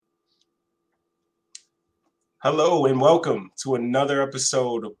Hello and welcome to another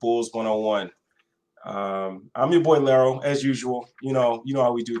episode of Bulls 101. I'm your boy Laro, as usual. You know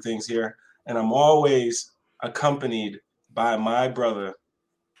how we do things here, and I'm always accompanied by my brother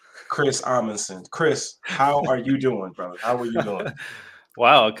Chris Amundsen. Chris, how are you doing, brother? How are you doing?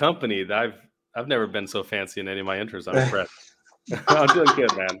 Wow, accompanied. I've never been so fancy in any of my intros. I'm impressed. I'm doing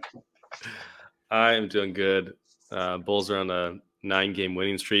good, man. I am doing good. Bulls are on a 9-game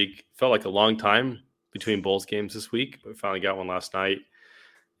winning streak. Felt like a long time between Bulls games this week, but finally got one last night,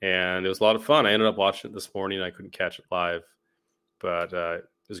 and it was a lot of fun. I ended up watching it this morning. I couldn't catch it live, but it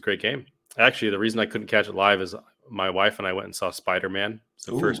was a great game. Actually, the reason I couldn't catch it live is my wife and I went and saw Spider-Man. It's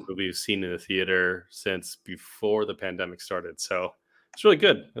the first movie we've seen in the theater since before the pandemic started. So it's really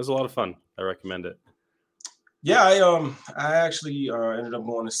good. It was a lot of fun. I recommend it. Yeah, I actually ended up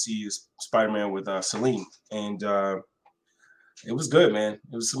going to see Spider-Man with Celine, and it was good, man.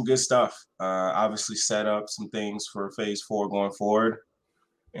 It was some good stuff. Obviously, set up some things for Phase 4 going forward,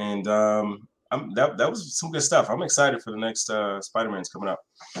 and that was some good stuff. I'm excited for the next Spider-Man's coming up.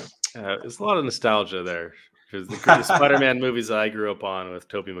 There's a lot of nostalgia there because the Spider-Man movies that I grew up on with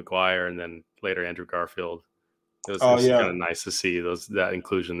Tobey Maguire and then later Andrew Garfield. It was kind of nice to see that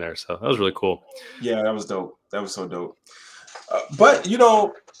inclusion there. So that was really cool. Yeah, that was dope. That was so dope. But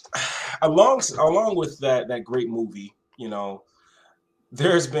along with that great movie,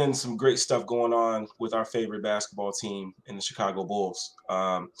 there's been some great stuff going on with our favorite basketball team in the Chicago Bulls,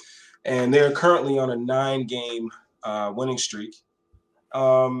 and they're currently on a 9-game winning streak.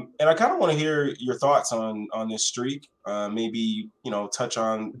 And I kind of want to hear your thoughts on this streak. Maybe touch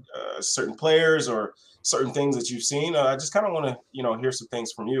on certain players or certain things that you've seen. I just kind of want to hear some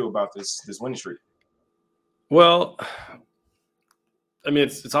things from you about this winning streak. Well, I mean,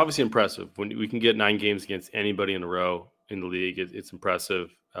 it's obviously impressive when we can get 9 games against anybody in a row in the league. It's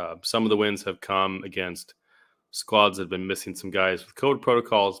impressive. Some of the wins have come against squads that have been missing some guys with COVID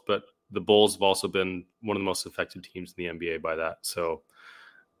protocols, but the Bulls have also been one of the most affected teams in the NBA by that. So,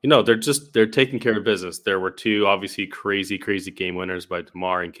 they're taking care of business. There were 2 obviously crazy game winners by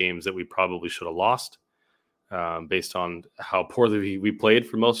DeMar in games that we probably should have lost based on how poorly we played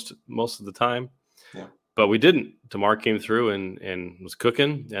for most of the time. Yeah. But we didn't. DeMar came through and was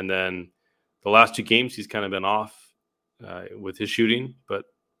cooking. And then the last 2 games, he's kind of been off with his shooting. But,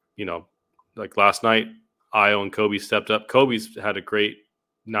 like last night, Ayo and Kobe stepped up. Kobe's had a great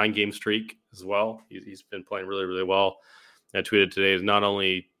 9-game streak as well. He's been playing really, really well. I tweeted today is not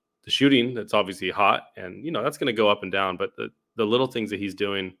only the shooting that's obviously hot, and that's going to go up and down, but the little things that he's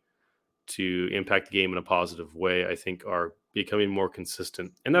doing to impact the game in a positive way, I think, are becoming more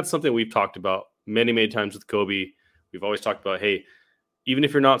consistent. And that's something we've talked about many times with Kobe. We've always talked about, hey, even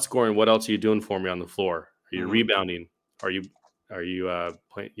if you're not scoring, what else are you doing for me on the floor? Are you rebounding? Are you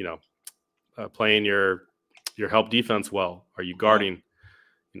playing your help defense well? Are you guarding?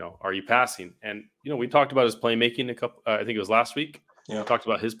 Are you passing? And we talked about his playmaking I think it was last week. Yeah. We talked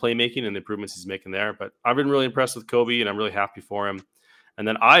about his playmaking and the improvements he's making there. But I've been really impressed with Kobe, and I'm really happy for him. And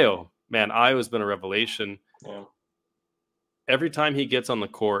then Ayo has been a revelation. Yeah. Every time he gets on the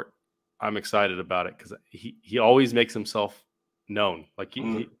court, I'm excited about it because he always makes himself known. Like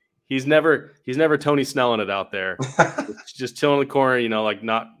he's never Tony Snelling it out there, just chilling in the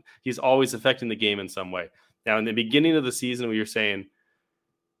corner. He's always affecting the game in some way. Now, in the beginning of the season, we were saying,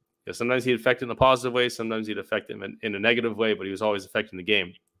 sometimes he'd affect it in a positive way, sometimes he'd affect it in a negative way, but he was always affecting the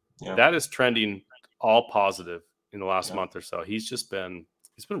game. Yeah. That is trending all positive in the last month or so. He's been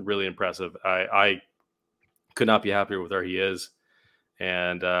really impressive. I could not be happier with where he is.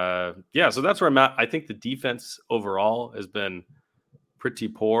 And so that's where I'm at. I think the defense overall has been pretty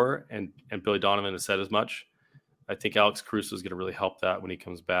poor, and Billy Donovan has said as much. I think Alex Caruso is going to really help that when he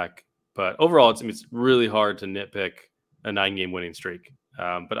comes back. But overall, it's really hard to nitpick a 9-game winning streak.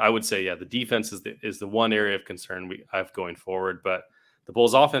 But I would say, the defense is the one area of concern we have going forward. But the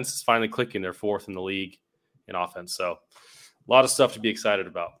Bulls' offense is finally clicking. They're 4th in the league in offense. So a lot of stuff to be excited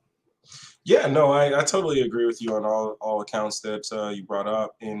about. Yeah, no, I totally agree with you on all accounts that you brought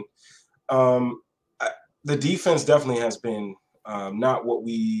up. And the defense definitely has been not what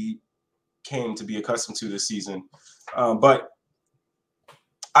we came to be accustomed to this season. But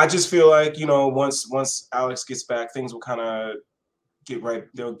I just feel like, once Alex gets back, things will kind of get right.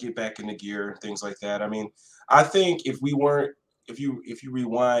 They'll get back into gear, things like that. I mean, I think if you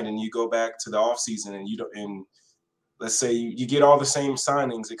rewind and you go back to the offseason and let's say you get all the same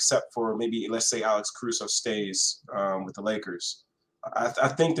signings except for maybe, let's say, Alex Caruso stays with the Lakers. I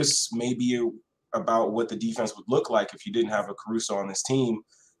think this may be about what the defense would look like if you didn't have a Caruso on this team,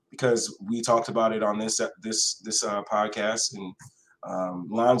 because we talked about it on this podcast. And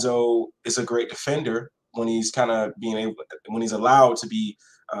Lonzo is a great defender, when he's kind of when he's allowed to be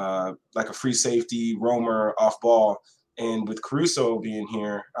like a free safety roamer off ball. And with Caruso being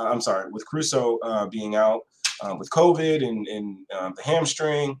here, with Caruso being out with COVID and the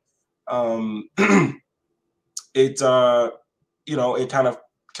hamstring, it it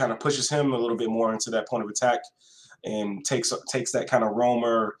kind of pushes him a little bit more into that point of attack and takes that kind of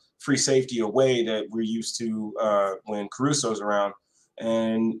roamer free safety away that we're used to when Caruso's around.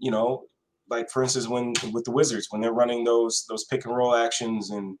 And like for instance, with the Wizards, when they're running those pick and roll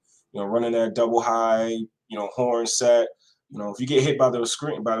actions and running that double high horn set, if you get hit by those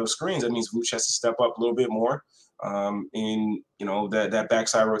screens, that means Vooch has to step up a little bit more. And that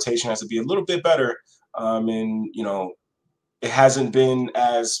backside rotation has to be a little bit better. And it hasn't been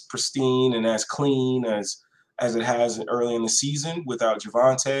as pristine and as clean as it has early in the season without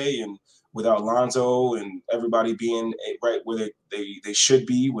Javonte and without Lonzo and everybody being right where they should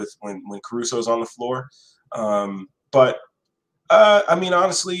be with when Caruso's on the floor. But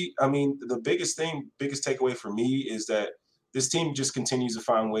honestly, the biggest takeaway for me is that this team just continues to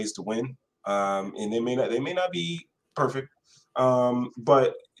find ways to win. And they may not be perfect.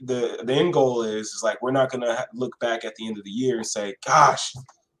 But the end goal is like, we're not going to look back at the end of the year and say, gosh,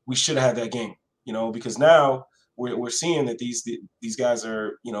 we should have had that game, because now we're seeing that these guys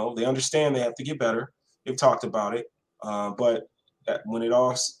are, they understand they have to get better. They've talked about it. But when it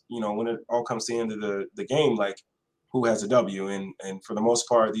all comes to the end of the game, like, who has a W? And for the most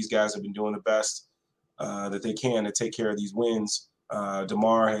part, these guys have been doing the best that they can to take care of these wins.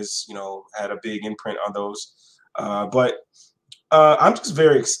 DeMar has, had a big imprint on those. But I'm just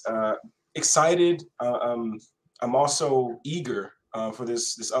very excited. I'm also eager for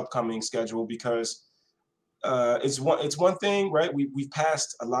this upcoming schedule because it's one thing, right? We've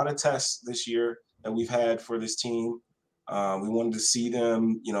passed a lot of tests this year that we've had for this team. We wanted to see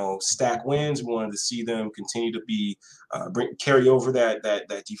them, stack wins. We wanted to see them continue to be carry over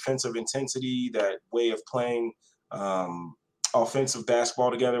that defensive intensity, that way of playing offensive basketball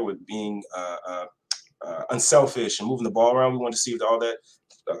together with being unselfish and moving the ball around. We want to see if all that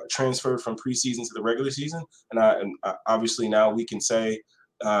transferred from preseason to the regular season. And obviously now we can say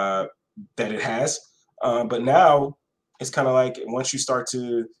that it has. But now it's kind of like once you start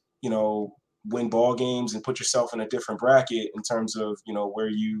to, win ball games and put yourself in a different bracket in terms of, where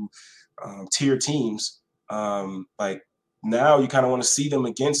you tier teams, like now you kind of want to see them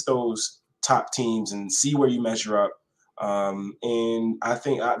against those top teams and see where you measure up. And I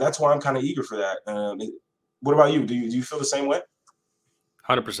think that's why I'm kind of eager for that. What about you? Do you feel the same way?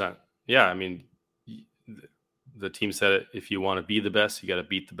 100%. Yeah. The team said it. If you want to be the best, you got to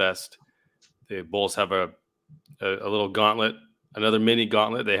beat the best. The Bulls have a little gauntlet, another mini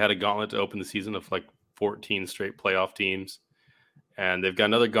gauntlet. They had a gauntlet to open the season of like 14 straight playoff teams. And they've got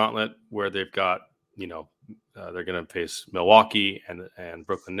another gauntlet where they've got, they're going to face Milwaukee and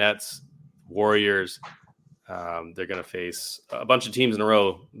Brooklyn Nets, Warriors. They're going to face a bunch of teams in a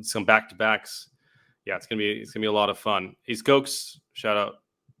row, some back-to-backs. Yeah, it's gonna be a lot of fun. East Cokes, shout out.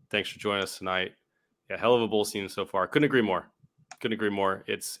 Thanks for joining us tonight. Yeah, hell of a Bulls season so far. Couldn't agree more.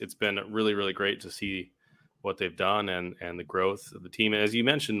 It's been really, really great to see what they've done and the growth of the team. And as you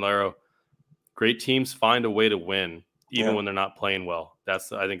mentioned, Laro, great teams find a way to win even when they're not playing well.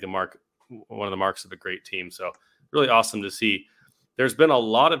 That's, I think, one of the marks of a great team. So really awesome to see. There's been a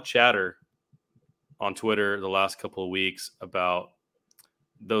lot of chatter on Twitter the last couple of weeks about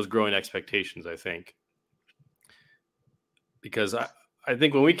those growing expectations, I think. Because I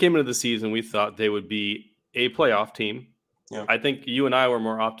think when we came into the season, we thought they would be a playoff team. Yeah. I think you and I were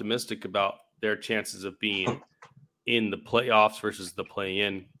more optimistic about their chances of being in the playoffs versus the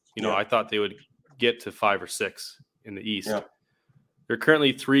play-in. I thought they would get to 5 or 6 in the East. Yeah. They're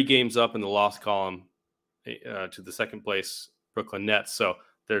currently 3 games up in the loss column to the second place Brooklyn Nets. So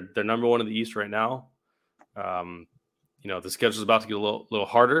they're number 1 in the East right now. The schedule's about to get a little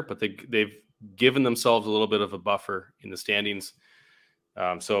harder, but they've given themselves a little bit of a buffer in the standings.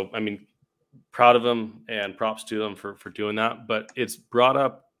 Proud of them and props to them for doing that. But it's brought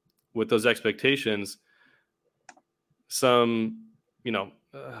up with those expectations some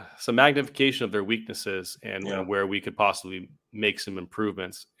magnification of their weaknesses and where we could possibly make some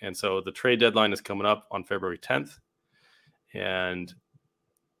improvements. And so the trade deadline is coming up on February 10th. And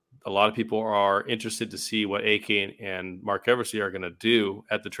a lot of people are interested to see what AK and Mark Eversley are going to do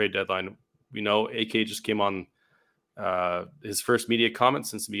at the trade deadline. We know AK just came on his first media comment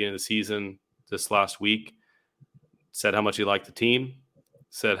since the beginning of the season this last week, said how much he liked the team,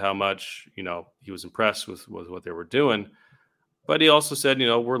 said how much, he was impressed with what they were doing. But he also said,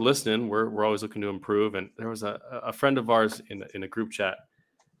 we're listening. We're always looking to improve. And there was a friend of ours in a group chat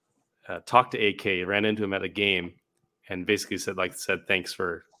talked to AK, ran into him at a game, and basically said thanks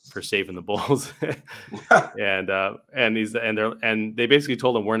for saving the Bulls. and they basically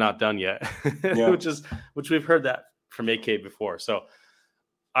told him we're not done yet, which we've heard that from AK before. So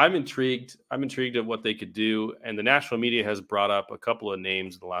I'm intrigued. I'm intrigued at what they could do. And the national media has brought up a couple of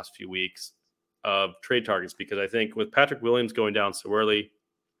names in the last few weeks of trade targets, because I think with Patrick Williams going down so early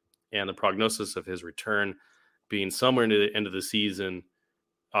and the prognosis of his return being somewhere into the end of the season,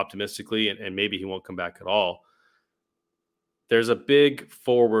 optimistically, and maybe he won't come back at all, there's a big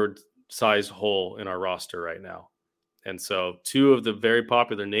forward size hole in our roster right now. And so two of the very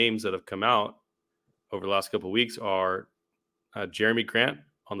popular names that have come out over the last couple of weeks are Jeremy Grant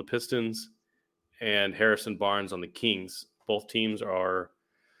on the Pistons and Harrison Barnes on the Kings. Both teams are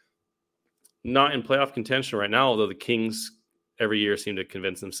not in playoff contention right now, although the Kings every year seem to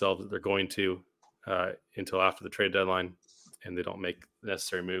convince themselves that they're going to until after the trade deadline, and they don't make the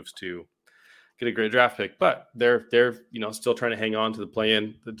necessary moves to get a great draft pick. But they're still trying to hang on to the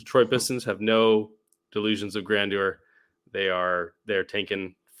play-in. The Detroit Pistons have no delusions of grandeur. They're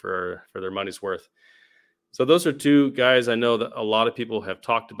tanking for their money's worth. So those are two guys I know that a lot of people have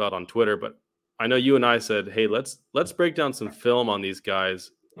talked about on Twitter, but I know you and I said, hey, let's break down some film on these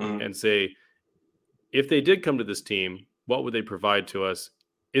guys and say, if they did come to this team, what would they provide to us?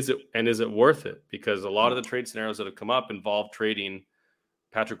 Is it worth it? Because a lot of the trade scenarios that have come up involve trading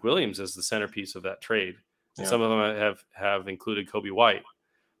Patrick Williams as the centerpiece of that trade. Yeah. Some of them have included Kobe White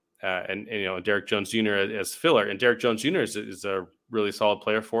and Derek Jones Jr. as filler. And Derek Jones Jr. is a really solid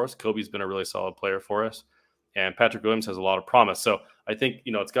player for us. Kobe's been a really solid player for us. And Patrick Williams has a lot of promise. So I think,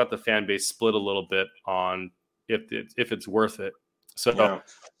 it's got the fan base split a little bit on if it's worth it. So,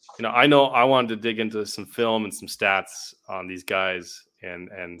 I know I wanted to dig into some film and some stats on these guys.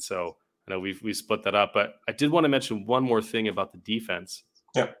 And so I know we split that up, but I did want to mention one more thing about the defense.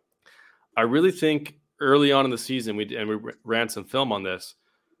 Yeah. I really think early on in the season, we ran some film on this.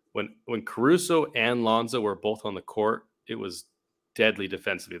 When Caruso and Lonzo were both on the court, it was deadly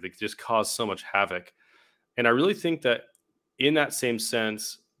defensively. They just caused so much havoc. And I really think that in that same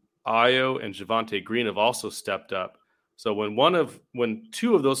sense, Ayo and Javonte Green have also stepped up. So when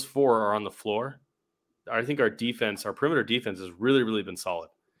two of those four are on the floor, I think our perimeter defense has really, really been solid.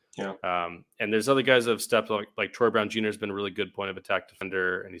 Yeah. And there's other guys that have stepped up, like Troy Brown Jr. has been a really good point of attack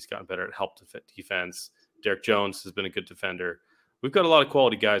defender, and he's gotten better at help defense. Derek Jones has been a good defender. We've got a lot of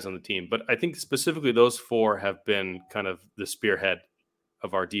quality guys on the team, but I think specifically those four have been kind of the spearhead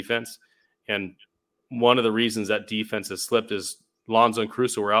of our defense. And one of the reasons that defense has slipped is Lonzo and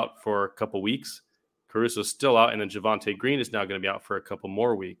Caruso were out for a couple weeks. Caruso's still out, and then Javonte Green is now going to be out for a couple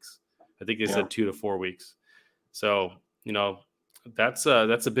more weeks. I think they said 2 to 4 weeks. So, that's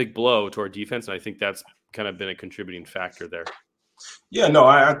a big blow to our defense, and I think that's kind of been a contributing factor there. Yeah, no,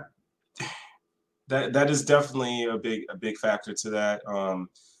 that is definitely a big factor to that.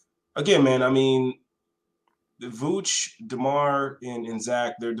 Again, man, I mean, Vooch, DeMar, and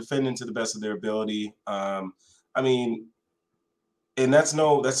Zach, they're defending to the best of their ability. I mean, and that's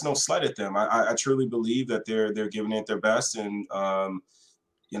no slight at them. I truly believe that they're giving it their best, and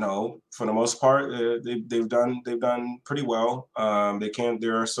for the most part, they've done pretty well.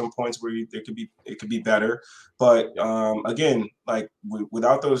 There are some points where it could be better, but again, like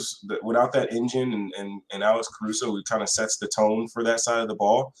without that engine and Alex Caruso, who kind of sets the tone for that side of the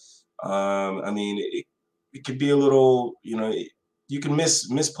ball. I mean, it could be a little, you can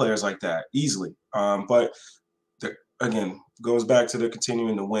miss players like that easily. But again, goes back to the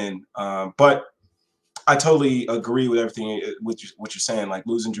continuing to win. But I totally agree with everything what you're saying. Like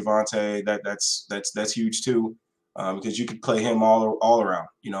losing Javonte, that's huge too, because you could play him all around.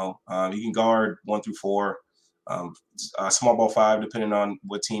 You can guard 1 through 4, small ball 5, depending on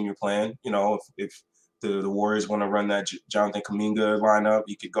what team you're playing. If the Warriors want to run that Jonathan Kuminga lineup,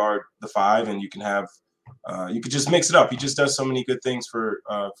 you could guard the 5, and you can have. You could just mix it up. He just does so many good things for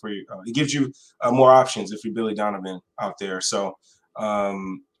you. He gives you more options if you're Billy Donovan out there. So.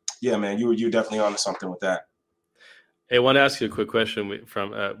 Yeah, man, you're definitely onto something with that. Hey, I want to ask you a quick question. We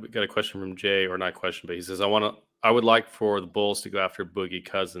got a question from Jay, or not a question, but he says, I would like for the Bulls to go after Boogie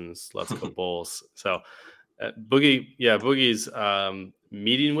Cousins. Let's go Bulls. So Boogie's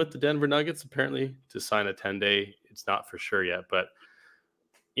meeting with the Denver Nuggets apparently to sign a 10-day. It's not for sure yet, but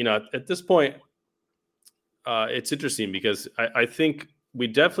at this point, it's interesting because I think we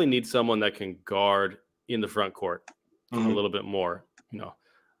definitely need someone that can guard in the front court a little bit more.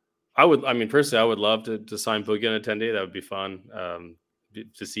 Personally, I would love to sign Boogie on a 10-day. That would be fun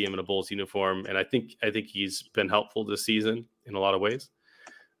to see him in a Bulls uniform. And I think he's been helpful this season in a lot of ways.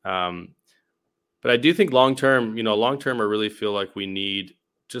 But I do think long-term, I really feel like we need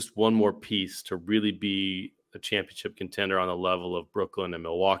just one more piece to really be a championship contender on the level of Brooklyn and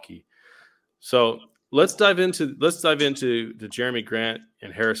Milwaukee. So let's dive into the Jeremy Grant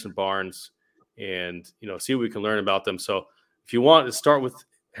and Harrison Barnes, and see what we can learn about them. So if you want to start with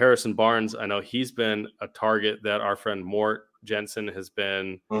Harrison Barnes, I know he's been a target that our friend Mort Jensen has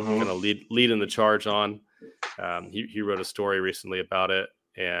been kind of leading the charge on. He wrote a story recently about it,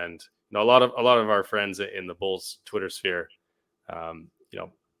 and a lot of our friends in the Bulls Twitter sphere,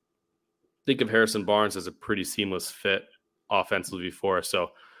 think of Harrison Barnes as a pretty seamless fit offensively for us.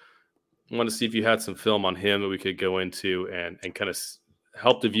 So I want to see if you had some film on him that we could go into and kind of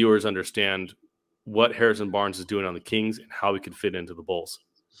help the viewers understand what Harrison Barnes is doing on the Kings and how he could fit into the Bulls.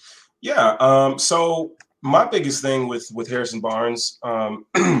 Yeah. So my biggest thing with Harrison Barnes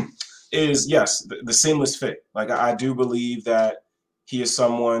is, yes, the seamless fit. Like, I do believe that he is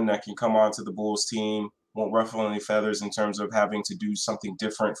someone that can come onto the Bulls team, won't ruffle any feathers in terms of having to do something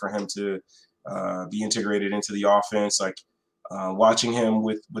different for him to be integrated into the offense. Like, watching him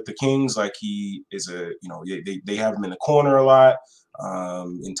with the Kings, like, he is they have him in the corner a lot.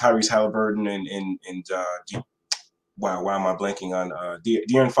 And Tyrese Halliburton and wow, why am I blanking on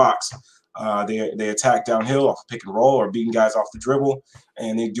De'Aaron Fox? They attack downhill off pick and roll or beating guys off the dribble,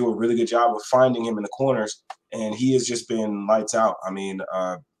 and they do a really good job of finding him in the corners. And he has just been lights out. I mean,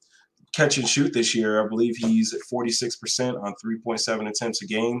 catch and shoot this year, I believe he's at 46% on 3.7 attempts a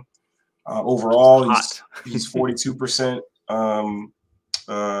game. Overall, he's 42%.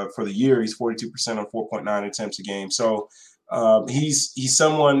 For the year, he's 42% on 4.9 attempts a game. So he's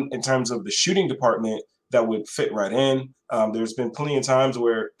someone in terms of the shooting department that would fit right in. There's been plenty of times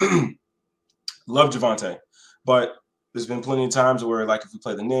where love Javonte, but there's been plenty of times where, like, if we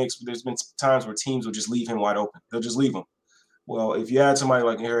play the Knicks, there's been times where teams will just leave him wide open. They'll just leave him. Well, if you add somebody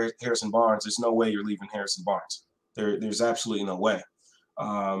like Harrison Barnes, there's no way you're leaving Harrison Barnes. There's absolutely no way.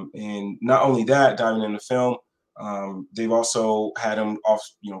 And not only that, diving into film, they've also had him off,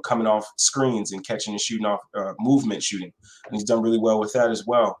 coming off screens and catching and shooting off movement shooting. And he's done really well with that as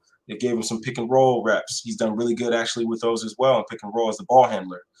well. They gave him some pick and roll reps. He's done really good actually with those as well, and pick and roll as the ball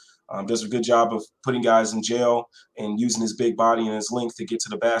handler. Does a good job of putting guys in jail and using his big body and his length to get to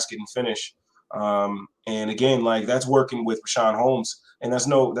the basket and finish. And again, like, that's working with Richaun Holmes. And that's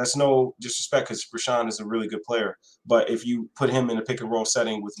no disrespect, because Richaun is a really good player. But if you put him in a pick and roll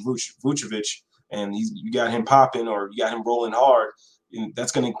setting with Vucevic and you got him popping or you got him rolling hard, and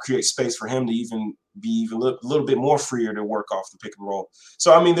that's going to create space for him to even be a little bit more freer to work off the pick and roll.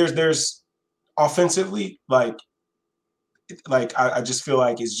 So, I mean, there's offensively, like I just feel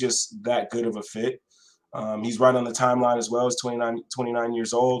like it's just that good of a fit. He's right on the timeline as well. He's 29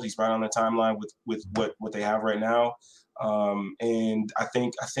 years old. He's right on the timeline with what they have right now. And I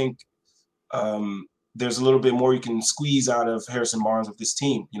think there's a little bit more you can squeeze out of Harrison Barnes with this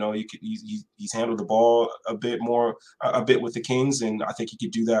team. He's handled the ball a bit with the Kings, and I think he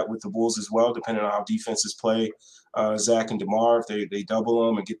could do that with the Bulls as well, depending on how defenses play Zach and DeMar. If they double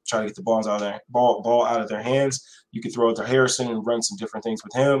them and try to get the ball out of their hands, you could throw it to Harrison and run some different things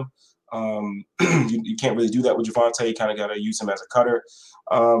with him. You can't really do that with Javonte. You kind of got to use him as a cutter.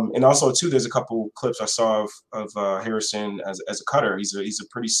 And also, too, there's a couple clips I saw of Harrison as a cutter. He's a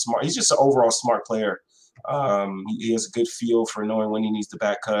pretty smart. He's just an overall smart player. He has a good feel for knowing when he needs to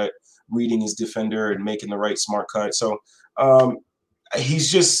back cut, reading his defender, and making the right smart cut. So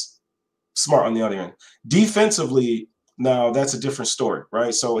he's just smart on the other end. Defensively, now that's a different story,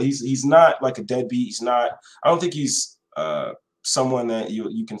 right? So he's not like a deadbeat. He's not. I don't think he's someone that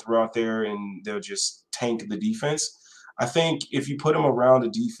you can throw out there and they'll just tank the defense. I think if you put him around a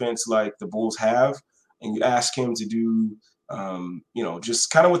defense like the Bulls have, and you ask him to do, just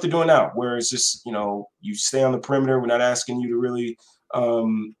kind of what they're doing now, where it's just, you stay on the perimeter. We're not asking you to really,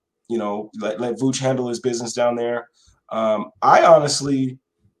 let Vooch handle his business down there. I honestly,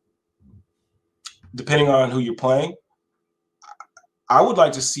 depending on who you're playing, I would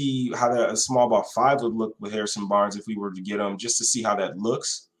like to see how a small ball 5 would look with Harrison Barnes if we were to get him, just to see how that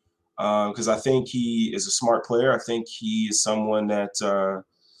looks. Because I think he is a smart player. I think he is someone that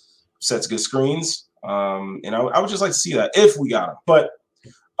sets good screens. And I would just like to see that if we got him. But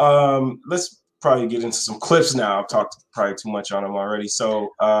let's probably get into some clips now. I've talked probably too much on him already. So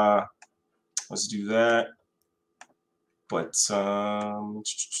let's do that. But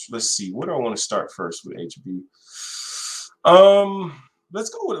let's see. Where do I want to start first with HB?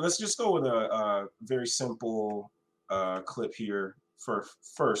 Let's just go with a very simple clip here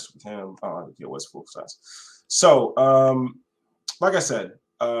first with him. It was full size. So, like I said,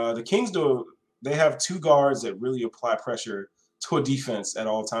 the Kings they have two guards that really apply pressure to a defense at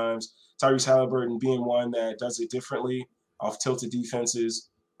all times. Tyrese Halliburton being one that does it differently off tilted defenses.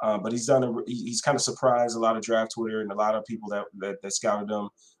 But he's kind of surprised a lot of draft Twitter and a lot of people that scouted him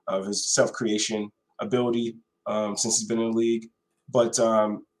of his self-creation ability since he's been in the league. But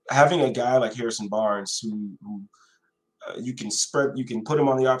having a guy like Harrison Barnes who you can put him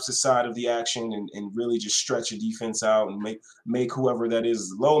on the opposite side of the action and really just stretch a defense out and make whoever that is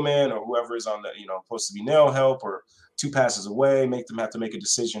the low man or whoever is on the, supposed to be nail help or 2 passes away, make them have to make a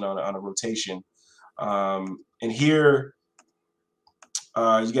decision on a rotation. And here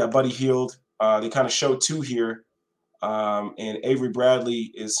you got Buddy Hield. They kind of show 2 here. And Avery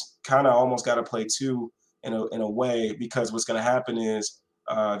Bradley is kind of almost got to play 2 in a way, because what's going to happen is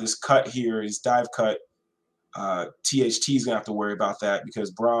this cut here, his dive cut, THT is gonna have to worry about that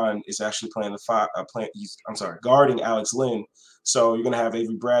because Braun is actually playing guarding Alex Len. So you're gonna have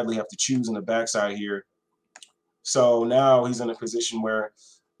Avery Bradley have to choose in the backside here. So now he's in a position where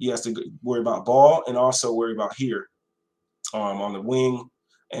he has to worry about ball and also worry about here on the wing.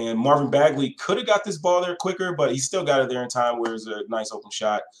 And Marvin Bagley could have got this ball there quicker, but he still got it there in time where it's a nice open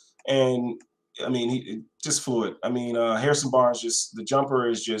shot. And I mean, he just fluid. I mean, Harrison Barnes, the jumper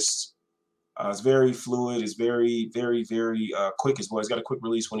is just. It's very fluid. It's very, very, very quick as well. He's got a quick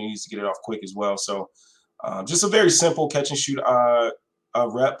release when he needs to get it off quick as well. So just a very simple catch and shoot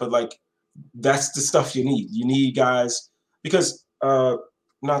rep, but like that's the stuff you need. You need guys because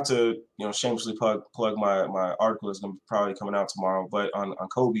not to shamelessly plug my article is going to be probably coming out tomorrow, but on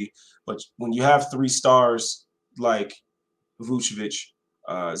Kobe. But when you have 3 stars like Vucevic,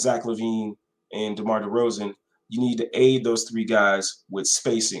 Zach LaVine, and DeMar DeRozan, you need to aid those 3 guys with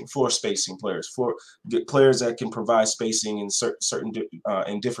spacing, floor spacing players, players that can provide spacing in certain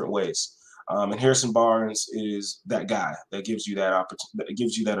in different ways. And Harrison Barnes is that guy that gives you that opportunity, that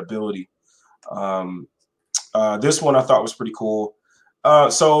gives you that ability. This one I thought was pretty cool.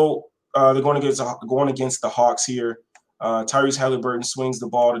 So they're going against the Hawks here. Tyrese Halliburton swings the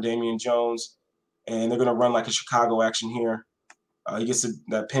ball to Damian Jones, and they're going to run like a Chicago action here. He gets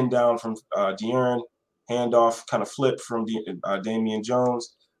that pin down from De'Aaron. Handoff kind of flip from Damian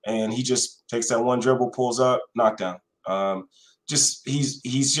Jones, and he just takes that one dribble, pulls up, knockdown.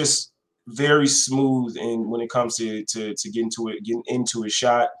 He's just very smooth when it comes to getting into his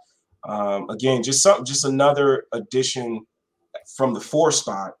shot. Again, just another addition from the 4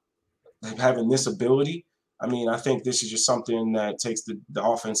 spot, having this ability. I mean, I think this is just something that takes the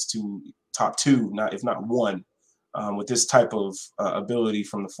offense to top 2, if not 1, with this type of ability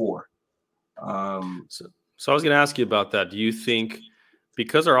from the 4. So I was going to ask you about that. Do you think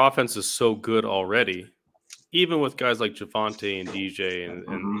because our offense is so good already, even with guys like Javonte and DJ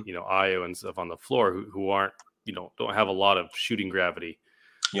and Ayo and stuff on the floor who aren't don't have a lot of shooting gravity?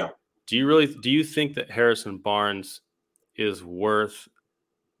 Yeah. Do you think that Harrison Barnes is worth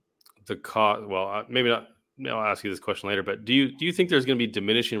the cost? Well, maybe not. I'll ask you this question later. But do you think there's going to be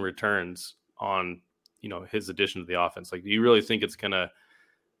diminishing returns on his addition to the offense? Like, do you really think it's going to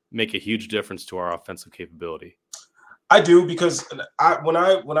make a huge difference to our offensive capability? I do, because when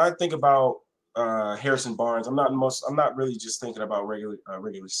I think about Harrison Barnes, I'm not really just thinking about regular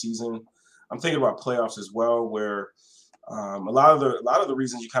season. I'm thinking about playoffs as well, where a lot of the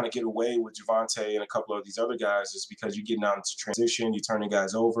reasons you kind of get away with Javonte and a couple of these other guys is because you're getting out into transition, you're turning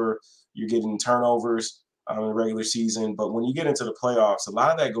guys over, you're getting turnovers in the regular season. But when you get into the playoffs, a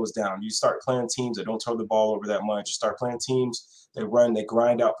lot of that goes down. You start playing teams that don't turn the ball over that much. You start playing teams they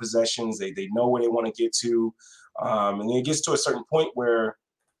grind out possessions. They know where they want to get to. And then it gets to a certain point where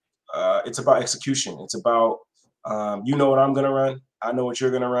it's about execution. It's about, what I'm going to run. I know what you're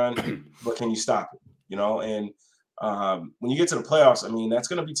going to run, but can you stop it? And when you get to the playoffs, I mean, that's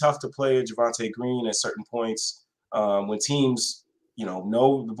going to be tough to play Javonte Green at certain points when teams,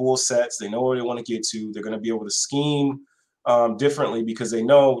 know the bull sets. They know where they want to get to. They're going to be able to scheme differently because they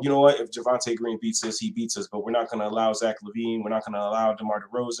know, what, if Javonte Green beats us, he beats us, but we're not going to allow Zach LaVine, we're not going to allow DeMar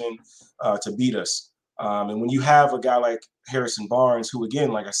DeRozan to beat us. And when you have a guy like Harrison Barnes, who,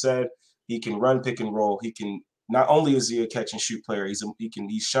 again, like I said, he can run pick and roll. He can, not only is he a catch and shoot player,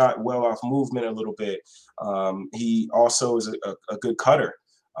 he shot well off movement a little bit. He also is a good cutter.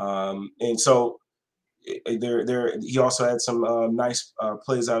 And so he also had some nice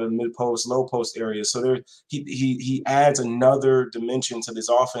plays out of the mid post, low post area. So he adds another dimension to this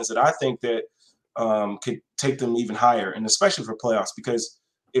offense that I think that could take them even higher, and especially for playoffs. Because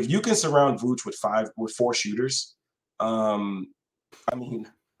if you can surround Vooch with 4 shooters, I mean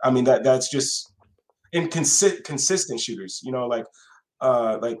that's just consistent shooters. Like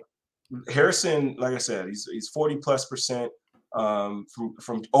Harrison, like I said, he's 40+%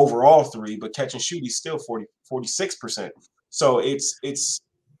 from overall 3, but catch and shoot, he's still 46%. So it's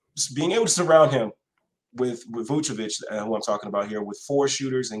being able to surround him with Vucevic, who I'm talking about here, with 4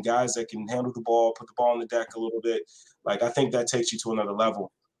 shooters and guys that can handle the ball, put the ball on the deck a little bit, like I think that takes you to another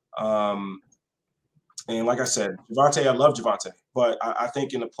level. And like I said, Javonte, I love Javonte, but I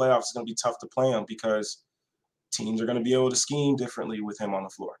think in the playoffs it's going to be tough to play him because teams are going to be able to scheme differently with him on the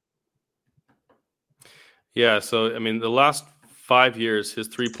floor. Yeah, so I mean, the last 5 years, his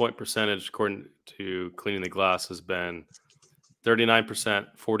 3-point percentage, according to Cleaning the Glass, has been 39%,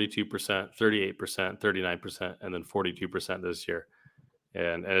 42%, 38%, 39%, and then 42% this year.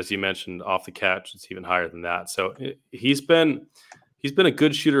 And as you mentioned, off the catch, it's even higher than that. So he's been a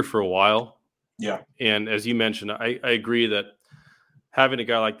good shooter for a while. Yeah. And as you mentioned, I agree that having a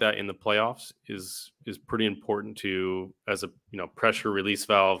guy like that in the playoffs is pretty important to, as a pressure release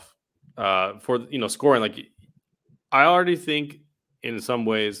valve for scoring. Like, I already think in some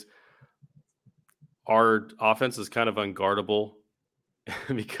ways our offense is kind of unguardable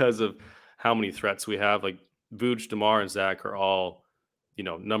because of how many threats we have. Like Vooch, DeMar, and Zach are all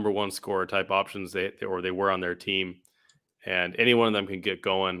number one scorer type options. They were on their team, and any one of them can get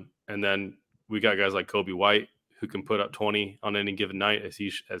going. And then we got guys like Kobe White who can put up 20 on any given night, as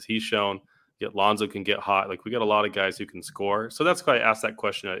he's shown. Yet Lonzo can get hot. Like, we got a lot of guys who can score. So that's why I asked that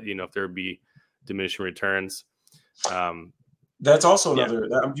question. If there would be diminishing returns. That's also another.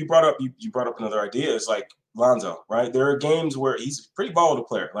 You brought up another idea. Is like Lonzo, right? There are games where he's a pretty volatile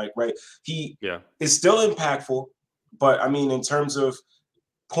player. Like, right, he is still impactful, but I mean, in terms of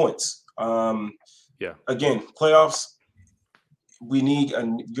points, again, playoffs. You're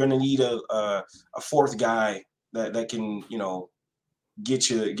gonna need a fourth guy that can get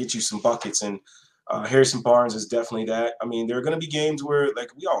you some buckets, and Harrison Barnes is definitely that. I mean, there are gonna be games where,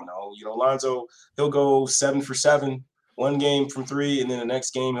 like we all know, Lonzo, he'll go 7 for 7 one game from 3, and then the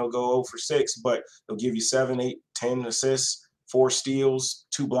next game he'll go 0 for 6, but he'll give you 7, 8, 10 assists, 4 steals,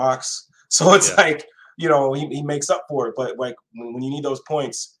 2 blocks. So it's like he makes up for it. But like when you need those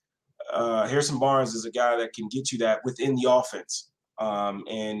points, Harrison Barnes is a guy that can get you that within the offense.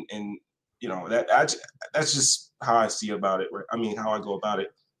 That's just how I see about it. I mean, how I go about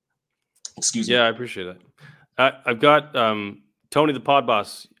it. Excuse me. Yeah, I appreciate that. I've got Tony the Pod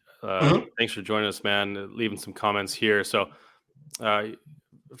Boss. Thanks for joining us, man. Leaving some comments here. So,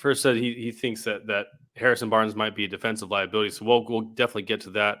 first said he thinks that Harrison Barnes might be a defensive liability. So we'll definitely get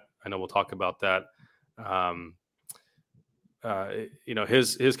to that. I know we'll talk about that.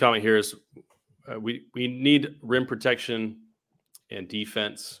 His comment here is we need rim protection and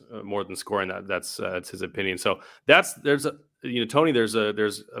defense more than scoring. That's his opinion. So Tony, there's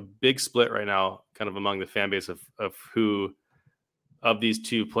a big split right now, kind of among the fan base of who of these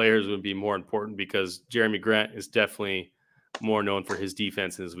two players would be more important, because Jeremy Grant is definitely more known for his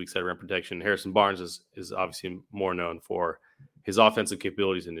defense and his weak side rim protection. Harrison Barnes is obviously more known for his offensive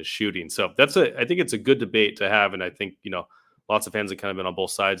capabilities and his shooting. So I think it's a good debate to have, and I think lots of fans have kind of been on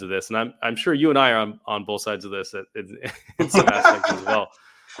both sides of this, and I'm sure you and I are on both sides of this in some aspects as well.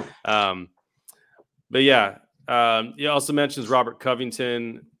 He also mentions Robert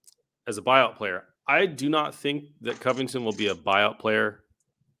Covington as a buyout player. I do not think that Covington will be a buyout player.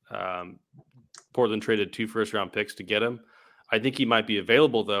 Portland traded 2 first-round picks to get him. I think he might be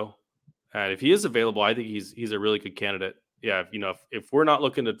available, though, and if he is available, I think he's a really good candidate. Yeah, if we're not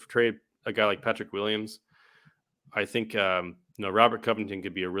looking to trade a guy like Patrick Williams, I think Robert Covington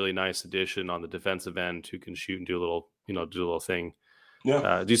could be a really nice addition on the defensive end, who can shoot and do a little thing.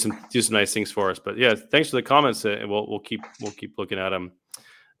 Yeah, do some nice things for us. But yeah, thanks for the comments, and we'll keep looking at them.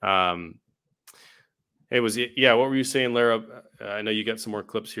 What were you saying, Lara? I know you got some more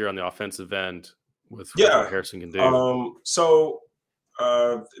clips here on the offensive end with what Harrison can do.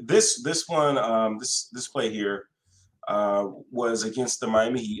 This play here was against the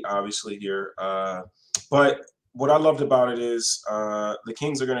Miami Heat, obviously here. But what I loved about it is the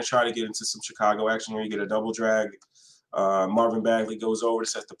Kings are going to try to get into some Chicago action here. You get a double drag. Marvin Bagley goes over to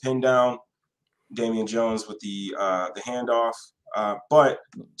set the pin down. Damian Jones with the handoff. But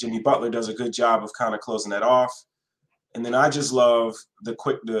Jimmy Butler does a good job of kind of closing that off. And then I just love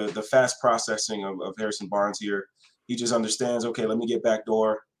the fast processing of Harrison Barnes here. He just understands, okay, let me get back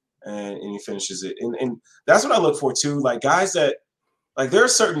door, and he finishes it. And that's what I look for too. Like, guys that, like, there are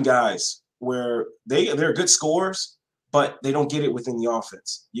certain guys where they're good scorers, but they don't get it within the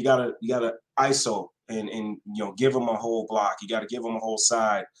offense. You gotta ISO and give them a whole block. You gotta give them a whole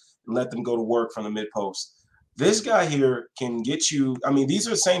side and let them go to work from the mid post. This guy here can get you. I mean, these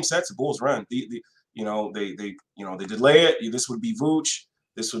are the same sets the Bulls run. They delay it. This would be Vooch.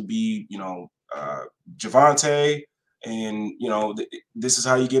 This would be Javonte, and this is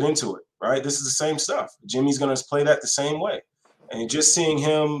how you get into it, right? This is the same stuff. Jimmy's gonna play that the same way, and just seeing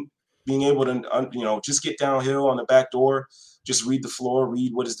him being able to, just get downhill on the back door, just read the floor,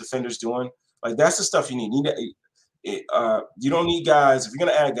 read what his defender's doing. Like that's the stuff you need. You don't need guys if you're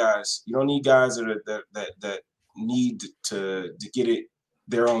going to add guys. You don't need guys that need to get it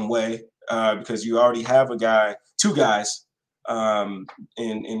their own way because you already have two guys, and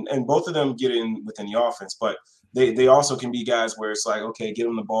both of them get in within the offense, but they also can be guys where it's like, okay, get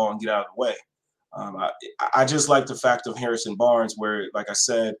them the ball and get out of the way. I just like the fact of Harrison Barnes, where, like I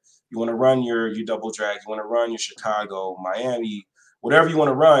said, you want to run your double drag, you want to run your Chicago, Miami, whatever you want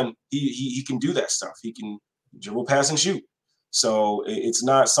to run, he can do that stuff. He can dribble, pass, and shoot. So it's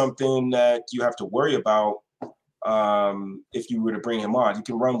not something that you have to worry about if you were to bring him on. You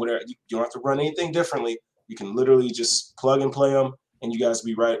can run whatever. You don't have to run anything differently. You can literally just plug and play him, and you guys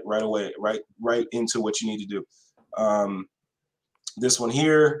be right away, right into what you need to do. This one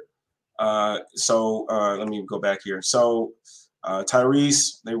here. Let me go back here. So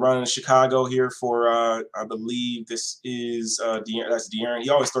Tyrese, they run in Chicago here for I believe this is De'Aaron. That's De'Aaron. He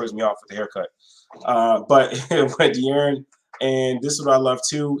always throws me off with the haircut. But De'Aaron, and this is what I love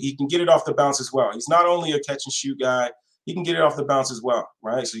too. He can get it off the bounce as well. He's not only a catch and shoot guy, he can get it off the bounce as well,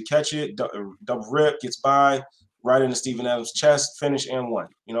 right? So you catch it, double rip, gets by, right into Steven Adams' chest, finish and one.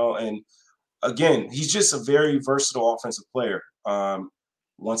 And again, he's just a very versatile offensive player.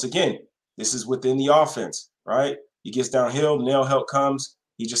 Once again, this is within the offense, right? He gets downhill, nail help comes,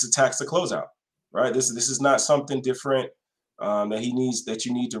 he just attacks the closeout, right? This is not something different that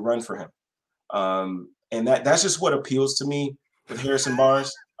you need to run for him. And that's just what appeals to me with Harrison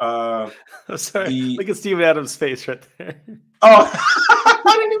Barnes. I'm sorry. Look at Steven Adams' face right there. Oh,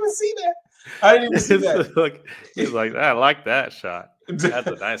 I didn't even see that. Look, he's like, I like that shot. That's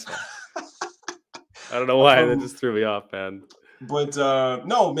a nice one. I don't know why that just threw me off, man. But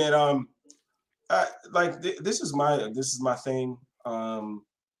no, man. This is my thing.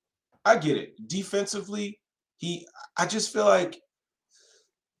 I get it. Defensively, I just feel like.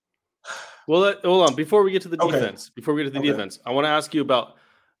 Well, hold on. Before we get to the defense, I want to ask you about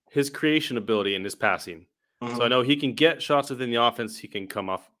his creation ability and his passing. Mm-hmm. So I know he can get shots within the offense. He can come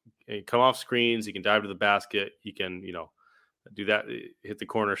off screens. He can dive to the basket. He can, do that, hit the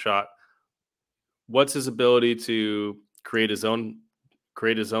corner shot. What's his ability to create his own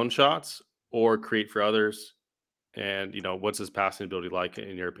shots or create for others? And, what's his passing ability like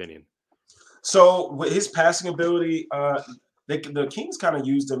in your opinion? So with his passing ability, the Kings kind of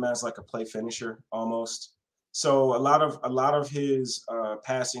used him as like a play finisher almost. So a lot of his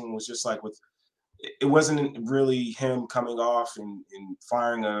passing was just like it wasn't really him coming off and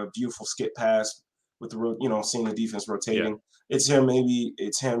firing a beautiful skip pass with the seeing the defense rotating. Yeah. It's him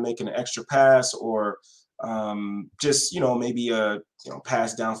making an extra pass or just maybe a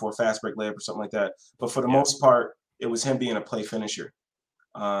pass down for a fast break layup or something like that. But for the most part, it was him being a play finisher.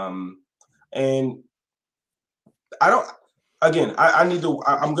 And I don't. Again,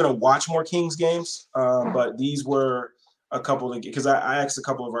 I'm gonna watch more Kings games, but these were a couple of, because I asked a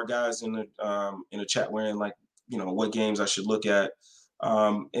couple of our guys in the chat wearing what games I should look at,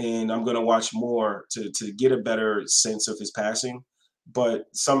 and I'm gonna watch more to get a better sense of his passing. But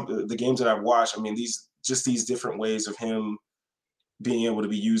the games that I've watched, I mean, these different ways of him being able to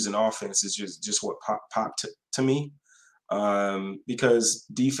be used in offense is just what popped to me, because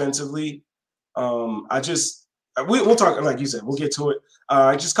defensively, we'll talk, like you said, we'll get to it.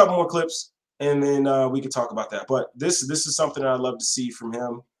 Just a couple more clips, and then we can talk about that. But this is something that I'd love to see from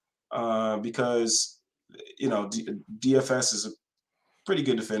him, because DFS is a pretty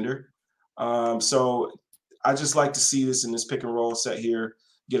good defender. So I just like to see this in this pick and roll set here.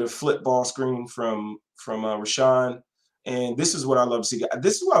 Get a flip ball screen from Rashawn, and this is what I love to see.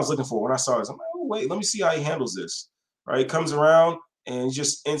 This is what I was looking for when I saw this. I'm like, oh wait, let me see how he handles this. Right, comes around and he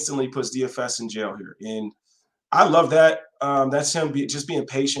just instantly puts DFS in jail here, and I love that. That's him just being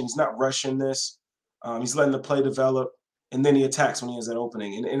patient. He's not rushing this. He's letting the play develop, and then he attacks when he has that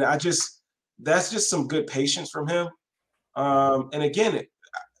opening. And that's just some good patience from him. And again,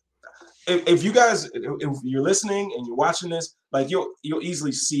 if you guys, if you're listening and you're watching this, like you'll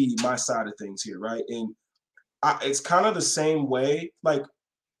easily see my side of things here, right? And it's kind of the same way. Like,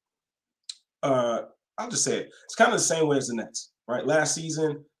 I'll just say it. It's kind of the same way as the Nets, right? Last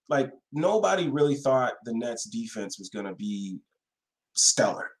season, like nobody really thought the Nets defense was going to be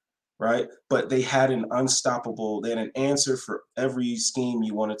stellar, right? But they had an answer for every scheme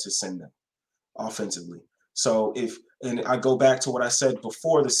you wanted to send them offensively. So and I go back to what I said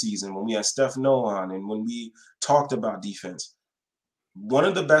before the season when we had Steph Nolan and when we talked about defense, one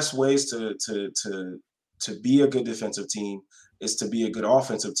of the best ways to be a good defensive team is to be a good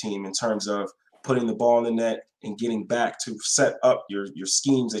offensive team in terms of putting the ball in the net and getting back to set up your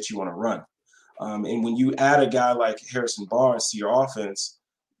schemes that you want to run. And when you add a guy like Harrison Barnes to your offense,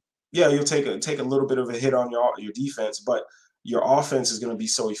 yeah, you'll take a little bit of a hit on your defense, but your offense is going to be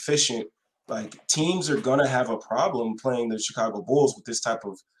so efficient. Like, teams are going to have a problem playing the Chicago Bulls with this type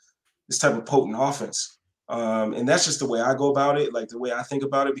of potent offense. And that's just the way I go about it, like the way I think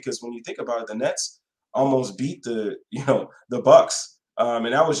about it, because when you think about it, the Nets almost beat the Bucks.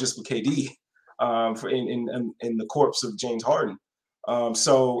 And that was just with KD in the corpse of James Harden.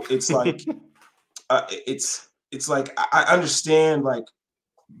 So it's like it's like I understand, like,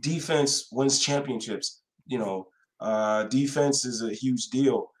 defense wins championships. Defense is a huge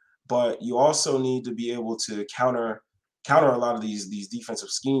deal, but you also need to be able to counter a lot of these defensive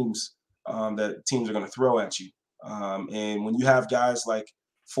schemes that teams are going to throw at you. And when you have guys like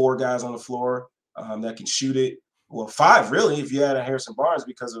 4 guys on the floor that can shoot it, well, 5 really, if you add a Harrison Barnes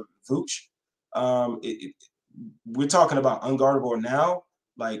because of Vooch, we're talking about unguardable now.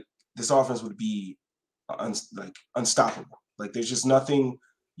 Like, this offense would be unstoppable. Like, there's just nothing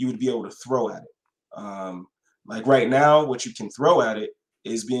you would be able to throw at it. Like right now, what you can throw at it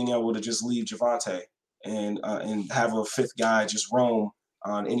is being able to just leave Javonte and have a 5th guy just roam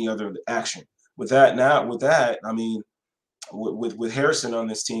on any other action. With that, I mean, with Harrison on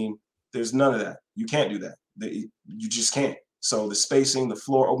this team, there's none of that. You can't do that. You just can't. So the spacing, the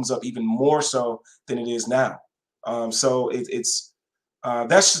floor opens up even more so than it is now. So it's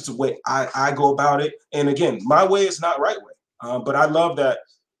that's just the way I go about it. And again, my way is not right way. But I love that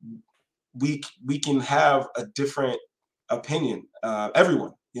we can have a different opinion,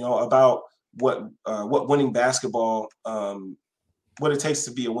 everyone, about what winning basketball, what it takes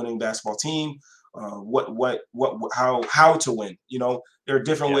to be a winning basketball team, how to win. There are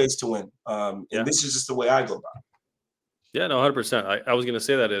different ways to win, and this is just the way I go about it. Yeah, no, 100%. I was going to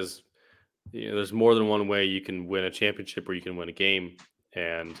say that is, there's more than one way you can win a championship or you can win a game,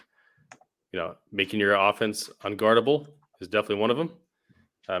 and making your offense unguardable is definitely one of them.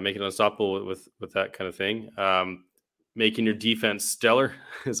 Making it unstoppable with that kind of thing. Making your defense stellar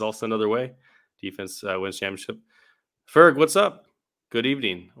is also another way. Defense wins championship. Ferg, what's up? Good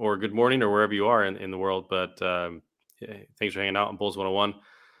evening or good morning or wherever you are in the world. But thanks for hanging out on Bulls 101.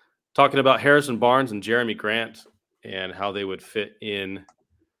 Talking about Harrison Barnes and Jeremy Grant and how they would fit in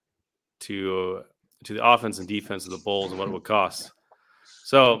to the offense and defense of the Bulls and what it would cost.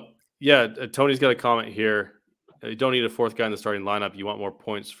 So, yeah, Tony's got a comment here. You don't need a 4th guy in the starting lineup. You want more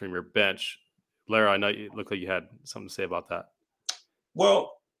points from your bench. Lara, I know you look like you had something to say about that.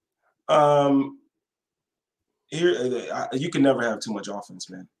 Well, here you can never have too much offense,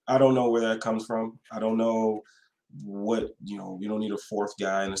 man. I don't know where that comes from. I don't know what you don't need a 4th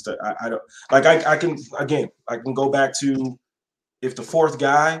guy and stuff. I don't like. I can go back to, if the 4th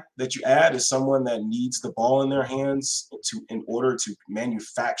guy that you add is someone that needs the ball in their hands in order to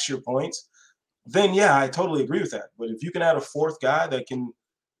manufacture points, then yeah, I totally agree with that. But if you can add a 4th guy that can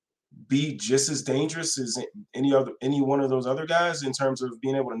be just as dangerous as any one of those other guys in terms of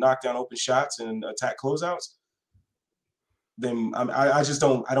being able to knock down open shots and attack closeouts, then I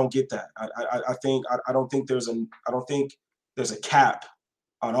don't get that. I don't think there's a cap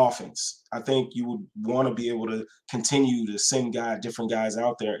on offense. I think you would want to be able to continue to send different guys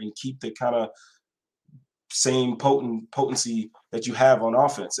out there and keep the kind of same potency that you have on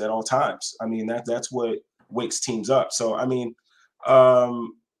offense at all times. I mean, that's what wakes teams up. So I mean, I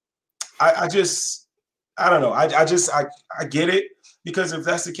don't know. I get it, because if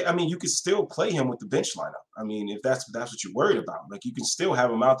that's the case, I mean, you could still play him with the bench lineup. I mean, if that's what you're worried about, like, you can still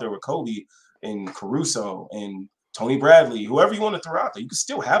have him out there with Kobe and Caruso and Tony Bradley, whoever you want to throw out there, you can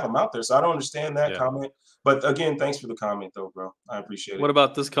still have him out there. So I don't understand that comment. But again, thanks for the comment, though, bro. I appreciate it. What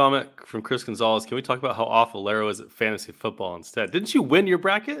about this comment from Chris Gonzalez? Can we talk about how awful Laro is at fantasy football instead? Didn't you win your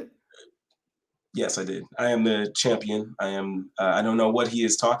bracket? Yes, I did. I am the champion. I am. I don't know what he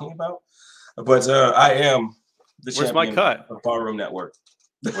is talking about, but I am the champion. Where's my cut? Of Barroom Network.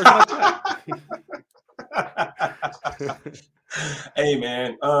 Where's my cut? Hey,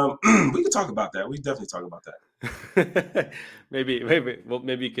 man. We can talk about that. We can definitely talk about that. maybe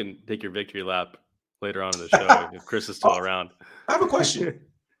you can take your victory lap later on in the show if Chris is still around. I have a question.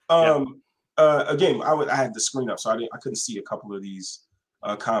 Again, I had the screen up, so I couldn't see a couple of these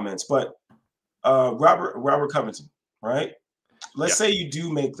comments. But Robert Covington, right? Let's say you do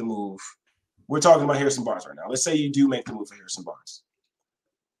make the move. We're talking about Harrison Barnes right now. Let's say you do make the move for Harrison Barnes.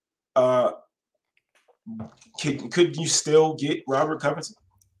 Could you still get Robert Covington?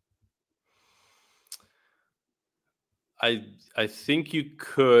 I think you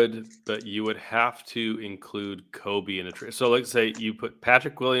could, but you would have to include Kobe in a trade. So let's say you put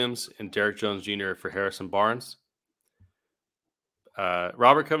Patrick Williams and Derek Jones Jr. for Harrison Barnes.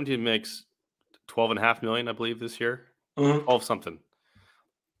 Robert Covington makes $12.5 million, I believe, this year. 12 something.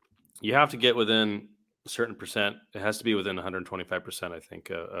 You have to get within a certain percent. It has to be within 125%, I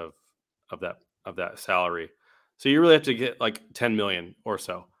think, of that salary. So you really have to get like 10 million or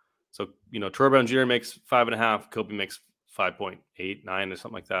so. So, Troy Brown Jr. makes 5.5, Kobe makes 5.89 or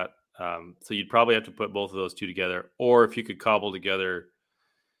something like that. So you'd probably have to put both of those two together. Or if you could cobble together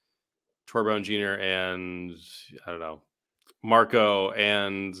Troy Brown Jr. and, I don't know, Marco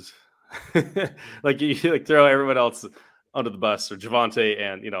and like you throw everyone else under the bus, or Javonte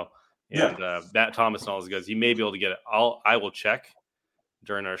and, Matt Thomas and all those guys, you may be able to get it. I will check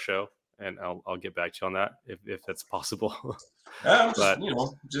during our show, and I'll get back to you on that if that's possible. But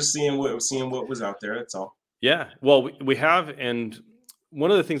just seeing what was out there. That's all. Yeah. Well, we have, and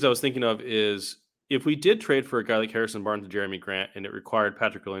one of the things I was thinking of is if we did trade for a guy like Harrison Barnes and Jeremy Grant, and it required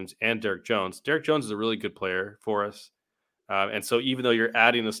Patrick Williams and Derek Jones is a really good player for us. And so even though you're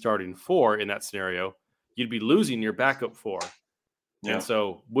adding a starting 4 in that scenario, you'd be losing your backup 4. Yeah. And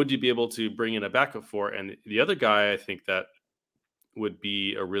so would you be able to bring in a backup 4? And the other guy I think that would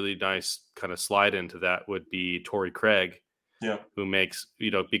be a really nice kind of slide into that would be Torrey Craig, who makes,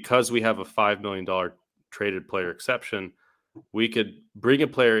 because we have a $5 million traded player exception, we could bring a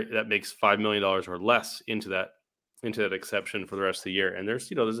player that makes $5 million or less into that exception for the rest of the year. And there's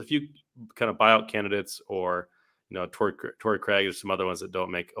a few kind of buyout candidates, or Torrey Craig, or some other ones that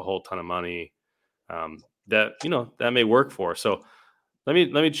don't make a whole ton of money that may work for. So let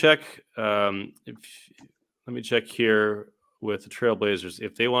me check. Let me check here with the Trailblazers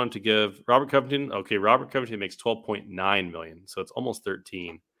if they wanted to give Robert Covington. Okay, Robert Covington makes $12.9 million, so it's almost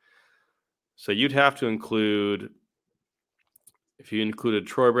 13. So you'd have to include, if you included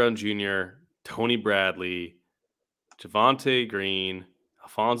Troy Brown Jr., Tony Bradley, Javonte Green,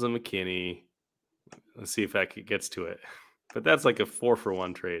 Alfonso McKinney. Let's see if that gets to it. But that's like a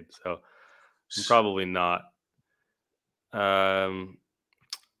 4-for-1 trade, so probably not.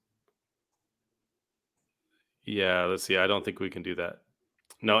 Yeah, let's see. I don't think we can do that.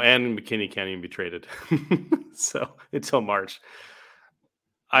 No, and McKinney can't even be traded. So until March.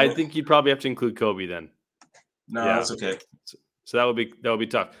 I think you'd probably have to include Kobe then. No, that's okay. So that would be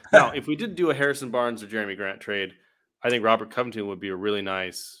tough. Now, if we did do a Harrison Barnes or Jeremy Grant trade, I think Robert Covington would be a really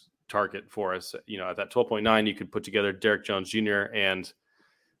nice target for us. At that 12.9, you could put together Derek Jones Jr. and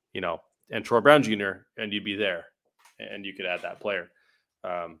Troy Brown Jr. and you'd be there, and you could add that player.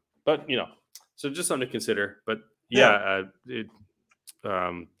 But so just something to consider. But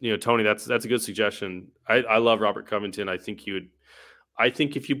Tony, that's a good suggestion. I love Robert Covington. I think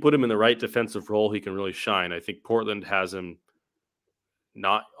if you put him in the right defensive role, he can really shine. I think Portland has him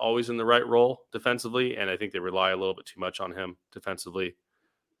not always in the right role defensively, and I think they rely a little bit too much on him defensively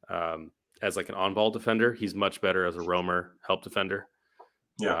as like an on-ball defender. He's much better as a roamer, help defender,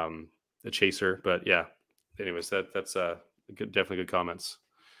 a chaser. But yeah, anyways, that's definitely good comments.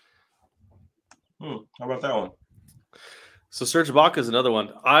 How about that one? So Serge Ibaka is another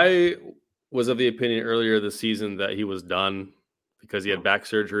one. I was of the opinion earlier this season that he was done because he had back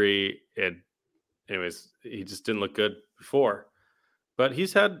surgery, and anyways, he just didn't look good before. But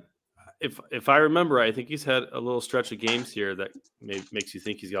he's had, if I remember, I think he's had a little stretch of games here that makes you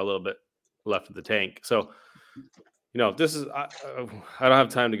think he's got a little bit left in the tank. So, this is, I don't have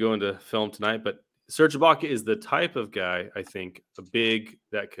time to go into film tonight, but Serge Ibaka is the type of guy, I think, a big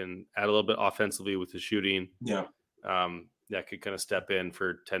that can add a little bit offensively with his shooting. Yeah. That could kind of step in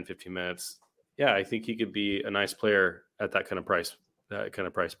for 10, 15 minutes. Yeah, I think he could be a nice player at that kind of price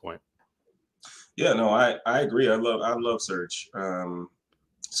point. Yeah, no, I agree. I love Serge.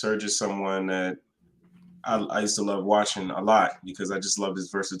 Serge is someone that I used to love watching a lot because I just loved his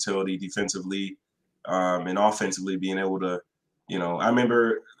versatility defensively and offensively, being able to, I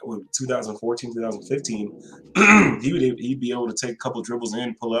remember with 2014, 2015, he'd be able to take a couple dribbles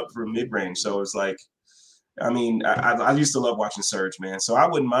in, pull up for mid-range. So it's like, I used to love watching Serge, man. So I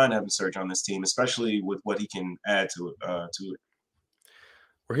wouldn't mind having Serge on this team, especially with what he can add to it.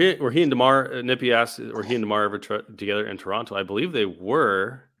 Were he and DeMar, Nippy asked, were he and DeMar ever together in Toronto? I believe they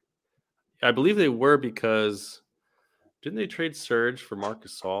were. Because didn't they trade Serge for Marc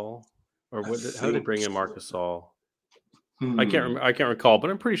Gasol? Or how did they bring in Marc Gasol? I can't recall, but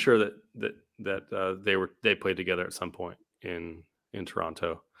I'm pretty sure that they played together at some point in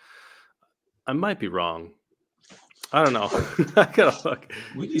Toronto. I might be wrong. I don't know. I gotta look.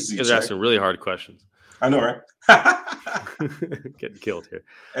 You guys are asking really hard questions. I know, right? Getting killed here.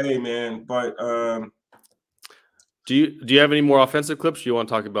 Hey, man, but Do you have any more offensive clips? Or you want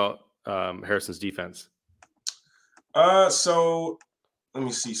to talk about Harrison's defense? So let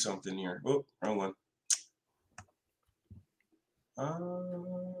me see something here. Oh, wrong one.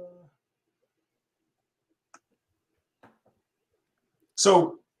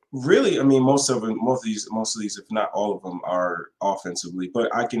 So really, I mean, most of these, if not all of them, are offensively.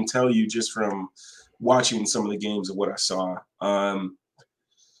 But I can tell you just from watching some of the games of what I saw.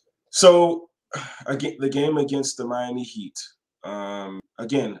 So again, the game against the Miami Heat.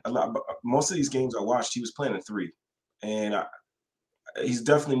 Again, most of these games I watched, he was playing a 3, and he's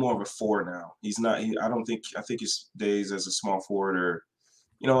definitely more of a 4 now. He's not. I think his days as a small forward or,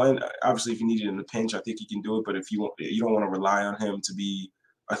 and obviously if you need it in a pinch, I think he can do it. But if you don't want to rely on him to be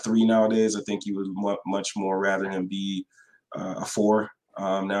a 3 nowadays, I think you would much more rather him be a 4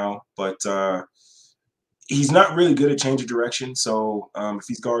 now. But he's not really good at change of direction. So if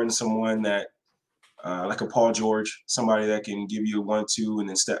he's guarding someone that like a Paul George, somebody that can give you a 1-2 and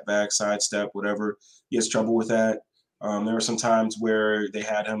then step back, sidestep, whatever, he has trouble with that. There were some times where they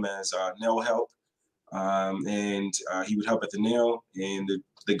had him as nail help, and he would help at the nail, and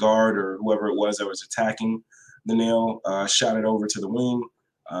the guard or whoever it was that was attacking the nail shot it over to the wing.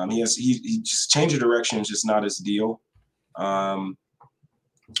 He just change of direction is just not his deal.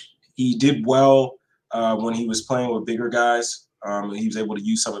 He did well when he was playing with bigger guys. He was able to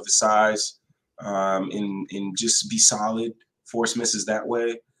use some of his size and just be solid, force misses that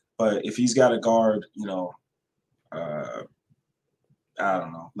way. But if he's got a guard, I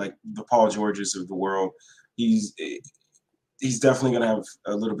don't know, like the Paul Georges of the world, he's definitely going to have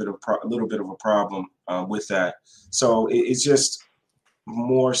a little bit of a problem with that. So it's just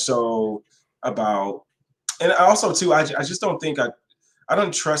more so about, and also too, I just don't think I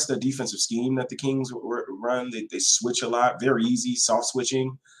don't trust the defensive scheme that the Kings run. They switch a lot, very easy, soft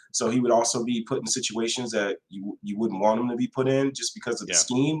switching. So he would also be put in situations that you wouldn't want him to be put in just because of the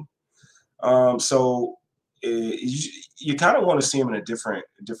scheme. So you kind of want to see him in a different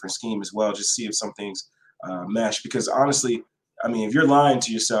scheme as well, just see if some things mesh. Because honestly, I mean, if you're lying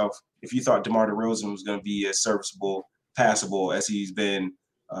to yourself, if you thought DeMar DeRozan was going to be as serviceable, passable as he's been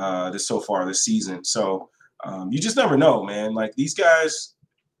so far this season, so you just never know, man. Like these guys,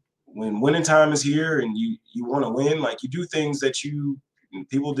 when winning time is here and you want to win, like you do things that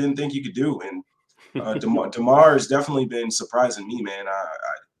people didn't think you could do, and DeMar has definitely been surprising me, man.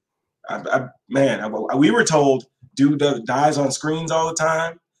 We were told dude dies on screens all the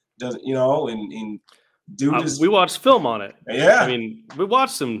time, doesn't and dude is. We watched film on it. Yeah, I mean, we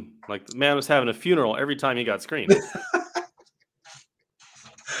watched him. Like the man was having a funeral every time he got screened.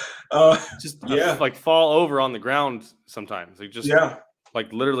 Like fall over on the ground sometimes. Like just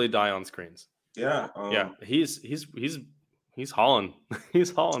like literally die on screens. Yeah, he's hauling.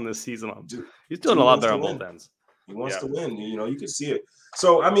 He's hauling this season. He's doing a lot better on both ends. He wants to win. You can see it.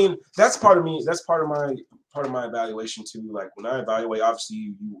 So I mean, that's part of me. That's part of my evaluation too. Like when I evaluate,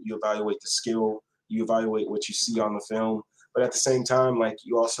 obviously you evaluate the skill, you evaluate what you see on the film, but at the same time, like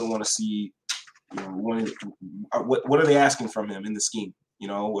you also want to see, what are they asking from him in the scheme?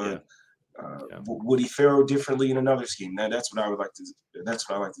 Would he fare differently in another scheme? That's what I would like to. That's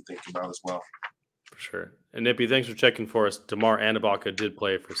what I like to think about as well. For sure. And Nippy, thanks for checking for us. DeMar and Ibaka did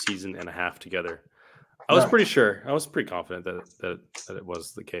play for a season and a half together. I was pretty sure. I was pretty confident that it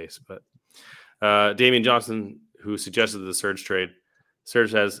was the case. But Damian Johnson, who suggested the Serge trade,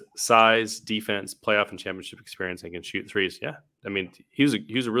 Serge has size, defense, playoff, and championship experience, and can shoot threes. Yeah, I mean, he was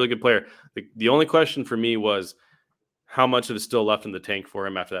a really good player. The only question for me was how much of it is still left in the tank for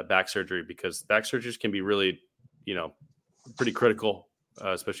him after that back surgery, because back surgeries can be really, pretty critical,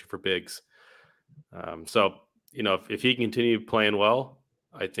 especially for bigs. So if he can continue playing well,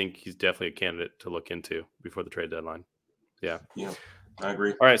 I think he's definitely a candidate to look into before the trade deadline. Yeah, I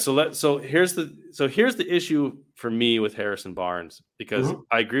agree. All right, so here's the issue for me with Harrison Barnes, because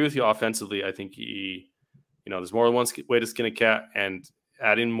I agree with you offensively. I think there's more than one way to skin a cat, and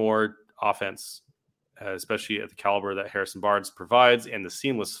adding more offense, especially at the caliber that Harrison Barnes provides and the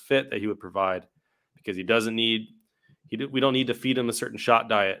seamless fit that he would provide, because we don't need to feed him a certain shot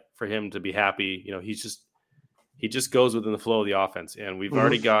diet for him to be happy. He just goes within the flow of the offense, and we've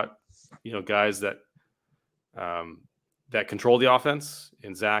already got guys that that control the offense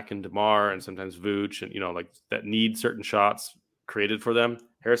in Zach and DeMar and sometimes Vooch, and that need certain shots created for them.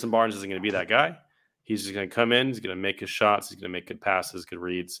 Harrison Barnes isn't going to be that guy. He's just going to come in, he's going to make his shots, he's going to make good passes, good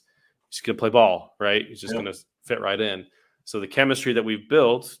reads. He's going to play ball, right? He's just going to fit right in. So the chemistry that we've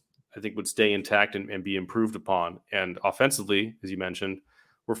built, I think, would stay intact and be improved upon. And offensively, as you mentioned,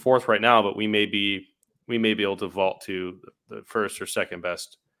 we're fourth right now, but we may be able to vault to the first or second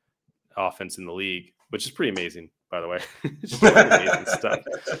best offense in the league, which is pretty amazing. by the way. Just amazing stuff.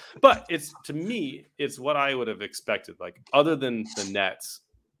 But to me, it's what I would have expected. Like, other than the Nets,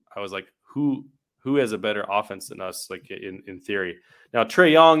 I was like, who has a better offense than us, like in theory? Now,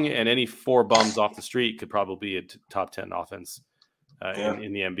 Trae Young and any 4 bums off the street could probably be a top 10 offense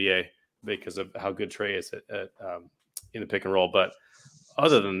in the NBA because of how good Trae is at in the pick and roll. But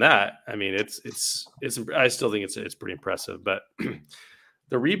other than that, I mean, it's I still think it's pretty impressive. But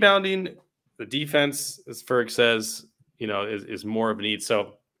the rebounding, the defense, as Ferg says, is more of a need.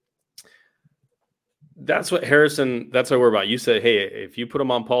 So that's what that's what we're about. You said, hey, if you put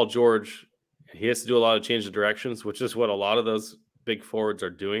him on Paul George, he has to do a lot of change of directions, which is what a lot of those big forwards are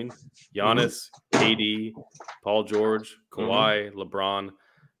doing. Giannis, KD, Paul George, Kawhi, LeBron,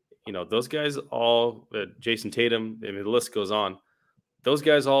 those guys all, Jason Tatum, I mean, the list goes on. Those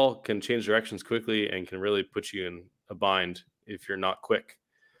guys all can change directions quickly and can really put you in a bind if you're not quick.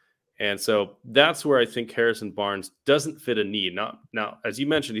 And so that's where I think Harrison Barnes doesn't fit a need. Now, as you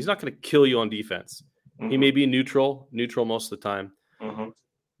mentioned, he's not going to kill you on defense. He may be neutral most of the time.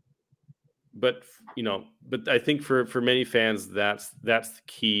 But I think for many fans, that's the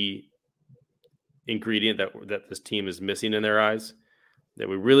key ingredient that this team is missing in their eyes. That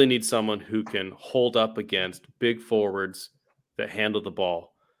we really need someone who can hold up against big forwards that handle the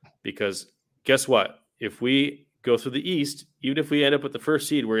ball. Because guess what? If we go through the East, even if we end up with the first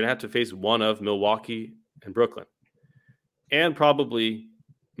seed, we're going to have to face one of Milwaukee and Brooklyn, and probably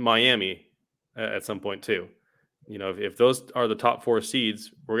Miami at some point too. If those are the top 4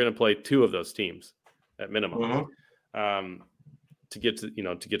 seeds, we're going to play 2 of those teams at minimum to get to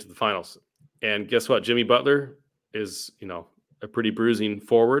the finals. And guess what? Jimmy Butler is a pretty bruising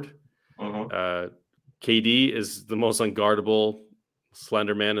forward. KD is the most unguardable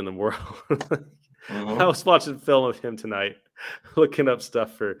slender man in the world. I was watching film of him tonight, looking up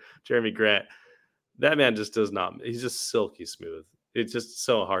stuff for Jeremy Grant. That man just does not. He's just silky smooth. It's just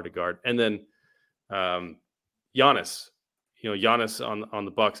so hard to guard. And then Giannis, Giannis on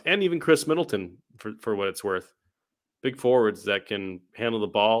the Bucks, and even Chris Middleton for what it's worth. Big forwards that can handle the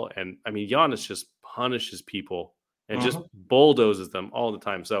ball. And I mean, Giannis just punishes people and just bulldozes them all the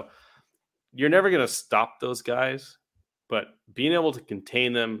time. So you're never going to stop those guys, but being able to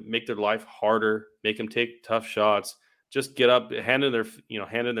contain them, make their life harder, make them take tough shots, just get up, hand in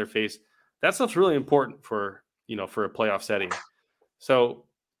their face. That stuff's really important for a playoff setting. So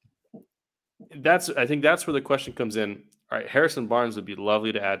I think that's where the question comes in. All right, Harrison Barnes would be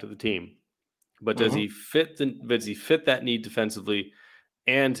lovely to add to the team, but does he fit that need defensively?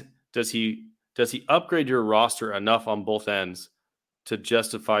 And does he upgrade your roster enough on both ends to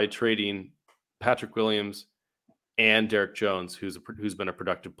justify trading Patrick Williams and Derek Jones, who's been a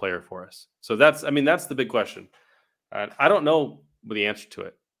productive player for us? So that's the big question. I don't know the answer to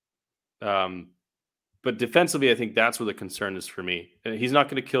it. But defensively, I think that's where the concern is for me. He's not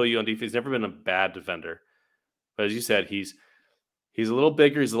going to kill you on defense. He's never been a bad defender. But as you said, he's a little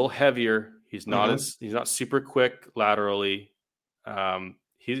bigger. He's a little heavier. He's not he's not super quick laterally.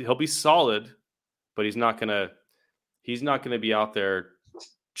 He'll be solid, but he's not going to be out there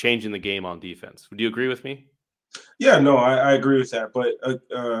changing the game on defense. Would you agree with me? Yeah, no, I agree with that. But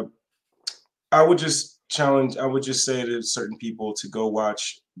I would just say to certain people to go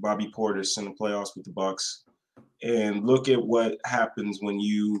watch Bobby Portis in the playoffs with the Bucks and look at what happens when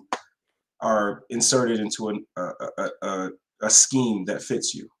you are inserted into a scheme that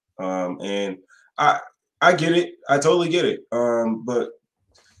fits you. And I get it. I totally get it. But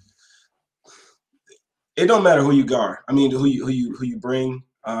it don't matter who you guard. I mean, who you bring.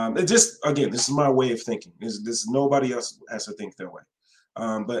 It just, again, this is my way of thinking. This nobody else has to think that way.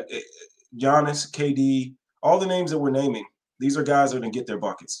 But Giannis, KD, all the names that we're naming, these are guys that are going to get their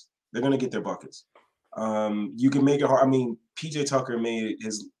buckets. They're going to get their buckets. You can make it hard. I mean, PJ Tucker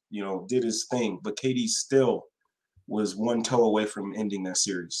did his thing, but KD still was one toe away from ending that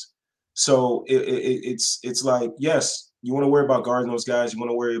series. So it's like, yes, you want to worry about guarding those guys. You want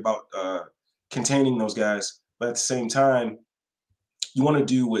to worry about containing those guys. But at the same time, you want to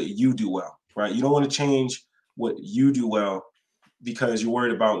do what you do well, right? You don't want to change what you do well because you're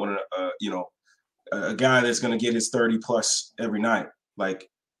worried about a guy that's going to get his 30 plus every night.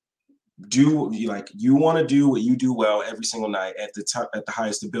 You want to do what you do well every single night at the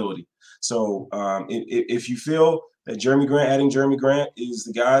highest ability. So if you feel that adding Jeremy Grant is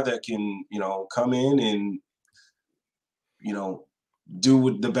the guy that can, come in and,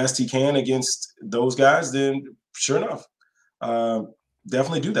 do the best he can against those guys, then sure enough,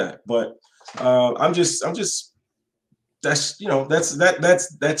 definitely do that. But I'm just that's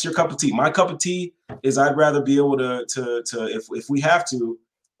your cup of tea. My cup of tea is I'd rather be able to if we have to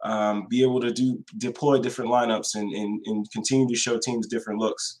be able to deploy different lineups and continue to show teams different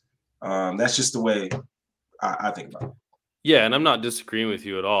looks. That's just the way I think about it. Yeah, and I'm not disagreeing with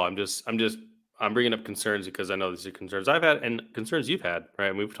you at all. I'm bringing up concerns because I know these are concerns I've had and concerns you've had, right?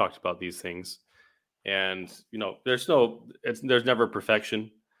 And we've talked about these things, and there's never perfection,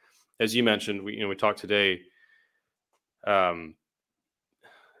 as you mentioned. We talked today.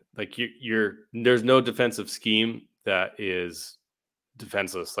 Like there's no defensive scheme that is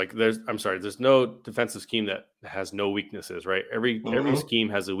defenseless. Like there's no defensive scheme that has no weaknesses, right? Every scheme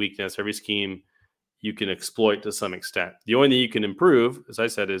has a weakness. Every scheme you can exploit to some extent. The only thing you can improve, as I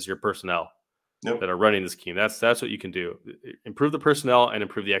said, is your personnel that are running the scheme. That's what you can do. Improve the personnel and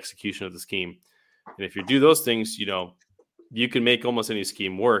improve the execution of the scheme. And if you do those things, you can make almost any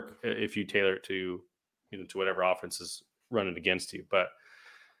scheme work if you tailor it to whatever offense is running against you. But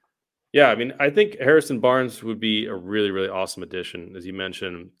yeah, I mean, I think Harrison Barnes would be a really, really awesome addition, as you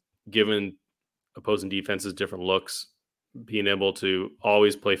mentioned, given opposing defenses different looks, being able to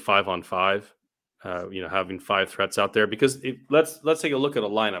always play 5-on-5. Having 5 threats out there, because let's take a look at a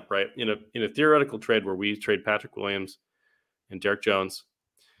lineup, right? In a theoretical trade where we trade Patrick Williams and Derek Jones,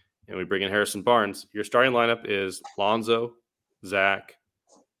 and we bring in Harrison Barnes, your starting lineup is Lonzo, Zach,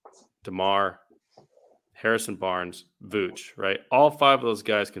 DeMar, Harrison Barnes, Vooch, right? All 5 of those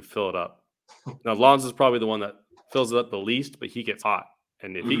guys can fill it up. Now, Lonzo's probably the one that fills it up the least, but he gets hot.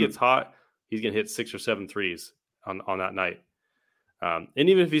 And if he gets hot, he's going to hit 6 or 7 threes on that night. And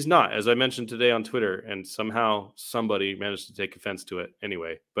even if he's not, as I mentioned today on Twitter, and somehow somebody managed to take offense to it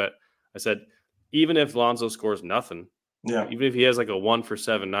anyway, but I said, even if Lonzo scores nothing, even if he has like a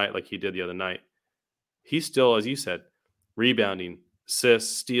 1-for-7 night like he did the other night, he's still, as you said, rebounding,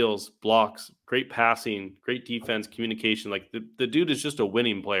 assists, steals, blocks, great passing, great defense, communication. Like the dude is just a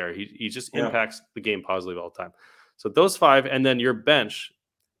winning player. He just impacts the game positively all the time. So those 5, and then your bench,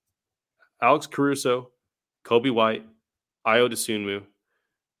 Alex Caruso, Kobe White, Ayo Dosunmu,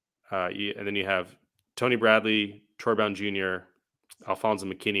 and then you have Tony Bradley, Troy Brown Jr., Alfonso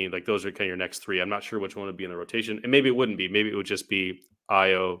McKinney. Like those are kind of your next 3. I'm not sure which one would be in the rotation, and maybe it wouldn't be. Maybe it would just be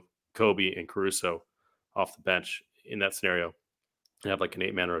Ayo, Kobe, and Caruso off the bench in that scenario. And have like an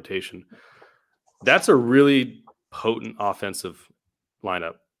 8-man rotation. That's a really potent offensive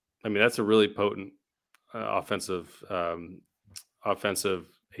lineup. I mean, that's a really potent offensive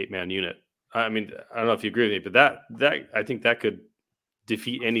 8-man unit. I mean, I don't know if you agree with me, but that I think that could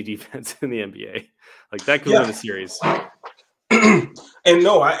defeat any defense in the NBA. Like that could win a series.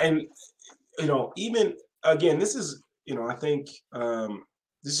 And even again, this is, I think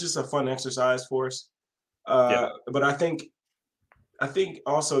this is just a fun exercise for us. But I think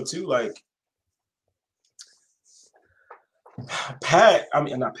also too, like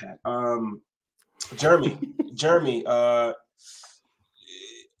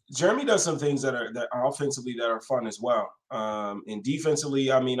Jeremy does some things that are offensively that are fun as well. And defensively,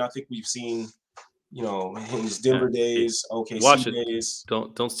 I mean, I think we've seen, in his Denver days, OKC days.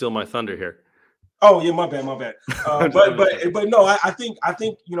 Don't steal my thunder here. Oh yeah, my bad. But no, I think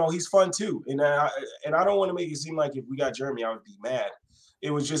he's fun too, and I don't want to make it seem like if we got Jeremy, I would be mad.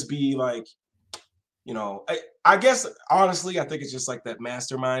 It would just be like, I guess honestly, I think it's just like that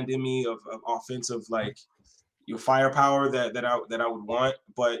mastermind in me of offensive, like your firepower that I would want.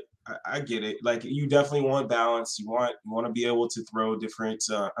 But I get it. Like you definitely want balance. You want to be able to throw different.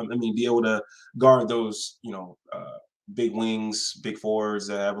 Be able to guard those big wings, big forwards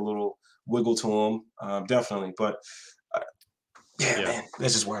that have a little wiggle to them, definitely. But man,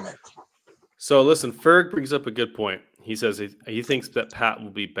 that's just where I'm at. So listen, Ferg brings up a good point. He says he thinks that Pat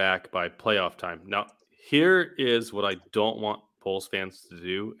will be back by playoff time. Now, here is what I don't want Bulls fans to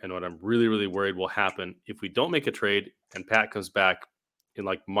do, and what I'm really, really worried will happen if we don't make a trade and Pat comes back in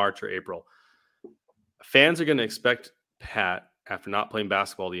like March or April. Fans are going to expect Pat, after not playing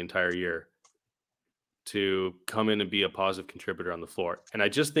basketball the entire year, to come in and be a positive contributor on the floor. And I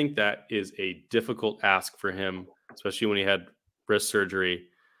just think that is a difficult ask for him, especially when he had wrist surgery.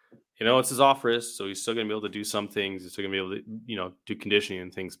 It's his off wrist, so he's still going to be able to do some things. He's still going to be able to, do conditioning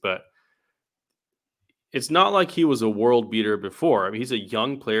and things. But it's not like he was a world beater before. I mean, he's a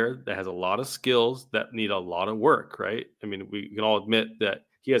young player that has a lot of skills that need a lot of work, right? I mean, we can all admit that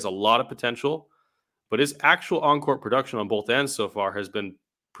he has a lot of potential, but his actual on-court production on both ends so far has been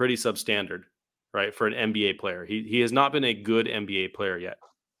pretty substandard, right, for an NBA player. He has not been a good NBA player yet.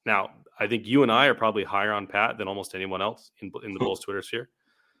 Now, I think you and I are probably higher on Pat than almost anyone else in the Bulls Twitter sphere.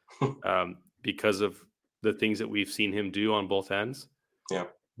 Because of the things that we've seen him do on both ends. Yeah.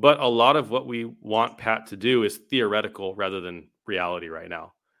 But a lot of what we want Pat to do is theoretical rather than reality right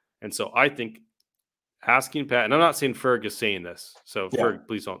now. And so I think asking Pat, and I'm not saying Ferg is saying this, so Yeah. Ferg,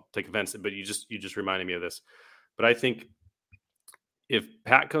 please don't take offense, but you just reminded me of this. But I think if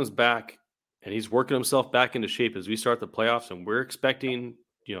Pat comes back and he's working himself back into shape as we start the playoffs, and we're expecting,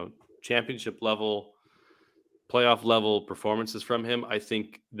 championship level, playoff level performances from him, I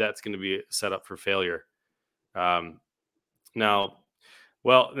think that's going to be set up for failure. Now,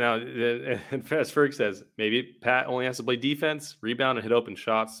 as Ferg says, maybe Pat only has to play defense, rebound, and hit open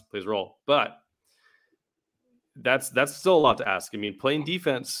shots, plays role. But that's still a lot to ask. I mean, playing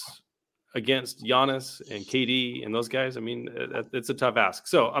defense against Giannis and KD and those guys, I mean, it's a tough ask.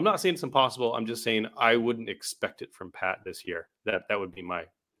 So I'm not saying it's impossible. I'm just saying I wouldn't expect it from Pat this year. That would be my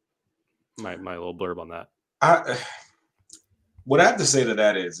little blurb on that. What I have to say to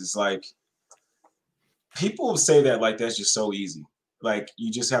that is like, people say that like that's just so easy. Like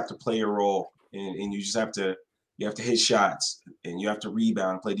you just have to play your role and you just have to hit shots and you have to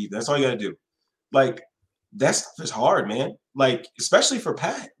rebound and play defense. That's all you got to do. Like that's hard, man. Like especially for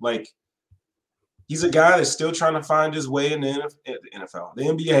Pat. Like he's a guy that's still trying to find his way in the NFL, the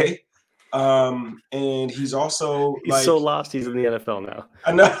NBA. And he's also he's so lost. He's in the NFL now.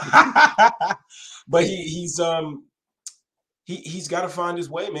 I know, but he's got to find his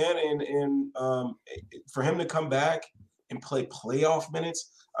way, man. And for him to come back and play playoff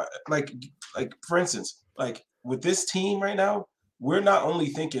minutes, like for instance, like with this team right now, we're not only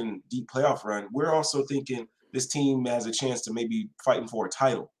thinking deep playoff run, we're also thinking this team has a chance to maybe fighting for a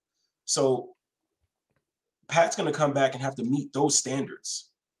title. So Pat's going to come back and have to meet those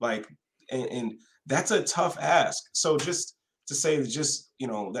standards. Like, and that's a tough ask. So just to say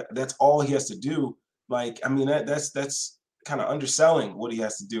that's all he has to do. Like, I mean, that's kind of underselling what he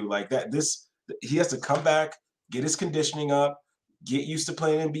has to do. Like he has to come back, get his conditioning up, get used to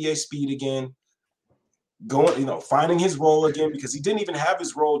playing NBA speed again, finding his role again, because he didn't even have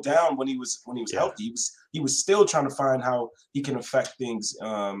his role down when he was healthy. He was still trying to find how he can affect things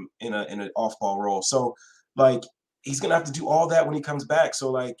in an off-ball role. So like he's gonna have to do all that when he comes back. So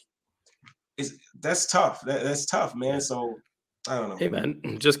like that's tough. That's tough, man. So I don't know. Hey man,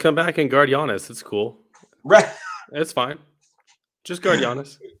 just come back and guard Giannis. It's cool. Right. It's fine. Just guard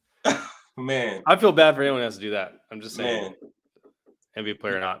Giannis. Man. I feel bad for anyone who has to do that. I'm just saying, NBA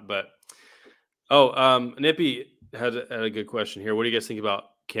player or not. But Nippy had a good question here. What do you guys think about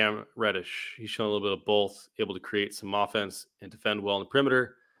Cam Reddish? He's shown a little bit of both, able to create some offense and defend well on the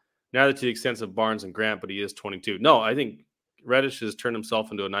perimeter. Neither to the extent of Barnes and Grant, but he is 22. No, I think Reddish has turned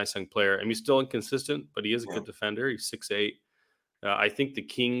himself into a nice young player. I mean, he's still inconsistent, but he is a good defender. He's 6'8". I think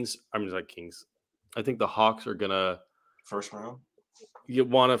the I think the Hawks are going to first round. You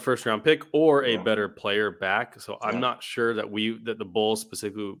want a first round pick or a better player back. So I'm not sure that the Bulls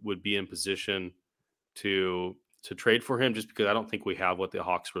specifically would be in position to trade for him, just because I don't think we have what the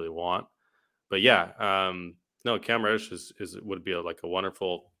Hawks really want. But no, Cam Reddish would be a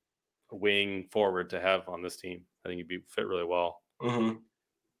wonderful wing forward to have on this team. I think he'd fit really well. Mm-hmm.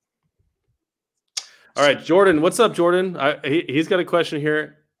 All right, Jordan. What's up, Jordan? He's got a question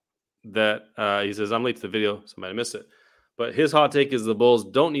here that he says, I'm late to the video, so I might have missed it. But his hot take is the Bulls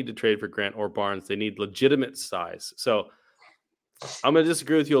don't need to trade for Grant or Barnes. They need legitimate size. So I'm going to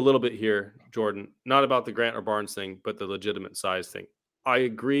disagree with you a little bit here, Jordan. Not about the Grant or Barnes thing, but the legitimate size thing. I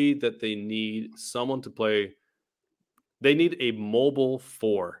agree that they need someone to play. They need a mobile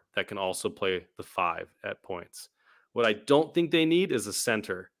 4 that can also play the 5 at points. What I don't think they need is a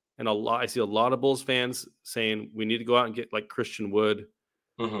center. And I see a lot of Bulls fans saying we need to go out and get like Christian Wood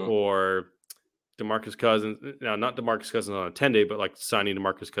or DeMarcus Cousins. Now, not DeMarcus Cousins on a 10-day, but like signing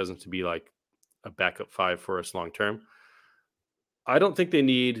DeMarcus Cousins to be like a backup 5 for us long term. I don't think they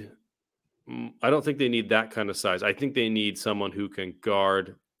need that kind of size. I think they need someone who can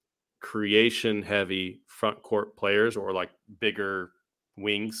guard creation heavy front court players or like bigger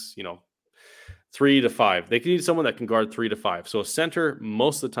wings, 3 to 5. They need someone that can guard 3 to 5. So a center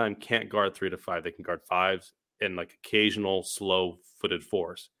most of the time can't guard 3 to 5. They can guard 5s and like occasional slow footed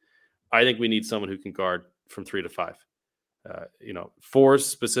 4s. I think we need someone who can guard from 3 to 5. 4s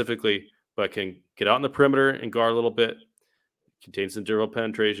specifically, but can get out in the perimeter and guard a little bit, contain some dribble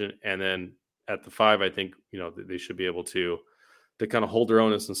penetration, and then at the 5, I think they should be able to kind of hold their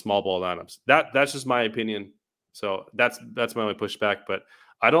own in some small ball lineups. That's just my opinion. So that's my only pushback. But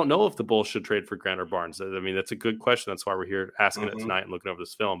I don't know if the Bulls should trade for Grant or Barnes. I mean, that's a good question. That's why we're here asking it tonight and looking over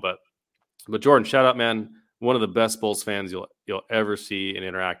this film. But Jordan, shout out, man. One of the best Bulls fans you'll ever see and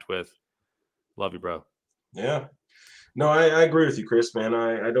interact with. Love you, bro. Yeah. No, I agree with you, Chris, man.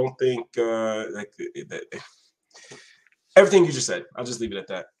 I don't think everything you just said. I'll just leave it at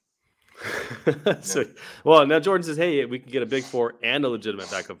that. So, well, now Jordan says, hey, we can get a big 4 and a legitimate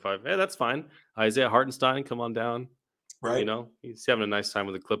backup 5. Hey, that's fine. Isaiah Hartenstein, come on down. Right. He's having a nice time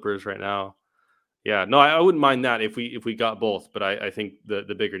with the Clippers right now. Yeah, no, I wouldn't mind that if we got both, but I think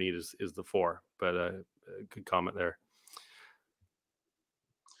the bigger need is the 4. But good comment there.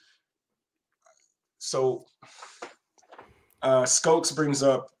 So Skokes brings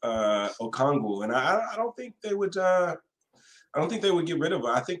up Okongwu, and I don't think they would. I don't think they would get rid of him.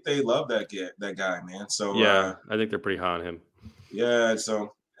 I think they love that guy, man. So yeah, I think they're pretty high on him. Yeah.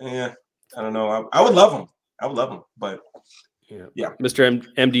 So I don't know. I would love him. I would love him, but yeah. Mr.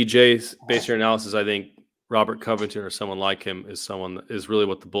 MDJ, based your analysis, I think Robert Covington or someone like him is really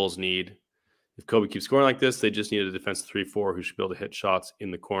what the Bulls need. If Kobe keeps scoring like this, they just need a defensive 3-4 who should be able to hit shots in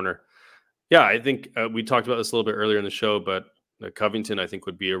the corner. Yeah, I think we talked about this a little bit earlier in the show, but Covington, I think,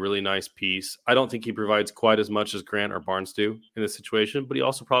 would be a really nice piece. I don't think he provides quite as much as Grant or Barnes do in this situation, but he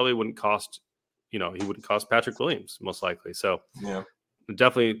also probably wouldn't cost, he wouldn't cost Patrick Williams, most likely. So yeah,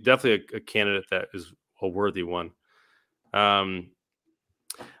 definitely a candidate that is a worthy one.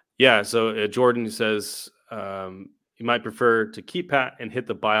 Yeah, so Jordan says you might prefer to keep Pat and hit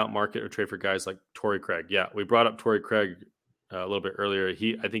the buyout market or trade for guys like Torrey Craig. Yeah, we brought up Torrey Craig a little bit earlier.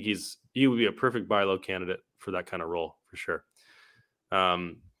 I think he would be a perfect buy low candidate for that kind of role for sure. All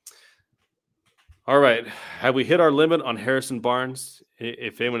right, have we hit our limit on Harrison Barnes?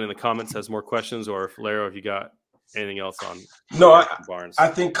 If anyone in the comments has more questions, or if Laro, if you got anything else on Barnes, I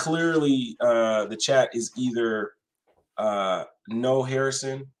think clearly the chat is either no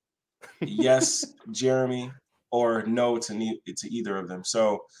Harrison, yes Jeremy, or no to either of them.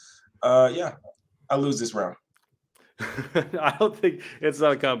 So yeah, I lose this round. I don't think it's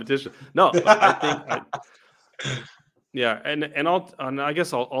not a competition. No, I think yeah, and I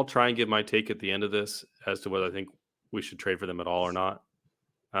guess I'll try and give my take at the end of this as to whether I think we should trade for them at all or not.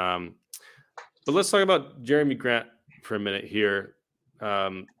 But let's talk about Jeremy Grant for a minute here.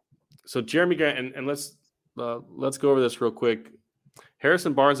 So Jeremy Grant, and let's go over this real quick.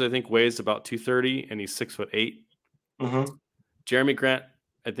 Harrison Barnes, I think, weighs about 230, and he's 6'8". Mm-hmm. Jeremy Grant,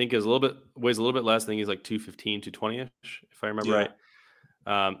 I think, weighs a little bit less. I think he's like 215, 220-ish, if I remember right.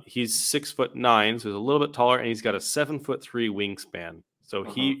 He's 6'9", so he's a little bit taller, and he's got a 7'3" wingspan. So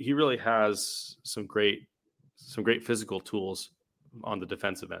he really has some great physical tools on the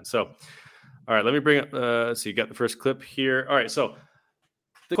defensive end. So, all right, let me bring up. So you got the first clip here. All right, so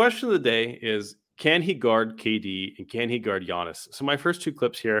the question of the day is: can he guard KD and can he guard Giannis? So my first two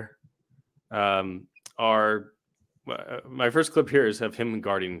clips here are. My first clip here is of him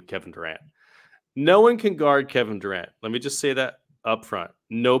guarding Kevin Durant. No one can guard Kevin Durant. Let me just say that up front.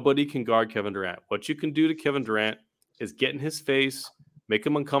 Nobody can guard Kevin Durant. What you can do to Kevin Durant is get in his face, make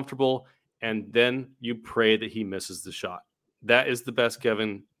him uncomfortable, and then you pray that he misses the shot. That is the best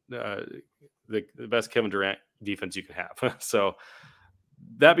the best Kevin Durant defense you can have. So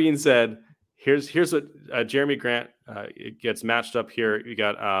that being said, here's what Jeremy Grant gets matched up here. You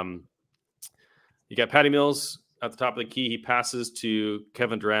got Patty Mills at the top of the key. He passes to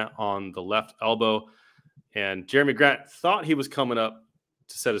Kevin Durant on the left elbow, and Jeremy Grant thought he was coming up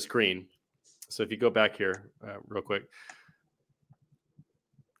to set a screen. So if you go back here real quick.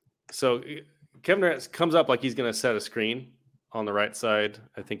 So Kevin Durant comes up like he's going to set a screen on the right side.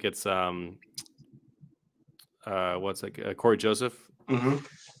 I think it's Corey Joseph. Mm-hmm.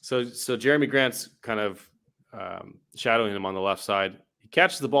 So Jeremy Grant's kind of shadowing him on the left side. He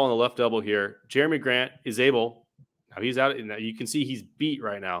catches the ball on the left elbow here. Jeremy Grant is able. Now he's out. Now you can see he's beat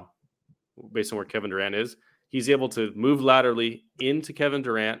right now, based on where Kevin Durant is. He's able to move laterally into Kevin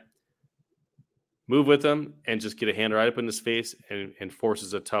Durant, move with him, and just get a hand right up in his face and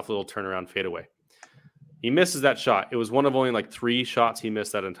forces a tough little turnaround fadeaway. He misses that shot. It was one of only like 3 shots he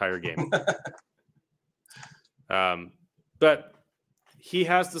missed that entire game. But he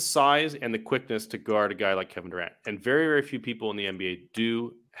has the size and the quickness to guard a guy like Kevin Durant. And very, very few people in the NBA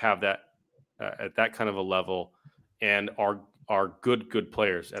do have that at that kind of a level and are good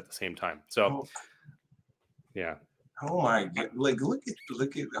players at the same time. So, yeah. Oh my God! Like, look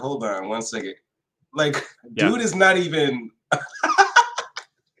at. Hold on, 1 second. Like, dude is not even.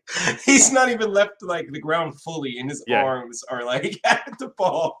 He's not even left like the ground fully, and his arms are like at the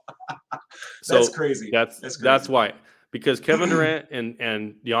ball. That's crazy. That's crazy. That's why. Because Kevin Durant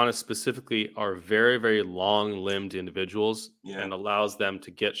and Giannis specifically are very, very long-limbed individuals and allows them to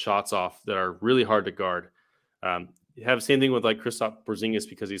get shots off that are really hard to guard. You have the same thing with like Kristaps Porzingis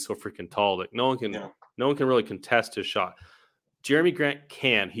because he's so freaking tall. Like no one can really contest his shot. Jeremy Grant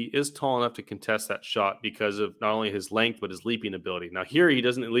can. He is tall enough to contest that shot because of not only his length but his leaping ability. Now here he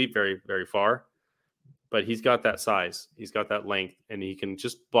doesn't leap very, very far, but he's got that size, he's got that length, and he can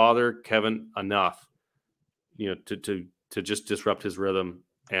just bother Kevin enough, to just disrupt his rhythm.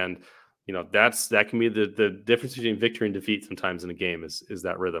 And that can be the difference between victory and defeat sometimes in a game is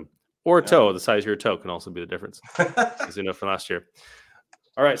that rhythm. Or a toe, the size of your toe can also be the difference, as you know from last year.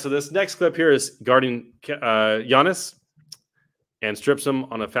 All right, so this next clip here is guarding Giannis and strips him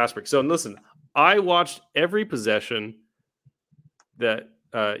on a fast break. So listen, I watched every possession that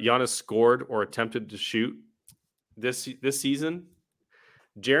Giannis scored or attempted to shoot this season.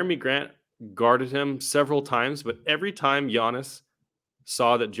 Jeremy Grant guarded him several times, but every time Giannis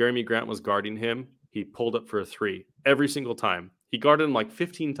saw that Jeremy Grant was guarding him, he pulled up for a three. Every single time. He guarded him like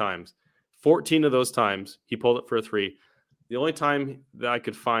 15 times. 14 of those times, he pulled up for a three. The only time that I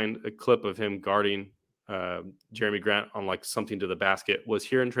could find a clip of him guarding Jeremy Grant on like something to the basket was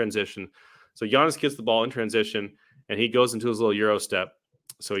here in transition. So Giannis gets the ball in transition, and he goes into his little Euro step.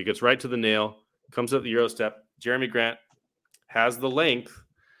 So he gets right to the nail, comes up the Euro step. Jeremy Grant has the length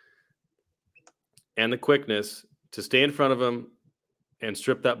and the quickness to stay in front of him and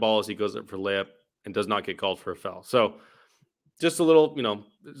strip that ball as he goes up for layup and does not get called for a foul. So just a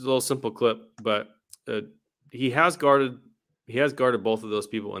little simple clip, but he has guarded both of those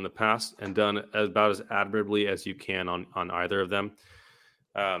people in the past and done about as admirably as you can on either of them.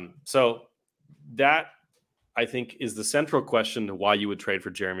 So that, I think, is the central question to why you would trade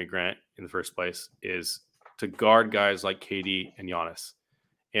for Jeremy Grant in the first place, is to guard guys like KD and Giannis.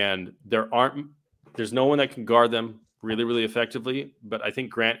 And there's no one that can guard them really, really effectively, but I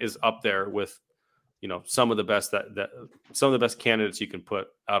think Grant is up there with some of the best some of the best candidates you can put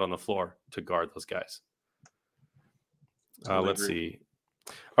out on the floor to guard those guys. Let's see.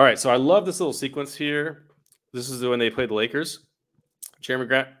 All right, so I love this little sequence here. This is when they played the Lakers. Jeremy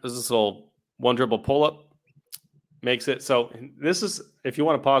Grant does this little one dribble pull up, makes it. So this is, if you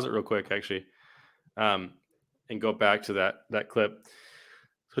want to pause it real quick, actually, and go back to that clip.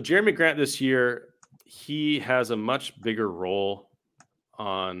 So Jeremy Grant this year, he has a much bigger role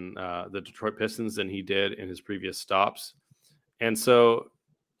on the Detroit Pistons than he did in his previous stops. And so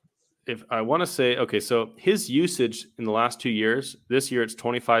if I want to say, okay, so his usage in the last 2 years, this year it's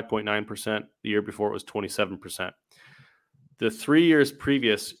 25.9%. The year before it was 27%. The 3 years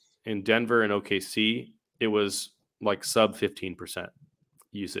previous in Denver and OKC, it was like sub 15%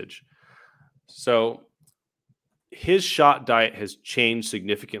 usage. So his shot diet has changed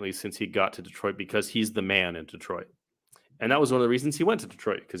significantly since he got to Detroit because he's the man in Detroit. And that was one of the reasons he went to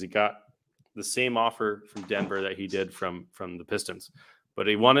Detroit, because he got the same offer from Denver that he did from the Pistons. But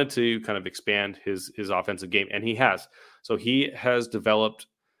he wanted to kind of expand his offensive game, and he has. So he has developed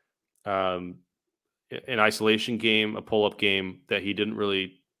an isolation game, a pull-up game that he didn't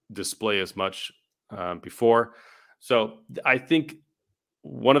really display as much before. So I think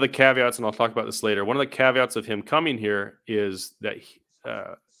one of the caveats, and I'll talk about this later, one of the caveats of him coming here is that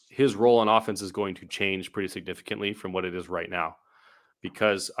his role on offense is going to change pretty significantly from what it is right now,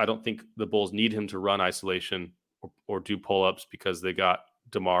 because I don't think the Bulls need him to run isolation or do pull-ups because they got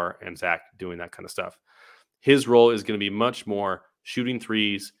DeMar and Zach doing that kind of stuff. His role is going to be much more shooting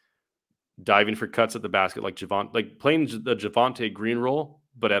threes, diving for cuts at the basket, like playing the Javonte Green role,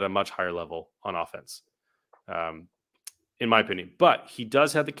 but at a much higher level on offense, in my opinion. But he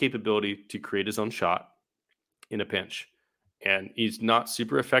does have the capability to create his own shot in a pinch. And he's not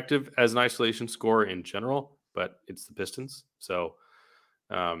super effective as an isolation scorer in general, but it's the Pistons. So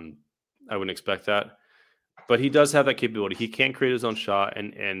I wouldn't expect that. But he does have that capability. He can create his own shot,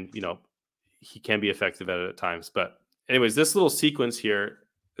 and he can be effective at it at times. But anyways, this little sequence here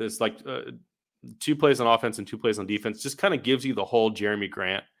is like 2 plays on offense and 2 plays on defense. Just kind of gives you the whole Jeremy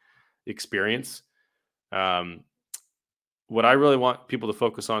Grant experience. What I really want people to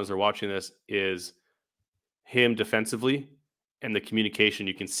focus on as they're watching this is him defensively and the communication.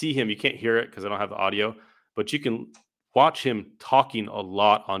 You can see him. You can't hear it because I don't have the audio, but you can watch him talking a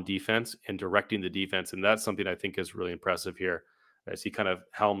lot on defense and directing the defense. And that's something I think is really impressive here as he kind of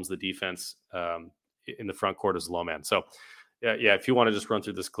helms the defense in the front court as a low man. So yeah, if you want to just run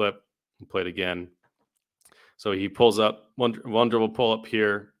through this clip and play it again. So he pulls up one dribble pull up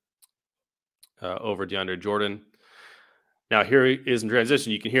here over DeAndre Jordan. Now here he is in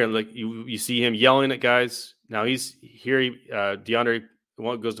transition. You can hear him, like you see him yelling at guys. Now he's here. DeAndre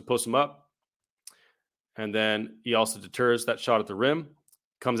goes to post him up. And then he also deters that shot at the rim,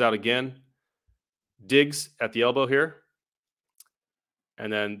 comes out again, digs at the elbow here.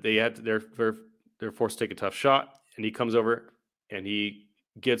 And then they're forced to take a tough shot. And he comes over and he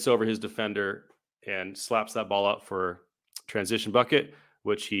gets over his defender and slaps that ball up for transition bucket,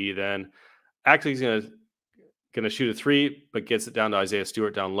 which he then actually is going to shoot a 3, but gets it down to Isaiah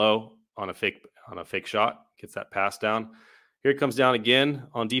Stewart down low on a fake on a fake shot, gets that pass down. Here it comes down again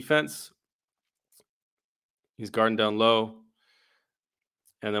on defense. He's guarding down low.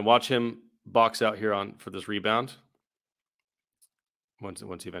 And then watch him box out here for this rebound. Once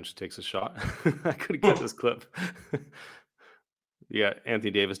he eventually takes a shot. I couldn't get this clip. Yeah,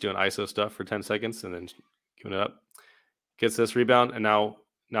 Anthony Davis doing ISO stuff for 10 seconds and then giving it up. Gets this rebound, and now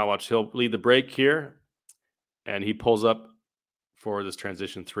watch, he'll lead the break here, and he pulls up for this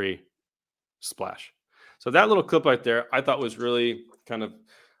transition 3 splash. So that little clip right there, I thought was really kind of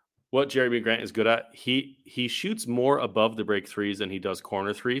what Jerami Grant is good at. He shoots more above the break threes than he does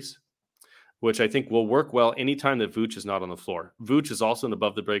corner threes, which I think will work well anytime that Vooch is not on the floor. Vooch is also an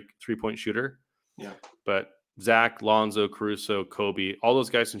above the break 3-point shooter. Yeah. But Zach, Lonzo, Caruso, Kobe, all those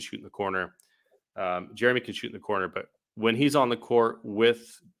guys can shoot in the corner. Jerami can shoot in the corner, but when he's on the court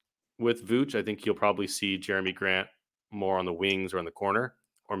with Vooch, I think you'll probably see Jerami Grant more on the wings or in the corner,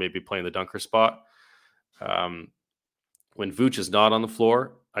 or maybe playing the dunker spot. When Vooch is not on the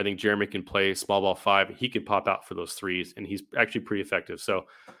floor, I think Jerami can play small ball 5. He could pop out for those threes, and he's actually pretty effective. So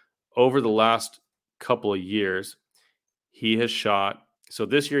over the last couple of years, he has shot. So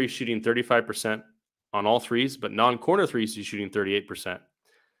this year he's shooting 35% on all threes, but non-corner threes he's shooting 38%.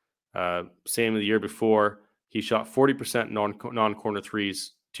 Same the year before, he shot 40% non-corner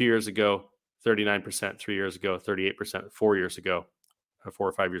threes 2 years ago, 39% 3 years ago, 38% 4 years ago, 4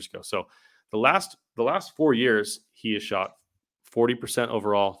 or 5 years ago. So the last 4 years, he has shot 40%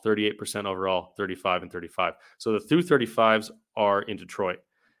 overall, 38% overall, 35 and 35. So the through 35s are in Detroit.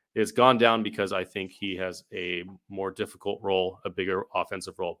 It's gone down because I think he has a more difficult role, a bigger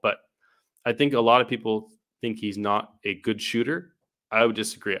offensive role. But I think a lot of people think he's not a good shooter. I would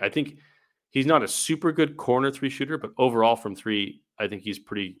disagree. I think he's not a super good corner 3 shooter, but overall from 3, I think he's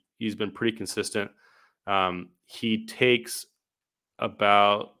been pretty consistent. He takes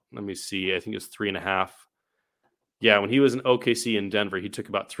about, let me see, I think it's 3.5. Yeah, when he was in OKC in Denver, he took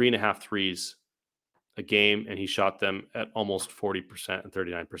about 3.5 threes a game, and he shot them at almost 40% and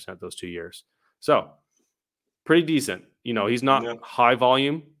 39% those 2 years. So pretty decent. He's not high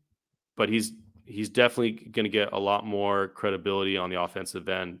volume, but he's definitely going to get a lot more credibility on the offensive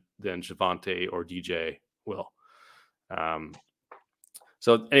end than Javonte or DJ will.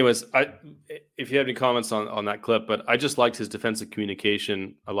 So anyways, if you have any comments on that clip, but I just liked his defensive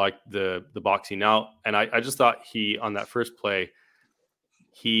communication. I liked the boxing out. And I just thought on that first play,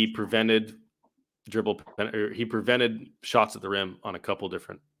 he prevented shots at the rim on a couple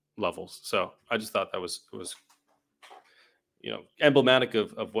different levels. So I just thought that was emblematic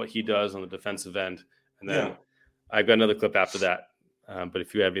of what he does on the defensive end. And then I've got another clip after that. But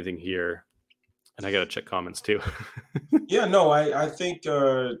if you have anything here, and I got to check comments too. Yeah, no, I think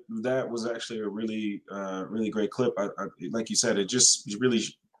that was actually a really, really great clip. I like you said, it just really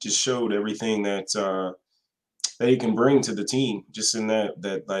just showed everything that he can bring to the team, just in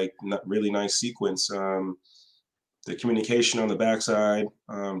that like really nice sequence. The communication on the backside,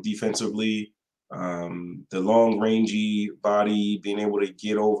 defensively, the long rangy body, being able to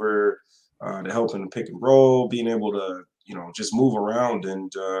get over to help in the pick and roll, being able to just move around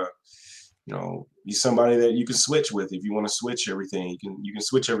and he's somebody that you can switch with if you want to switch everything. You can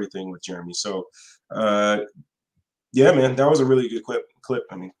switch everything with Jerami. So, yeah, man, that was a really good clip.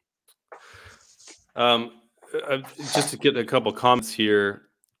 I mean, just to get a couple comments here.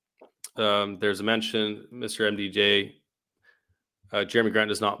 There's a mention, Mr. MDJ. Jerami Grant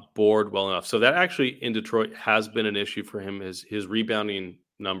does not board well enough. So that actually in Detroit has been an issue for him. His rebounding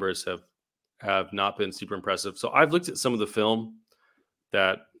numbers have not been super impressive. So I've looked at some of the film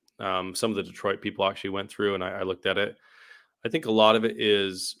that some of the Detroit people actually went through, and I looked at it. I think a lot of it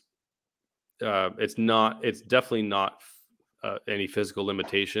is it's definitely not any physical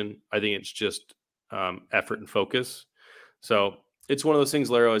limitation. I think it's just effort and focus. So it's one of those things,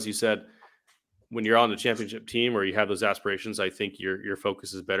 Laro, as you said, when you're on a championship team or you have those aspirations, I think your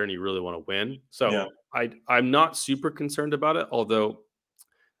focus is better and you really want to win. So I'm not super concerned about it, although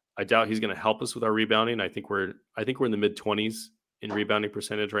I doubt he's going to help us with our rebounding. I think we're in the mid-20s in rebounding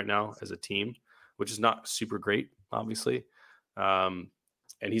percentage right now as a team, which is not super great, obviously. And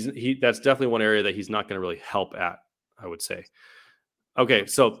that's definitely one area that he's not going to really help at, I would say. Okay,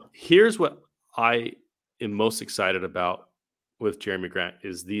 so here's what I am most excited about with Jerami Grant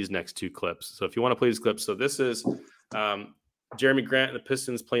is these next 2 clips. So if you want to play these clips, so this is Jerami Grant and the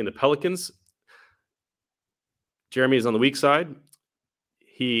Pistons playing the Pelicans. Jerami is on the weak side.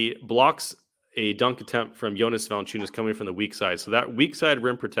 He blocks a dunk attempt from Jonas Valanciunas coming from the weak side. So that weak side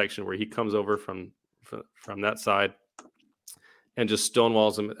rim protection where he comes over from that side and just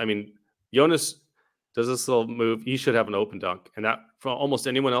stonewalls him. I mean, Jonas does this little move. He should have an open dunk. And that for almost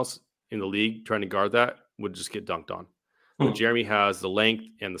anyone else in the league trying to guard that would just get dunked on. Hmm. But Jeremy has the length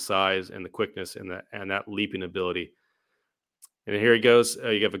and the size and the quickness and that leaping ability. And here he goes.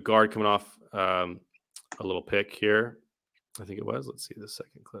 You have a guard coming off a little pick here. I think it was. Let's see the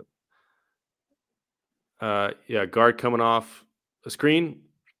second clip. Guard coming off a screen,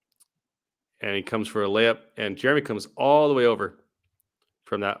 and he comes for a layup, and Jeremy comes all the way over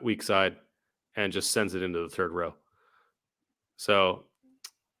from that weak side and just sends it into the third row. So,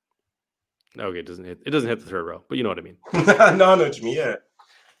 okay, it doesn't hit the third row, but you know what I mean. No, I know what you mean, yeah.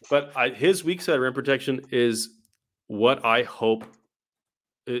 But his weak side rim protection is what I hope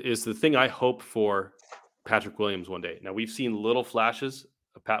is the thing I hope for Patrick Williams one day. Now, we've seen little flashes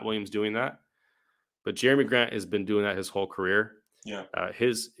of Pat Williams doing that, but Jeremy Grant has been doing that his whole career. Yeah.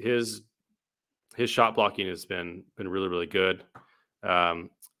 His shot blocking has been really, really good. Trying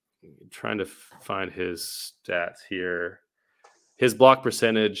to find his stats here. His block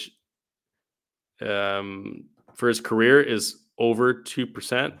percentage for his career is over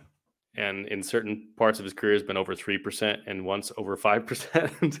 2%. And in certain parts of his career has been over 3% and once over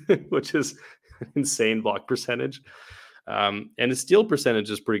 5%, which is insane block percentage. And his steal percentage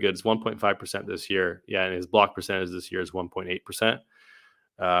is pretty good. It's 1.5% this year. Yeah, and his block percentage this year is 1.8%.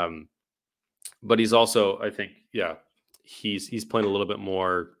 But he's also, I think, he's playing a little bit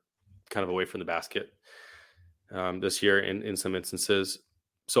more kind of away from the basket this year in some instances.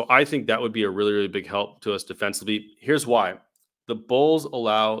 So I think that would be a really, really big help to us defensively. Here's why. The Bulls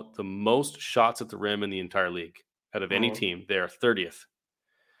allow the most shots at the rim in the entire league out of any team. They are 30th.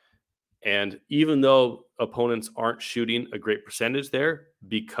 And even though opponents aren't shooting a great percentage there,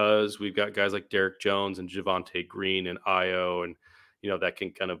 because we've got guys like Derek Jones and Javonte Green and Io, and that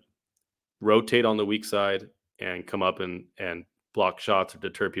can kind of rotate on the weak side and come up and block shots or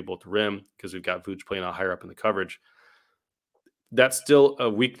deter people at the rim, because we've got Vooch playing out higher up in the coverage. That's still a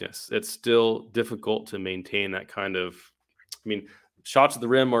weakness. It's still difficult to maintain that kind of. I mean, shots at the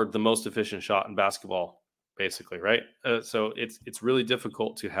rim are the most efficient shot in basketball, basically, right? So it's really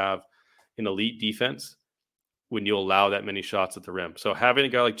difficult to have an elite defense when you allow that many shots at the rim. So having a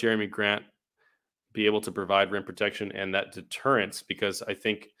guy like Jeremy Grant be able to provide rim protection and that deterrence, because I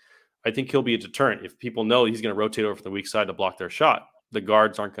think he'll be a deterrent. If people know he's going to rotate over from the weak side to block their shot, the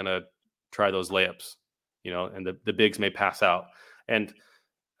guards aren't going to try those layups, and the bigs may pass out and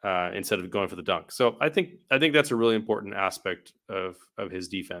instead of going for the dunk. So I think that's a really important aspect of his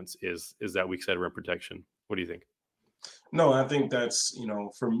defense is that weak side rim protection. What do you think? No, I think that's,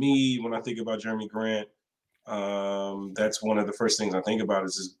 for me, when I think about Jeremy Grant, that's one of the first things I think about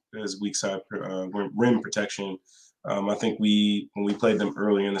is his weak side rim protection. I think when we played them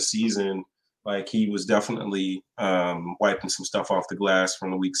early in the season, like he was definitely wiping some stuff off the glass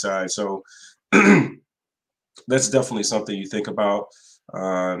from the weak side. So that's definitely something you think about.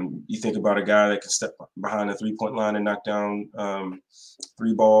 You think about a guy that can step behind the 3-point line and knock down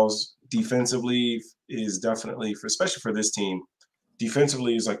three balls defensively is definitely, especially for this team,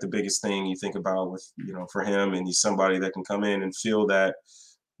 defensively is like the biggest thing you think about with, for him. And he's somebody that can come in and fill that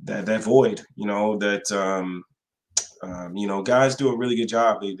void, guys do a really good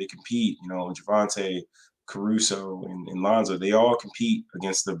job. They compete, Javonte, Caruso, and Lonzo, they all compete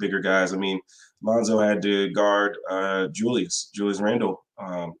against the bigger guys. I mean, Lonzo had to guard Julius Randle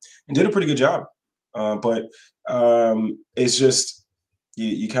and did a pretty good job. But it's just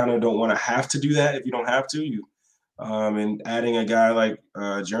you kind of don't want to have to do that if you don't have to. And adding a guy like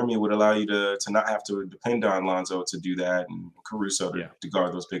Jeremy would allow you to not have to depend on Lonzo to do that and Caruso to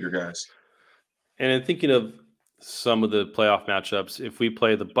guard those bigger guys. And in thinking of some of the playoff matchups, if we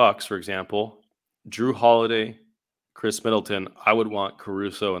play the Bucks, for example, Drew Holiday, Chris Middleton, I would want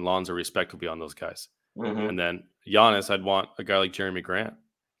Caruso and Lonzo respectively on those guys. Mm-hmm. And then Giannis, I'd want a guy like Jeremy Grant.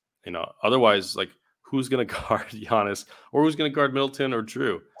 Otherwise, like, who's going to guard Giannis or who's going to guard Middleton or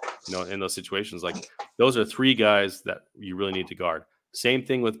Drew, in those situations? Like, those are three guys that you really need to guard. Same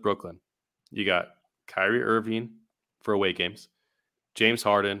thing with Brooklyn. You got Kyrie Irving for away games, James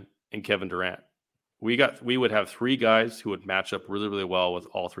Harden, and Kevin Durant. We would have three guys who would match up really, really well with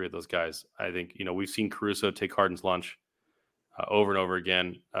all three of those guys. I think, we've seen Caruso take Harden's lunch over and over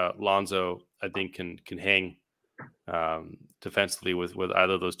again. Lonzo, I think, can hang defensively with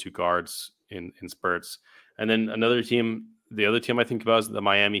either of those two guards in spurts. And then the other team I think about is the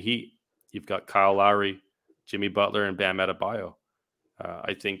Miami Heat. You've got Kyle Lowry, Jimmy Butler, and Bam Adebayo.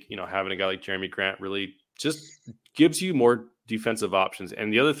 I think, having a guy like Jeremy Grant really just gives you more defensive options.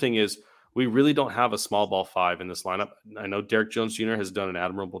 And the other thing is, we really don't have a small ball five in this lineup. I know Derek Jones Jr. has done an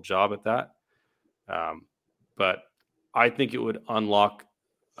admirable job at that. But I think it would unlock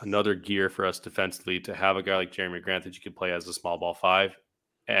another gear for us defensively to have a guy like Jeremy Grant that you could play as a small ball five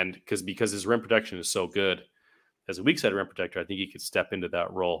And because his rim protection is so good as a weak side rim protector, I think he could step into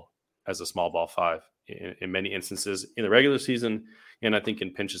that role as a small ball 5 in many instances in the regular season, and I think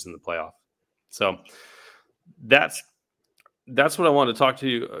in pinches in the playoff. So that's what I wanted to talk to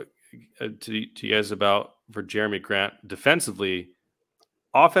you guys about for Jerami Grant defensively.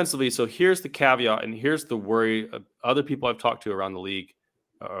 Offensively, so here's the caveat, and here's the worry of other people I've talked to around the league,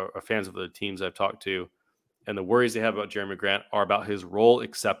 or fans of the teams I've talked to, and the worries they have about Jerami Grant are about his role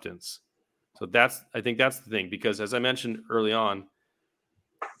acceptance. So I think that's the thing, because as I mentioned early on,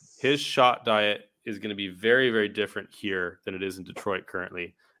 his shot diet is going to be very, very different here than it is in Detroit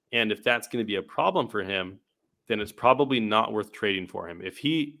currently. And if that's going to be a problem for him, then it's probably not worth trading for him. If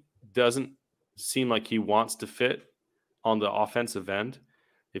he doesn't seem like he wants to fit on the offensive end,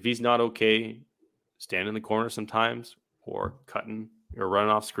 if he's not okay standing in the corner sometimes or cutting or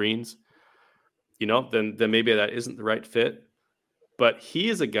running off screens, then maybe that isn't the right fit. But he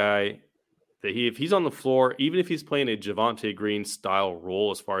is a guy that if he's on the floor, even if he's playing a Javonte Green style role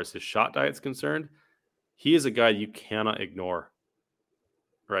as far as his shot diet is concerned, he is a guy you cannot ignore,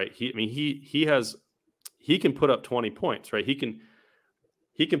 right? He can put up 20 points, right? He can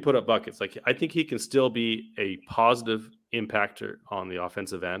put up buckets. Like, I think he can still be a positive impactor on the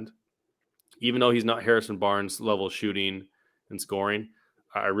offensive end, even though he's not Harrison Barnes level shooting and scoring.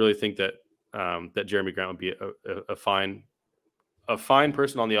 I really think that that Jerami Grant would be a fine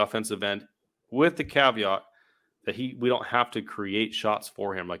person on the offensive end, with the caveat that we don't have to create shots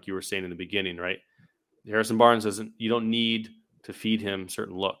for him, like you were saying in the beginning, right? Harrison Barnes you don't need to feed him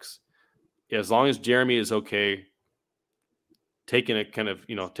certain looks. As long as Jerami is okay taking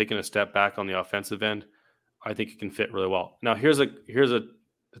a step back on the offensive end, I think it can fit really well. Now, here's a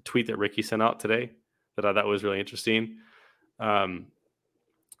tweet that Ricky sent out today that I thought was really interesting.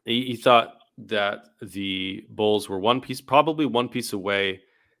 He thought that the Bulls were probably one piece away.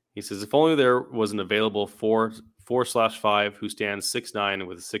 He says, if only there was an available 4/5 who stands 6'9"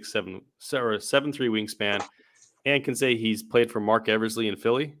 with a 6'7" or a 7'3" wingspan, and can say he's played for Mark Eversley in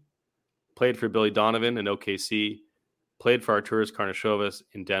Philly, played for Billy Donovan in OKC, played for Arturas Karnisovas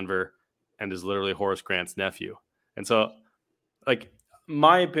in Denver, and is literally Horace Grant's nephew. And so, like,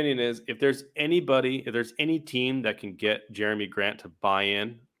 my opinion is, if there's any team that can get Jerami Grant to buy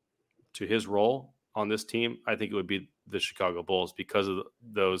in to his role on this team, I think it would be the Chicago Bulls, because of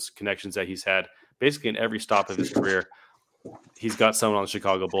those connections that he's had basically in every stop of his career. He's got someone on the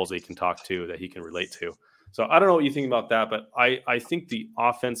Chicago Bulls that he can talk to, that he can relate to. So I don't know what you think about that, but I think the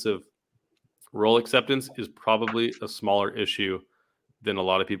offensive role acceptance is probably a smaller issue than a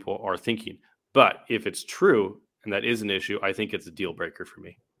lot of people are thinking. But if it's true, and that is an issue, I think it's a deal breaker for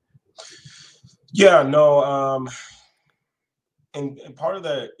me. Yeah, no. And part of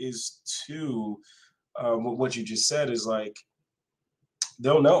that is too, what you just said is, like,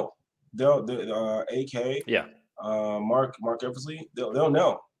 they'll know. AK, yeah, Mark Eversley, they'll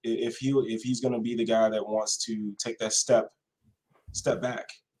know if he's going to be the guy that wants to take that step back.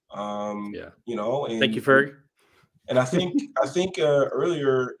 Yeah. And thank you, Ferg. And I think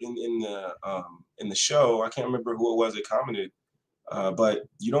earlier in the show, I can't remember who it was that commented, but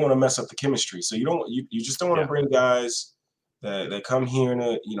you don't want to mess up the chemistry. So you just don't want to bring guys that come here and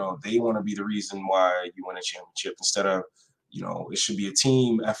they want to be the reason why you win a championship, instead of it should be a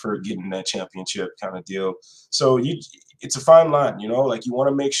team effort getting that championship kind of deal. So it's a fine line, like, you want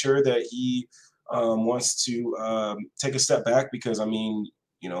to make sure that he wants to take a step back, because you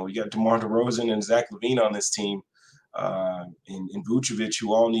got DeMar DeRozan and Zach LaVine on this team, and Vucevic,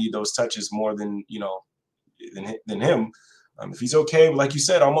 who all need those touches more than than him. If he's okay, like you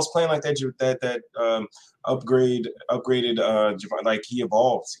said, almost playing like that upgraded, like he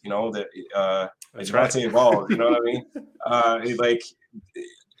evolved, Javonte evolved, you know what I mean?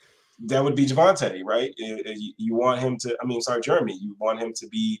 That would be Javonte, right? You want him to, Jerami, you want him to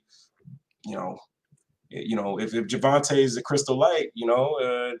be, if Javonte is the Crystal Light,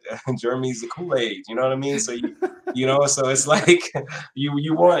 Jeremy's the Kool-Aid, you know what I mean? So so it's like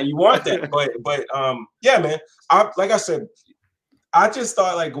you want that, but yeah, man. Like I said, I just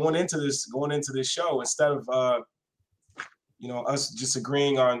thought, like, going into this show, instead of us just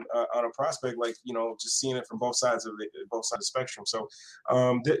agreeing on a prospect, like, just seeing it from both sides of the spectrum. So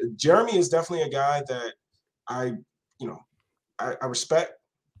Jerami is definitely a guy that I respect,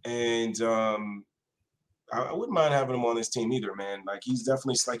 and I wouldn't mind having him on this team either, man. Like, he's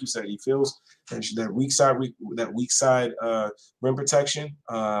definitely, like you said, he feels that weak side rim protection.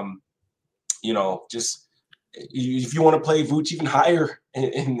 Just if you want to play Vooch even higher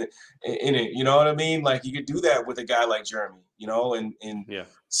in it, you know what I mean? Like, you could do that with a guy like Jerami, and yeah.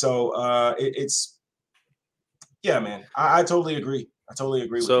 So it's, yeah, man. I totally agree. I totally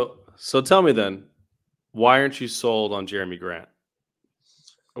agree with you. So tell me then, why aren't you sold on Jeremy Grant?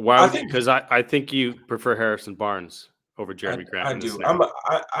 Why? Because I think you prefer Harrison Barnes over Jeremy Grant. I do.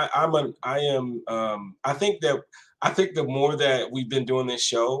 I think the more that we've been doing this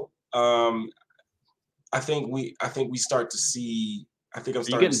show, I think we start to see. I think I'm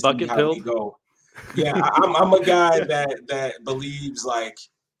starting to see how we go. Yeah, I'm a guy that believes, like,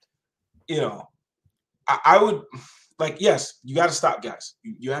 I would, like, yes, you got to stop guys.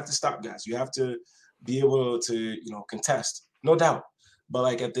 You have to stop guys. You have to be able to contest, no doubt. But,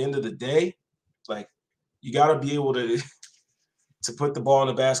 like, at the end of the day, like, you got to be able to put the ball in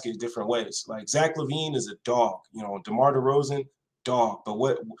the basket different ways. Like, Zach LaVine is a dog. DeMar DeRozan, dog. But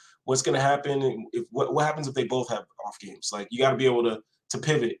what's going to happen if what happens if they both have off games? Like, you got to be able to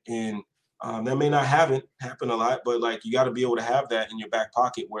pivot, and that may not happen a lot, but, like, you got to be able to have that in your back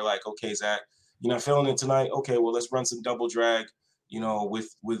pocket where, like, okay, Zach, you're not feeling it tonight. Okay, well, let's run some double drag,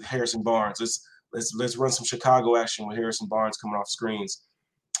 with Harrison Barnes. Let's run some Chicago action with Harrison Barnes coming off screens.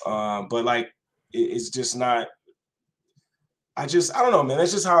 But, like, it's just not. I don't know, man.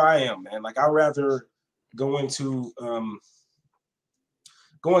 That's just how I am, man. Like, I'd rather go into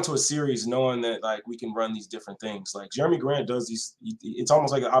a series knowing that, like, we can run these different things. Like, Jeremy Grant does these. It's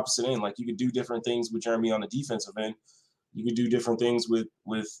almost like an opposite end. Like, you could do different things with Jeremy on the defensive end. You could do different things with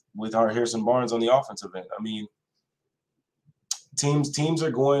our Harrison Barnes on the offensive end. I mean, teams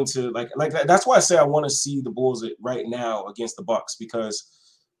are going to like that. That's why I say I want to see the Bulls right now against the Bucks, because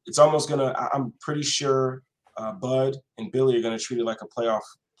it's almost gonna. I'm pretty sure Bud and Billy are gonna treat it like a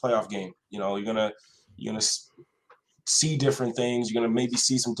playoff game. You're gonna see different things. You're gonna maybe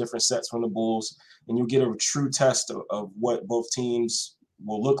see some different sets from the Bulls, and you'll get a true test of what both teams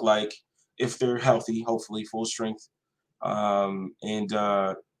will look like if they're healthy, hopefully full strength. That's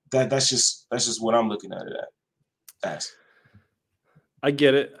just what I'm looking at it as. I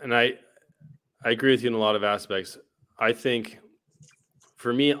get it, and I agree with you in a lot of aspects. I think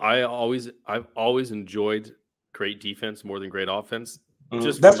for me, I've always enjoyed great defense more than great offense.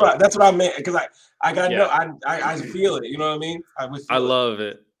 Just that's what I meant, because I feel it. You know what I mean? I love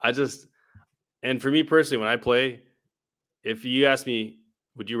it. And for me personally, when I play, if you ask me,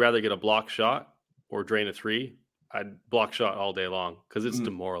 would you rather get a block shot or drain a three? I'd block shot all day long, because it's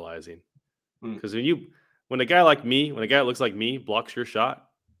demoralizing. Because when a guy that looks like me blocks your shot,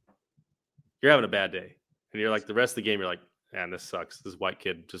 you're having a bad day, and you're like, the rest of the game, you're like, man, this sucks. This white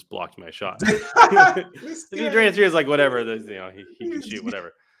kid just blocked my shot. If you drain a three, it's like, whatever. He can shoot,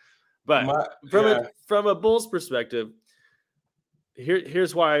 whatever. But from a Bulls perspective,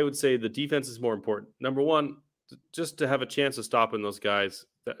 here's why I would say the defense is more important. Number one, just to have a chance of stopping those guys,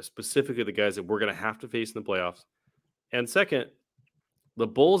 specifically the guys that we're going to have to face in the playoffs. And second, the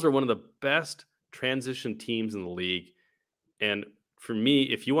Bulls are one of the best transition teams in the league. And for me,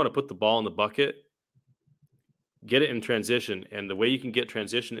 if you want to put the ball in the bucket, get it in transition. And the way you can get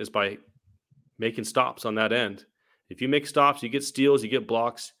transition is by making stops on that end. If you make stops, you get steals, you get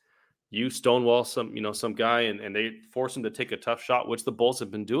blocks, you stonewall some guy, and they force him to take a tough shot, which the Bulls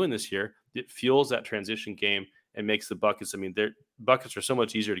have been doing this year. It fuels that transition game and makes the buckets. I mean, their buckets are so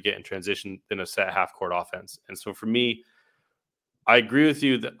much easier to get in transition than a set half-court offense. And so for me, I agree with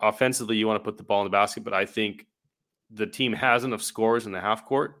you that offensively you want to put the ball in the basket, but I think the team has enough scores in the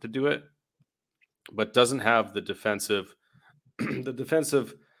half-court to do it, but doesn't have the defensive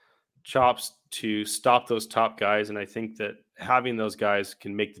chops to stop those top guys. And I think that having those guys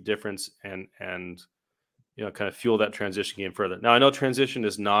can make the difference and kind of fuel that transition game further. Now, I know transition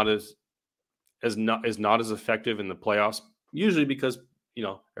is not as effective in the playoffs, usually because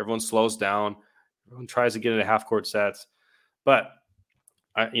everyone slows down, everyone tries to get into half court sets, but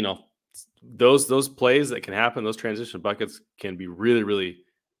those plays that can happen, those transition buckets can be really, really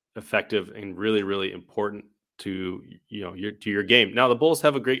effective and really, really important to your game. Now, the Bulls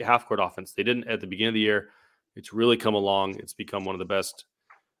have a great half court offense. They didn't at the beginning of the year. It's really come along. It's become one of the best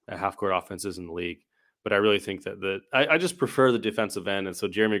half court offenses in the league. But I really think that I just prefer the defensive end, and so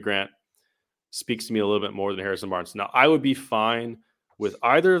Jeremy Grant speaks to me a little bit more than Harrison Barnes. Now, I would be fine with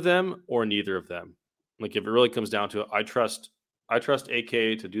either of them or neither of them. Like, if it really comes down to it, I trust AK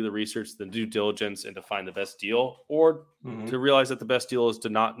to do the research, the due diligence, and to find the best deal, or to realize that the best deal is to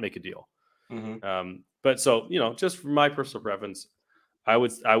not make a deal. But so, just from my personal preference, I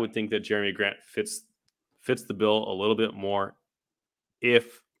would think that Jeremy Grant fits the bill a little bit more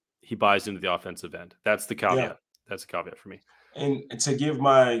if he buys into the offensive end. That's the caveat. Yeah. That's the caveat for me. And to give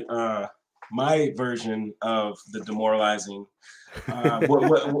my my version of the demoralizing,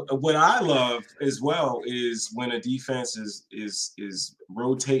 what I love as well is when a defense is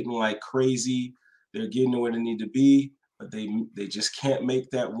rotating like crazy. They're getting to where they need to be. but they just can't make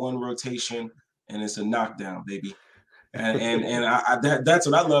that one rotation, and it's a knockdown, baby. And that's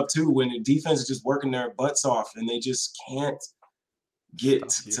what I love too, when the defense is just working their butts off and they just can't get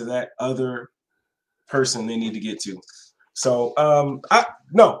to that other person they need to get to. So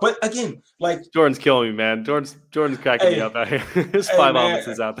but again, like Jordan's killing me, man. Jordan's cracking me up out here. His 5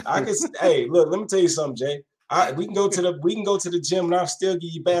 offenses out there. Look, let me tell you something, Jay. We can go to the gym and I'll still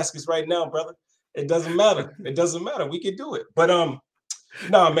give you baskets right now, brother. It doesn't matter. It doesn't matter. We can do it. But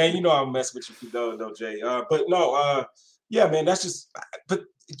no, man, you know I'll mess with you though, Jay. But no, yeah, man, that's just. But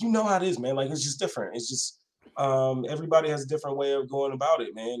you know how it is, man. Like it's just different. It's just everybody has a different way of going about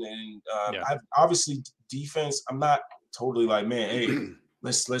it, man. And I've obviously defense. I'm not totally like, man, hey,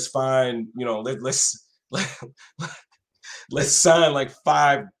 let's find, let's sign like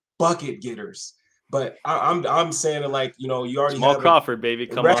 5 bucket getters. But I'm saying that, like, you already Jamal have Crawford, baby,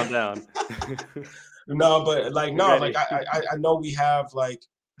 come on down. No, but like I know we have, like,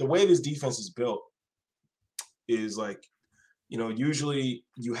 the way this defense is built is like, usually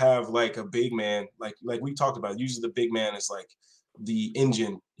you have like a big man, like we talked about. Usually the big man is like the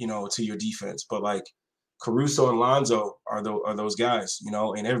engine, to your defense. But like Caruso and Lonzo are those guys,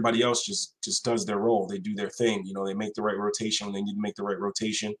 and everybody else just does their role. They do their thing, they make the right rotation when they need to make the right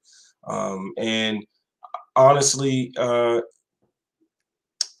rotation. And honestly,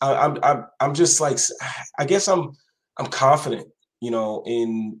 I'm just like, I guess I'm confident,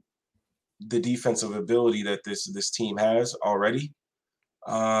 in the defensive ability that this team has already.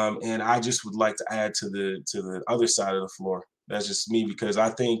 And I just would like to add to the other side of the floor. That's just me, because I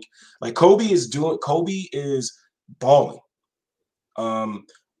think like Kobe is balling.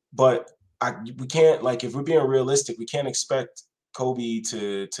 But we can't, like, if we're being realistic, we can't expect Kobe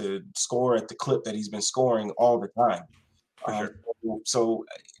to score at the clip that he's been scoring all the time. Sure. So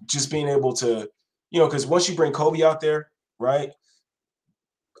just being able to, because once you bring Kobe out there, right,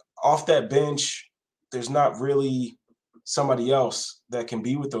 off that bench, there's not really somebody else that can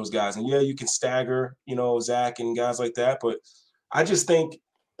be with those guys. And yeah, you can stagger, Zach and guys like that. But I just think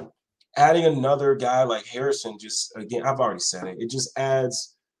adding another guy like Harrison, just, again, I've already said it, it just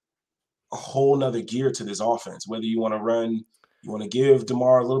adds a whole nother gear to this offense. Whether you want to give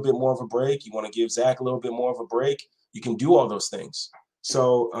DeMar a little bit more of a break, you want to give Zach a little bit more of a break, you can do all those things.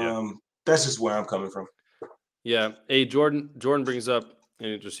 So that's just where I'm coming from. Yeah. Hey, Jordan brings up an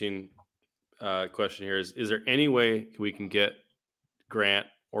interesting question here. Is there any way we can get Grant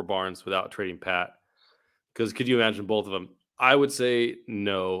or Barnes without trading Pat? Because could you imagine both of them? I would say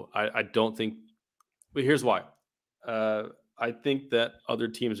no. I don't think. But here's why. I think that other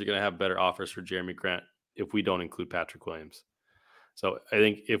teams are going to have better offers for Jeremy Grant if we don't include Patrick Williams. So I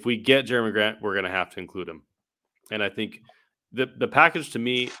think if we get Jeremy Grant, we're going to have to include him. And I think the package to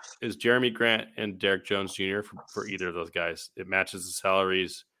me is Jeremy Grant and Derek Jones Jr. for either of those guys. It matches the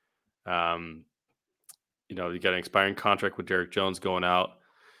salaries. You got an expiring contract with Derek Jones going out.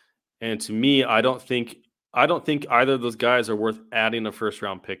 And to me, I don't think either of those guys are worth adding a first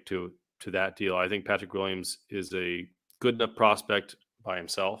round pick to that deal. I think Patrick Williams is a good enough prospect by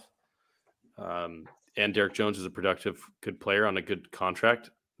himself. And Derek Jones is a productive, good player on a good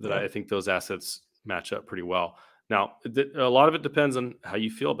contract that I think those assets match up pretty well. Now, a lot of it depends on how you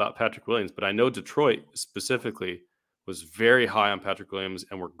feel about Patrick Williams, but I know Detroit specifically was very high on Patrick Williams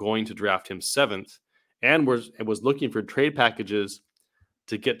and we're going to draft him 7th and was looking for trade packages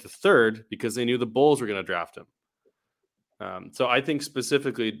to get to 3rd because they knew the Bulls were going to draft him. So I think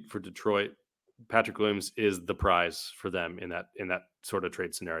specifically for Detroit, Patrick Williams is the prize for them in that sort of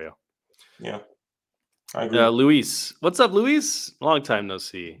trade scenario. Yeah. I agree. Luis, what's up, Luis? Long time no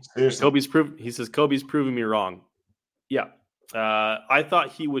see. Seriously. He says Kobe's proving me wrong. Yeah, I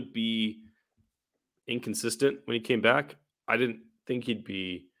thought he would be inconsistent when he came back. I didn't think he'd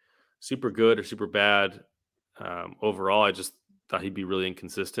be super good or super bad overall. I just thought he'd be really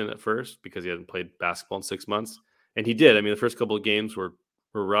inconsistent at first because he hadn't played basketball in 6 months, and he did. I mean, the first couple of games were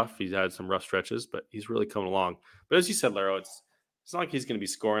rough. He's had some rough stretches, but he's really coming along. But as you said, Laro, it's not like he's going to be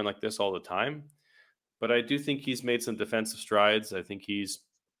scoring like this all the time. But I do think he's made some defensive strides. I think his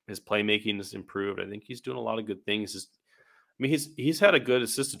playmaking has improved. I think he's doing a lot of good things. He's had a good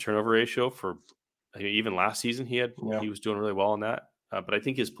assist to turnover ratio for even last season. He was doing really well on that. But I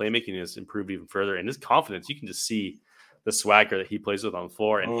think his playmaking has improved even further, and his confidence. You can just see the swagger that he plays with on the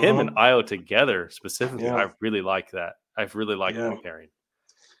floor, and him and Ayo together specifically. Yeah. I really like that. I've really liked that pairing.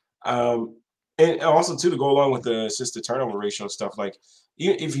 And also too, to go along with the assist to turnover ratio stuff, like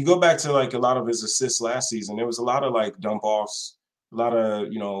if you go back to like a lot of his assists last season, there was a lot of like dump offs, a lot of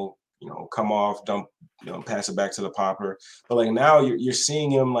come off, dump, pass it back to the popper. But like now you're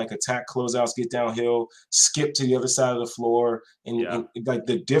seeing him like attack closeouts, get downhill, skip to the other side of the floor, and like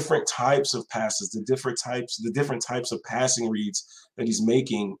the different types of passes, the different types of passing reads that he's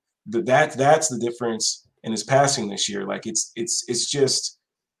making. That's the difference in his passing this year. Like it's just,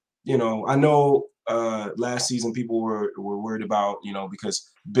 I know last season people were worried about, because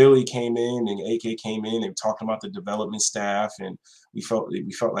Billy came in and AK came in and talking about the development staff, and we felt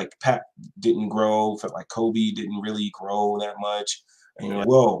like Pat didn't grow, felt like Kobe didn't really grow that much. And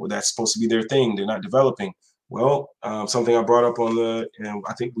whoa, that's supposed to be their thing. They're not developing. Well, something I brought up and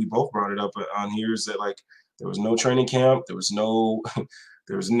I think we both brought it up on here, is that like there was no training camp, there was no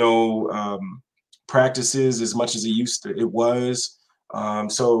practices as much as it was.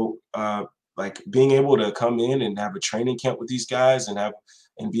 So like being able to come in and have a training camp with these guys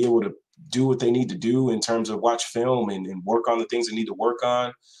and be able to do what they need to do in terms of watch film and work on the things they need to work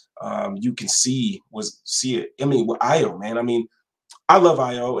on. You can see it. I mean, with Ayo, man, I mean, I love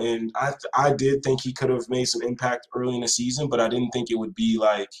Ayo, and I did think he could have made some impact early in the season, but I didn't think it would be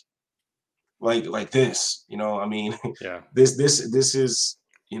like this, I mean, this is,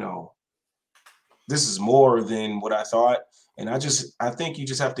 this is more than what I thought. And I think you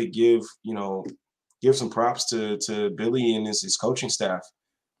just have to give some props to Billy and his coaching staff.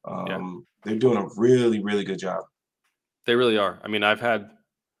 They're doing a really, really good job. They really are. I mean, I've had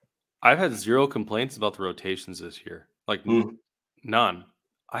zero complaints about the rotations this year. Like none.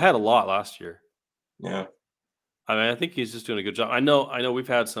 I had a lot last year. Yeah. I mean, I think he's just doing a good job. I know we've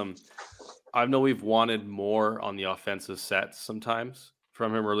had some. I know we've wanted more on the offensive sets sometimes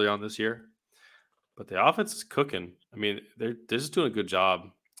from him early on this year, but the offense is cooking. I mean, they're just doing a good job.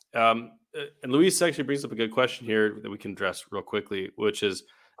 And Luis actually brings up a good question here that we can address real quickly, which is,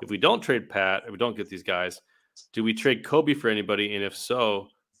 if we don't trade Pat, if we don't get these guys, do we trade Kobe for anybody? And if so,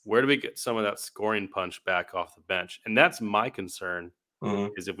 where do we get some of that scoring punch back off the bench? And that's my concern,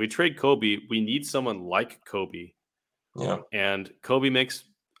 is if we trade Kobe, we need someone like Kobe. Yeah. And Kobe makes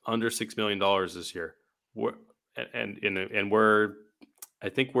under $6 million this year. I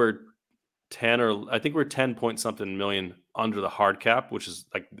think we're 10 point something million under the hard cap, which is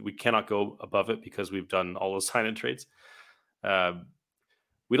like, we cannot go above it because we've done all those sign-in trades.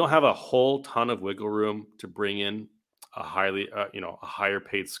 We don't have a whole ton of wiggle room to bring in a higher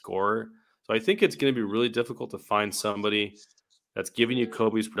paid scorer. So I think it's going to be really difficult to find somebody that's giving you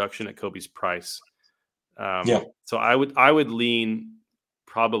Kobe's production at Kobe's price. So I would lean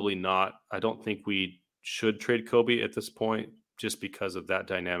probably not. I don't think we should trade Kobe at this point, just because of that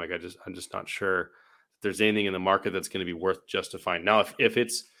dynamic. I'm just not sure if there's anything in the market that's going to be worth justifying. Now, if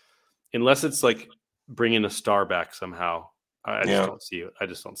it's, unless it's like bringing a star back somehow, I just don't see it. I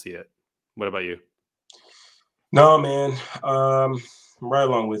just don't see it. What about you? No, man. I'm right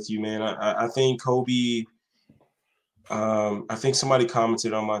along with you, man. I think Kobe. I think somebody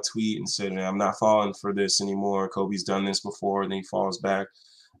commented on my tweet and said, "I'm not falling for this anymore. Kobe's done this before," and then he falls back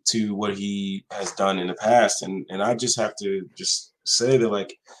to what he has done in the past. And I just have to just say that,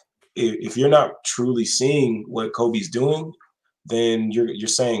 like, if you're not truly seeing what Kobe's doing, then you're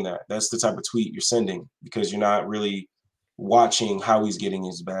saying that's the type of tweet you're sending, because you're not really watching how he's getting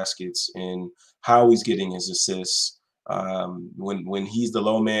his baskets and how he's getting his assists. When he's the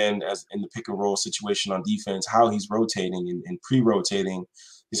low man as in the pick and roll situation on defense, how he's rotating and pre-rotating,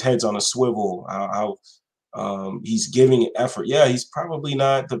 his head's on a swivel, how he's giving it effort. Yeah, he's probably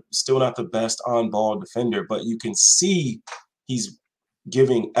still not the best on-ball defender, but you can see he's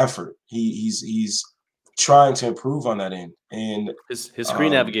giving effort. He's trying to improve on that end, and his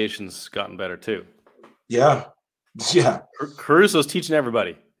screen navigation's gotten better too. Yeah. Caruso's teaching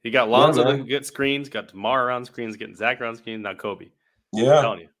everybody. He got Lonzo to get screens, got DeMar around screens, getting Zach around screens, now Kobe. Yeah, I'm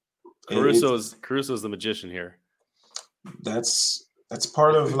telling you, Caruso's the magician here. That's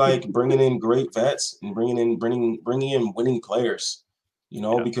part of like bringing in great vets and bringing in winning players.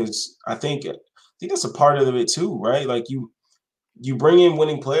 Because I think that's a part of it too, right? Like you bring in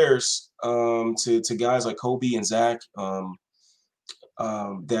winning players to guys like Kobe and Zach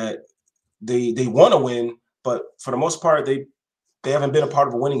that they want to win, but for the most part they haven't been a part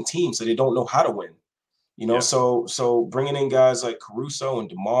of a winning team, so they don't know how to win. So bringing in guys like Caruso and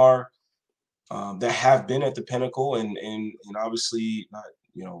DeMar that have been at the pinnacle, and obviously not,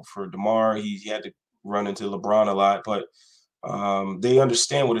 for DeMar, he had to run into LeBron a lot, but they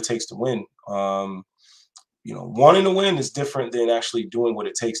understand what it takes to win. Wanting to win is different than actually doing what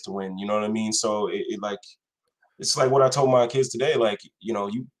it takes to win. You know what I mean? So it's like what I told my kids today. Like,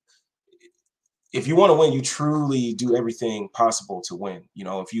 if you want to win, you truly do everything possible to win.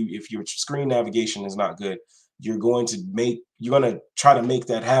 If your screen navigation is not good, you're going to try to make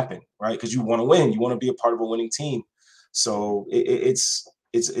that happen, right? Because you want to win. You want to be a part of a winning team. So it's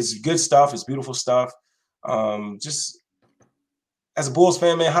good stuff. It's beautiful stuff. Just as a Bulls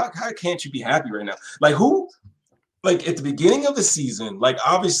fan, man, how can't you be happy right now? Like who? Like at the beginning of the season, like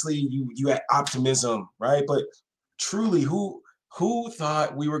obviously you had optimism, right? But truly, who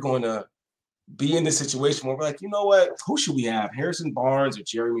thought we were going to be in this situation where we're like, you know what? Who should we have? Harrison Barnes or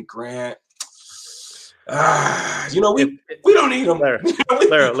Jeremy Grant? You know, we don't need them.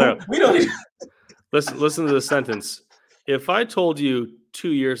 Lara, we don't need. Listen to the sentence. If I told you 2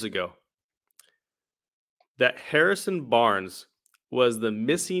 years ago that Harrison Barnes was the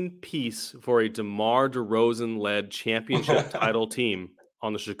missing piece for a DeMar DeRozan-led championship title team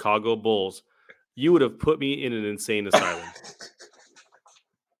on the Chicago Bulls, you would have put me in an insane asylum.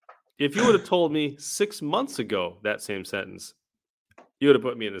 If you would have told me 6 months ago that same sentence, you would have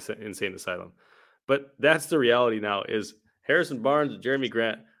put me in an insane asylum. But that's the reality now is Harrison Barnes and Jeremy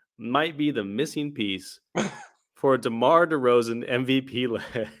Grant might be the missing piece for a DeMar DeRozan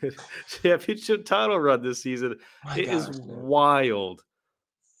MVP-led championship title run this season. It is wild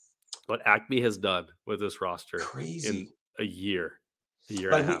what Acme has done with this roster in a year and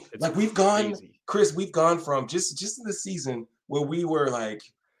a half. Like we've gone, Chris, we've gone from just in the season where we were like,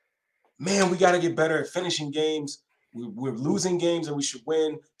 man, we got to get better at finishing games. We're losing games and we should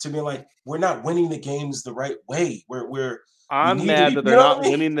win, to being like, we're not winning the games the right way. I'm mad that they're not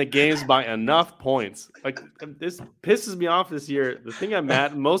winning the games by enough points. Like this pisses me off this year. The thing I'm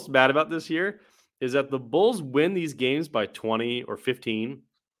most mad about this year is that the Bulls win these games by 20 or 15,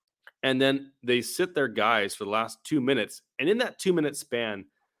 and then they sit their guys for the last 2 minutes. And in that 2-minute span,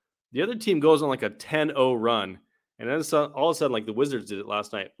 the other team goes on like a 10-0 run. And then all of a sudden, like the Wizards did it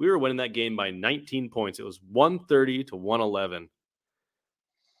last night, we were winning that game by 19 points. It was 130 to 111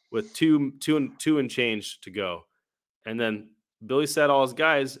 with two and change to go. And then Billy sat all his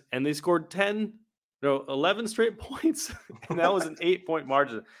guys, and they scored 11 straight points. And that was an 8-point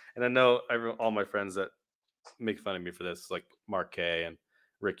margin. And I know all my friends that make fun of me for this, like Mark K and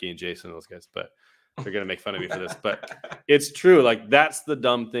Ricky and Jason, those guys, but they're going to make fun of me for this. But it's true. Like, that's the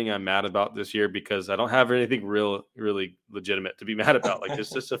dumb thing I'm mad about this year, because I don't have anything really legitimate to be mad about. Like, it's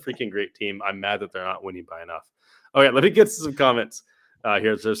just a freaking great team. I'm mad that they're not winning by enough. Okay, let me get to some comments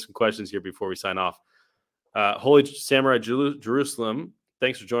here. There's some questions here before we sign off. Holy Samurai Jerusalem,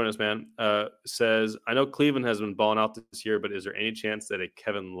 thanks for joining us, man. Says, I know Cleveland has been balling out this year, but is there any chance that a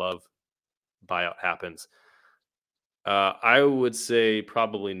Kevin Love buyout happens? I would say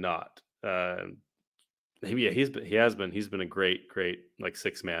probably not. Maybe he's been a great like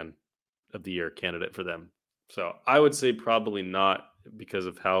 6-man of the year candidate for them. So I would say probably not, because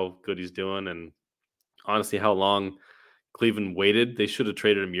of how good he's doing, and honestly how long Cleveland waited. They should have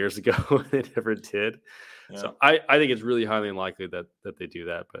traded him years ago. They never did. Yeah. So I think it's really highly unlikely that they do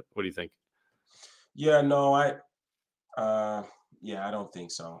that. But what do you think? Yeah, no, I don't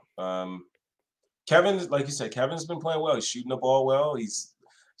think so. Kevin, like you said, Kevin's been playing well. He's shooting the ball well. He's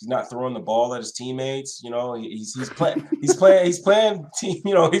not throwing the ball at his teammates. You know, he's playing team.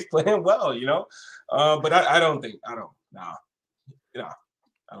 You know, he's playing well. You know, but I don't think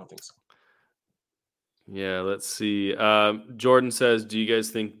so. Yeah, let's see. Jordan says, do you guys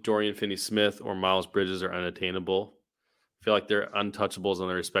think Dorian Finney-Smith or Miles Bridges are unattainable? I feel like they're untouchables on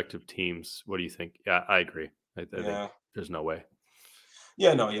their respective teams. What do you think? Yeah, I agree. I think there's no way.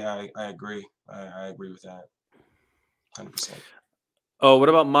 Yeah, no, yeah, I agree. I agree with that. 100%. Oh, what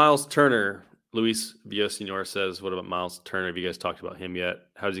about Miles Turner? Luis Villasenor says, what about Miles Turner? Have you guys talked about him yet?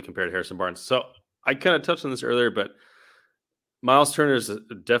 How does he compare to Harrison Barnes? So I kind of touched on this earlier, but Miles Turner is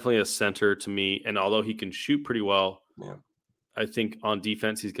definitely a center to me. And although he can shoot pretty well, I think on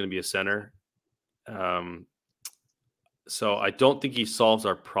defense, he's going to be a center. So I don't think he solves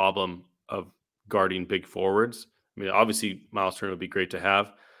our problem of guarding big forwards. I mean, obviously, Miles Turner would be great to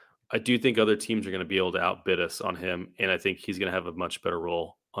have. I do think other teams are going to be able to outbid us on him, and I think he's going to have a much better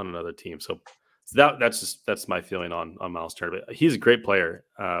role on another team. So that's my feeling on Miles Turner. But he's a great player.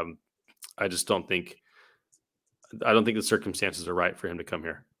 I just don't think the circumstances are right for him to come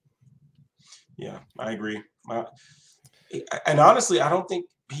here. Yeah, I agree. And honestly, I don't think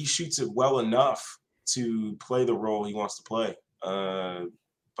he shoots it well enough to play the role he wants to play.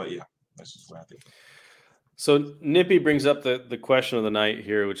 But yeah, that's just what I think. So Nippy brings up the question of the night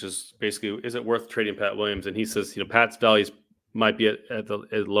here, which is basically, is it worth trading Pat Williams? And he says, Pat's values might be at the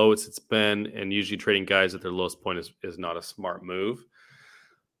lowest it's been, and usually trading guys at their lowest point is not a smart move.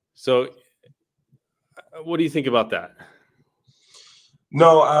 So what do you think about that?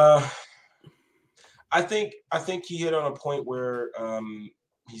 No, I think he hit on a point where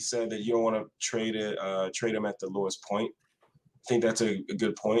he said that you don't want to trade him at the lowest point. think that's a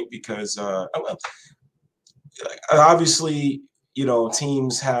good point because obviously,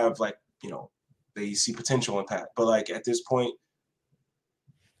 teams have they see potential in Pat, but at this point,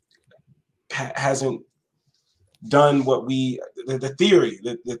 Pat hasn't done what the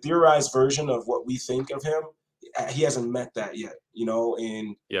theorized version of what we think of him. He hasn't met that yet,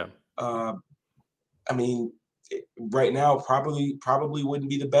 and yeah. I mean, right now probably wouldn't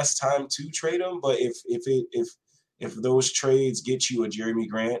be the best time to trade him, but if those trades get you a Jeremy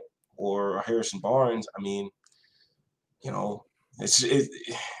Grant or a Harrison Barnes, I mean, it's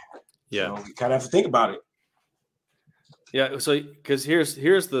you kind of have to think about it. Yeah, so because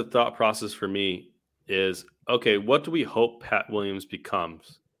here's the thought process for me is, okay, what do we hope Pat Williams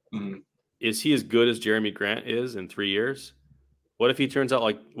becomes? Mm-hmm. Is he as good as Jeremy Grant is in 3 years? What if he turns out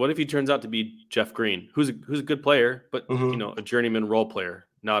to be Jeff Green, who's a good player, but a journeyman role player,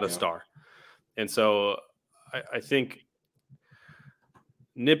 not a star? And so I think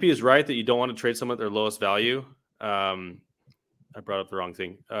Nippy is right that you don't want to trade someone at their lowest value. I brought up the wrong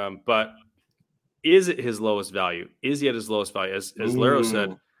thing, but is it his lowest value? Is he at his lowest value? As Lero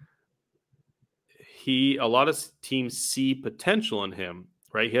said, a lot of teams see potential in him,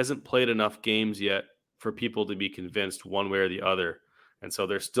 right? He hasn't played enough games yet for people to be convinced one way or the other. And so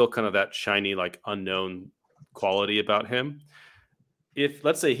there's still kind of that shiny, unknown quality about him. If,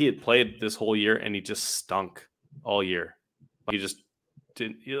 let's say, he had played this whole year and he just stunk all year, he just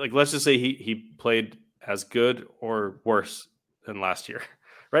didn't, let's just say he played as good or worse than last year,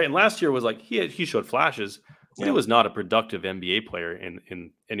 right? And last year was he showed flashes, but he was not a productive NBA player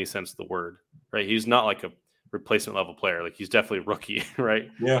in any sense of the word, right? He's not like a replacement level player. He's definitely a rookie, right?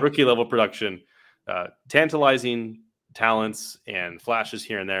 Yeah. Rookie level production, tantalizing talents and flashes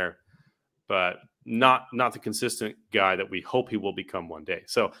here and there, but not the consistent guy that we hope he will become one day.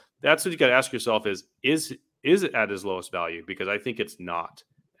 So that's what you got to ask yourself is it at his lowest value? Because I think it's not.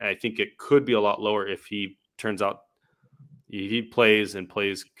 And I think it could be a lot lower if he turns out he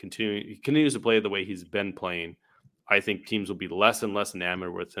continues to play the way he's been playing. I think teams will be less and less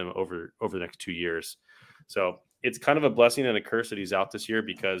enamored with him over the next 2 years. So it's kind of a blessing and a curse that he's out this year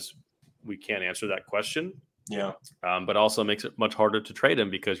because we can't answer that question. Yeah. But also makes it much harder to trade him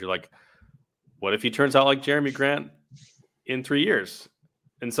because you're like, what if he turns out like Jeremy Grant in 3 years?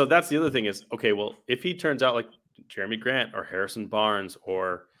 And so that's the other thing is, okay, well, if he turns out like Jeremy Grant or Harrison Barnes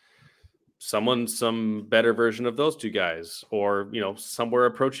or some better version of those two guys, or somewhere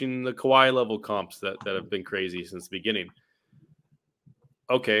approaching the Kawhi level comps that have been crazy since the beginning.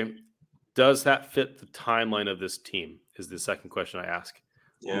 Okay, does that fit the timeline of this team? Is the second question I ask.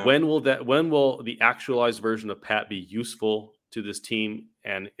 Yeah. When will the actualized version of Pat be useful to this team,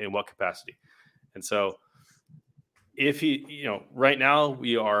 and in what capacity? And so, if he, right now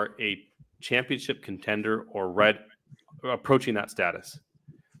we are a championship contender or approaching that status.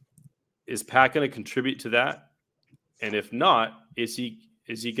 Is Pat going to contribute to that? And if not, is he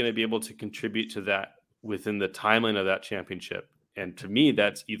going to be able to contribute to that within the timeline of that championship? And to me,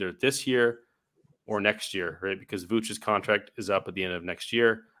 that's either this year or next year, right? Because Vooch's contract is up at the end of next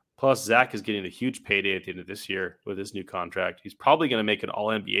year. Plus, Zach is getting a huge payday at the end of this year with his new contract. He's probably going to make an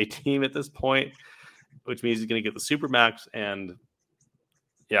All-NBA team at this point, which means he's going to get the Supermax. And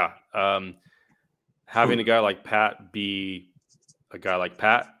having a guy like Pat be a guy like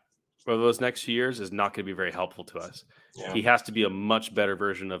Pat for those next few years is not going to be very helpful to us. Yeah. He has to be a much better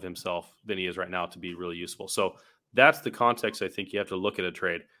version of himself than he is right now to be really useful. So that's the context I think you have to look at a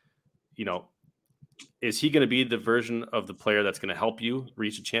trade. Is he going to be the version of the player that's going to help you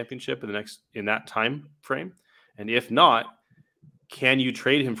reach a championship in that time frame? And if not, can you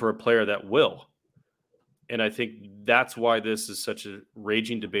trade him for a player that will? And I think that's why this is such a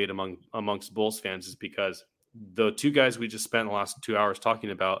raging debate amongst Bulls fans, is because the two guys we just spent the last 2 hours talking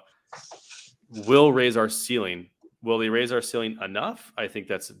about will raise our ceiling. Will they raise our ceiling enough? I think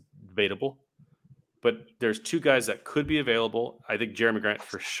that's debatable. But there's two guys that could be available. I think Jeremy Grant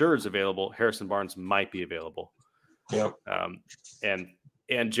for sure is available. Harrison Barnes might be available. Yeah.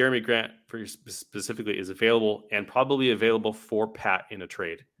 And Jeremy Grant specifically is available and probably available for Pat in a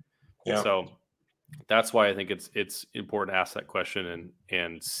trade. Yeah. So that's why I think it's important to ask that question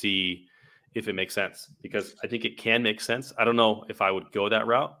and see if it makes sense, because I think it can make sense. I don't know if I would go that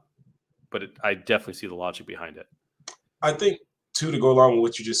route, but I definitely see the logic behind it. I think, too, to go along with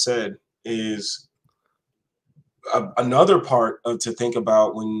what you just said, is another part to think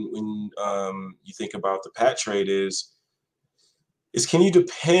about when you think about the Pat trade is can you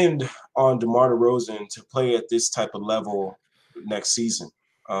depend on DeMar DeRozan to play at this type of level next season?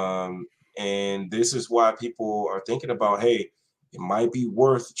 And this is why people are thinking about, hey, it might be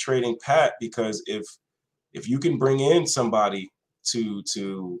worth trading Pat, because if if you can bring in somebody to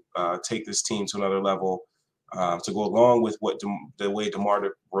take this team to another level, to go along with the way DeMar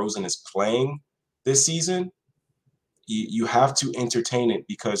DeRozan is playing this season, you have to entertain it,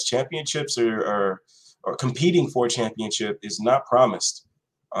 because championships or competing for a championship is not promised.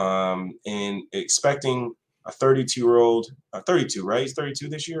 And expecting a 32-year-old, 32, right? He's 32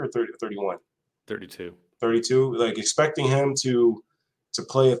 this year, or 31? 32. 32. Like, expecting him to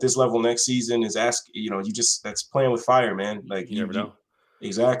play at this level next season is that's playing with fire, man. Like, you never know.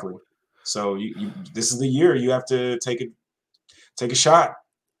 Exactly. So this is the year you have to take a shot.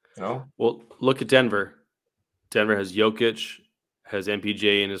 Well, look at Denver. Denver has Jokic, has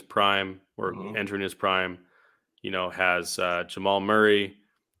MPJ in his prime, or entering his prime. Has Jamal Murray.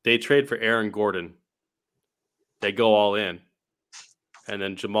 They trade for Aaron Gordon. They go all in, and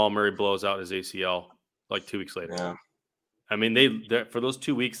then Jamal Murray blows out his ACL like 2 weeks later. Yeah. I mean, for those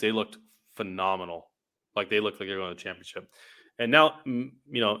 2 weeks they looked phenomenal. Like, they looked like they're going to the championship. And now,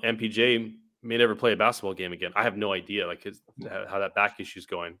 MPJ may never play a basketball game again. I have no idea, how that back issue is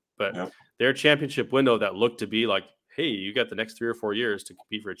going. But their championship window that looked to be like, hey, you got the next 3 or 4 years to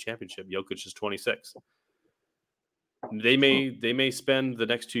compete for a championship. Jokic is 26. They may spend the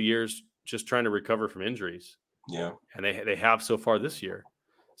next 2 years just trying to recover from injuries. Yeah, and they have so far this year.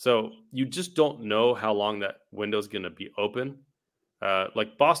 So you just don't know how long that window is going to be open.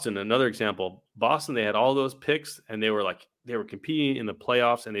 Like Boston, another example. Boston, they had all those picks, and they were competing in the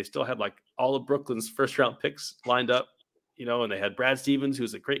playoffs, and they still had like all of Brooklyn's first round picks lined up, and they had Brad Stevens,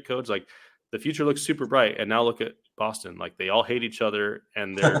 who's a great coach. Like, the future looks super bright. And now look at Boston. Like, they all hate each other,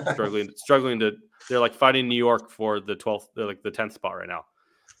 and they're they're like fighting New York for the 12th, like the 10th spot right now.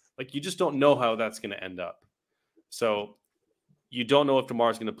 Like, you just don't know how that's going to end up. So you don't know if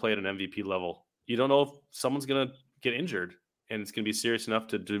DeMar's going to play at an MVP level. You don't know if someone's going to get injured, and it's going to be serious enough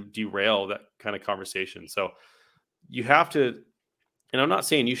to derail that kind of conversation. So you have to, and I'm not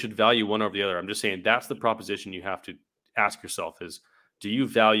saying you should value one over the other. I'm just saying that's the proposition you have to ask yourself is, do you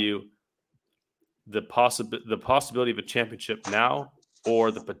value the possibility of a championship now,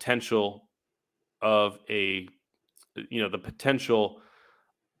 or the potential of the potential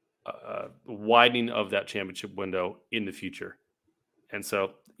widening of that championship window in the future? And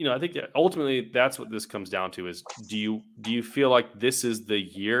so, I think that ultimately that's what this comes down to is, do you feel like this is the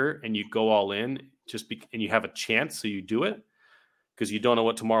year and you go all in and you have a chance, so you do it because you don't know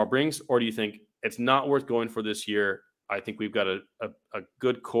what tomorrow brings? Or do you think it's not worth going for this year? I think we've got a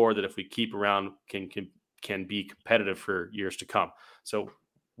good core that if we keep around can be competitive for years to come. So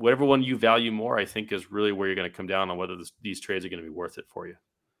whatever one you value more, I think, is really where you're going to come down on whether these trades are going to be worth it for you.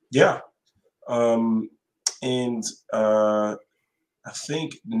 Yeah. And I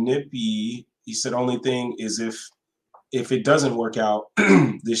think Nippy, he said only thing is if it doesn't work out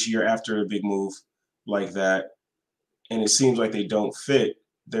this year after a big move like that, and it seems like they don't fit,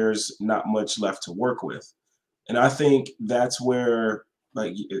 there's not much left to work with. And I think that's where,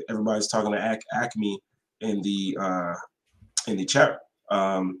 like, everybody's talking to Acme in the chat,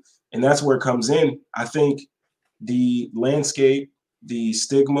 and that's where it comes in. I think the landscape, the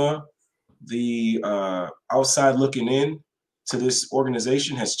stigma, the outside looking in to this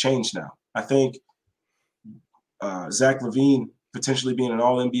organization has changed now. I think Zach LaVine potentially being an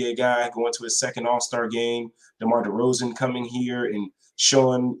All-NBA guy, going to his second All-Star game, DeMar DeRozan coming here and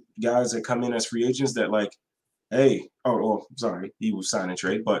showing guys that come in as free agents that, like, hey, sorry, he was sign and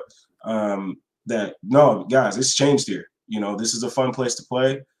trade, but that, no, guys, it's changed here. This is a fun place to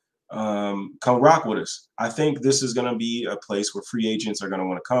play. Come rock with us. I think this is going to be a place where free agents are going to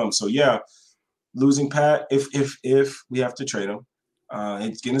want to come. So, yeah, losing Pat, if we have to trade him,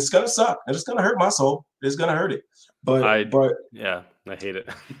 it's going to suck. It's going to hurt my soul. It's going to hurt it. But I hate it.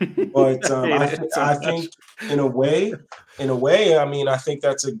 But I think in a way, I mean, I think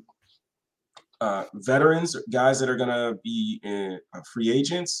that's veterans, guys that are going to be free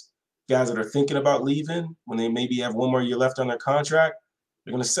agents, guys that are thinking about leaving when they maybe have one more year left on their contract.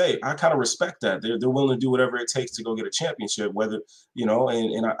 They're going to say, I kind of respect that. They're willing to do whatever it takes to go get a championship, whether,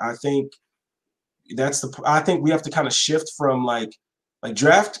 and I think I think we have to kind of shift from like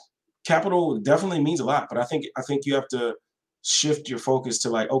draft capital definitely means a lot, but I think you have to shift your focus to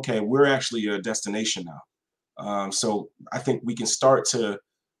like, okay, we're actually a destination now. So I think we can start to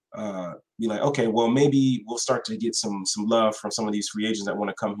be like, okay, well, maybe we'll start to get some love from some of these free agents that want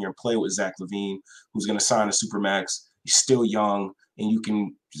to come here and play with Zach LaVine, who's going to sign a Supermax. He's still young, and you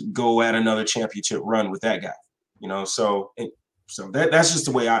can go at another championship run with that guy. So that's just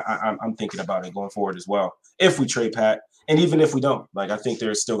the way I'm thinking about it going forward as well. If we trade Pat, and even if we don't, like, I think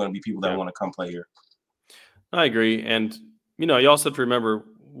there's still going to be people that want to come play here. I agree, and you also have to remember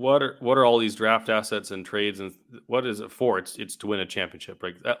what are all these draft assets and trades, and what is it for? It's to win a championship,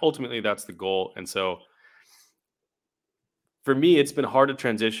 right? Ultimately, that's the goal. And so, for me, it's been hard to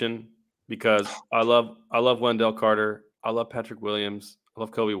transition because I love Wendell Carter, I love Patrick Williams, I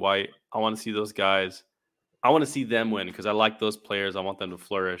love Kobe White. I want to see those guys. I want to see them win because I like those players. I want them to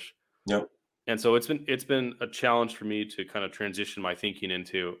flourish. Yep. And so it's been a challenge for me to kind of transition my thinking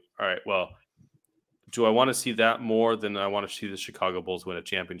into, all right, well, do I want to see that more than I want to see the Chicago Bulls win a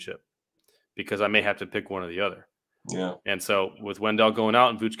championship? Because I may have to pick one or the other. Yeah. And so with Wendell going out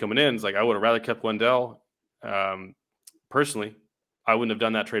and Vooch coming in, it's like I would have rather kept Wendell. Personally, I wouldn't have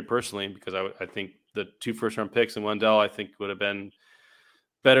done that trade personally because I think the 2 first-round picks and Wendell I think would have been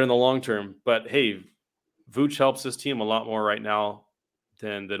better in the long term. But hey, Vooch helps this team a lot more right now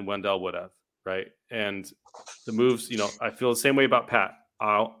than Wendell would have, right? And the moves, I feel the same way about Pat.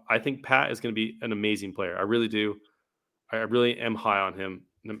 I think Pat is going to be an amazing player. I really do. I really am high on him,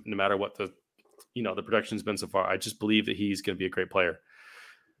 no matter what the production's been so far. I just believe that he's going to be a great player.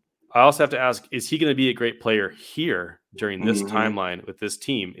 I also have to ask, is he going to be a great player here during this timeline with this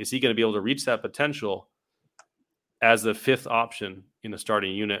team? Is he going to be able to reach that potential as the 5th option in a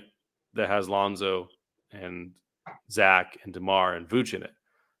starting unit that has Lonzo and Zach and DeMar and Vooch in it?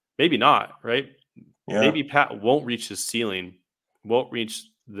 Maybe not, right? Yeah. Maybe Pat won't reach his ceiling, won't reach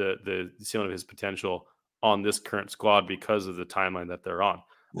the ceiling of his potential on this current squad because of the timeline that they're on.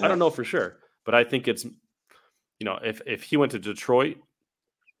 Yeah. I don't know for sure, but I think it's, if he went to Detroit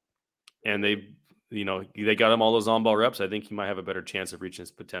and they got him all those on-ball reps, I think he might have a better chance of reaching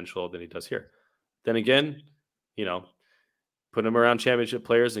his potential than he does here. Then again, put him around championship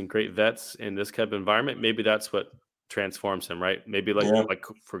players and great vets in this kind of environment, maybe that's what transforms him, right? Maybe like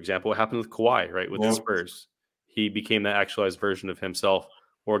for example, what happened with Kawhi, right? With the Spurs. He became that actualized version of himself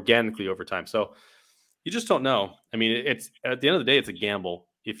organically over time. So you just don't know. I mean, it's at the end of the day, it's a gamble.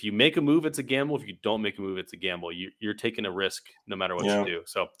 If you make a move, it's a gamble. If you don't make a move, it's a gamble. You're taking a risk no matter what you do.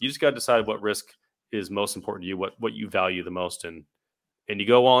 So you just got to decide what risk is most important to you, what you value the most, and you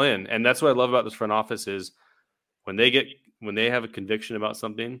go all in. And that's what I love about this front office is when they have a conviction about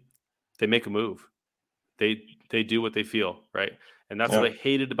something, they make a move. They do what they feel, right? And that's what I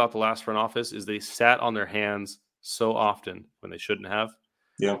hated about the last front office is they sat on their hands so often when they shouldn't have.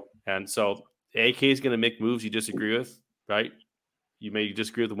 Yeah. And so AK is going to make moves you disagree with, right? You may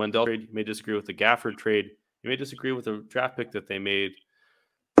disagree with the Wendell trade. You may disagree with the Gafford trade. You may disagree with the draft pick that they made.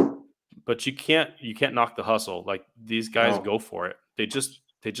 But you can't knock the hustle. Like these guys go for it. They just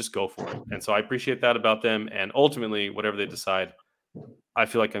go for it. And so I appreciate that about them. And ultimately, whatever they decide, I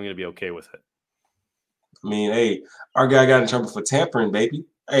feel like I'm going to be okay with it. I mean, hey, our guy got in trouble for tampering, baby.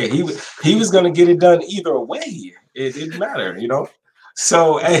 Hey, he was going to get it done either way. It didn't matter,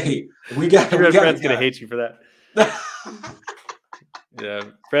 So, hey, we got. Fred's going to hate you for that. Yeah,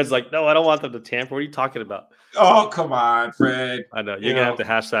 Fred's like, no, I don't want them to tamper. What are you talking about? Oh, come on, Fred. I know you're gonna have to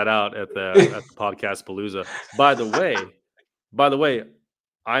hash that out at the podcast Palooza. By the way,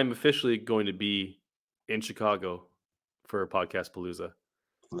 I'm officially going to be in Chicago for podcast Palooza.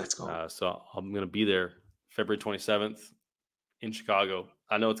 Let's go. So I'm gonna be there February 27th in Chicago.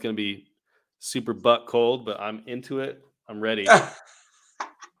 I know it's gonna be super butt cold, but I'm into it. I'm ready.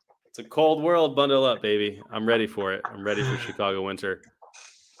 It's a cold world. Bundle up, baby. I'm ready for it. I'm ready for Chicago winter.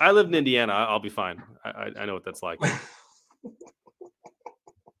 I live in Indiana. I'll be fine. I know what that's like.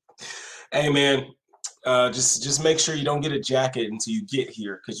 Hey, man, just make sure you don't get a jacket until you get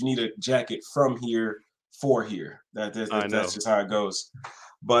here because you need a jacket from here for here. That's just how it goes.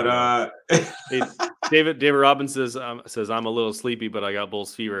 But hey, David Robbins says I'm a little sleepy, but I got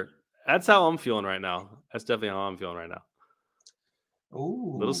Bulls fever. That's how I'm feeling right now. That's definitely how I'm feeling right now.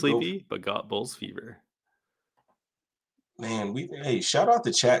 Ooh, a little sleepy, but got Bulls fever. Man, shout out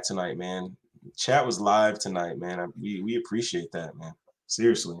the chat tonight, man. Chat was live tonight, man. We appreciate that, man.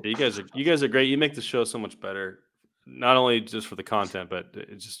 Seriously. Yeah, you guys are great. You make the show so much better. Not only just for the content, but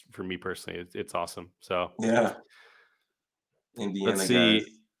just for me personally, it's awesome. So yeah. Indiana let's see.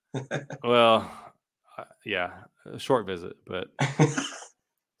 Well, yeah, a short visit, but I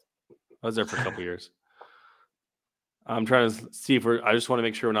was there for a couple years. I'm trying to see if I just want to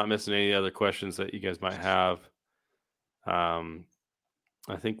make sure we're not missing any other questions that you guys might have. I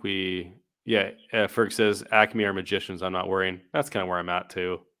think Ferg says Acme are magicians. I'm not worrying. That's kind of where I'm at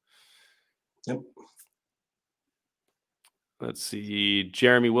too. Yep. Let's see.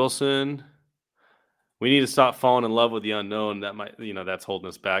 Jeremy Wilson. We need to stop falling in love with the unknown. That might, that's holding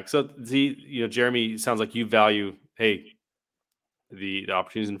us back. So Jeremy, sounds like you value, hey, the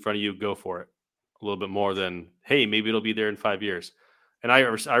opportunities in front of you, go for it a little bit more than, hey, maybe it'll be there in 5 years. And I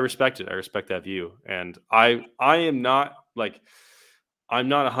respect it. I respect that view. And I am not like, I'm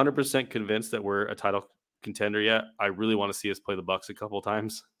not 100% convinced that we're a title contender yet. I really want to see us play the Bucks a couple of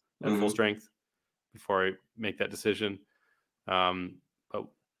times at full strength before I make that decision. But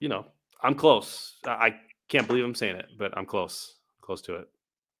I'm close. I can't believe I'm saying it, but I'm close to it.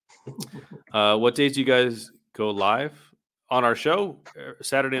 What days do you guys go live on our show?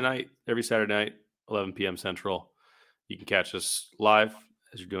 Saturday night, every Saturday night, 11 p.m. Central. You can catch us live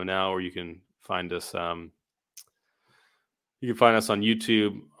as you're doing now, or you can find us. You can find us on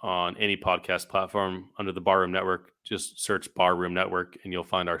YouTube, on any podcast platform under the Barroom Network. Just search Barroom Network, and you'll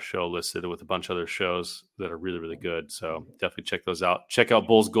find our show listed with a bunch of other shows that are really, really good. So definitely check those out. Check out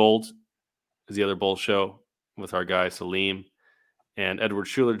Bulls Gold, is the other Bulls show with our guy Salim and Edward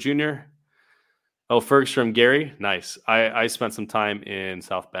Schuler Jr. Oh, Ferg's from Gary. Nice. I spent some time in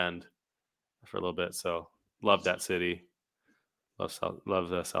South Bend for a little bit, so love that city. Love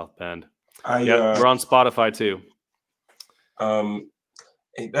South Bend. We're on Spotify too.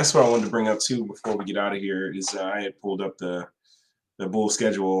 That's what I wanted to bring up too before we get out of here. Is I had pulled up the Bull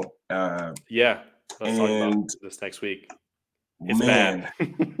schedule. Let's talk about this next week. It's bad.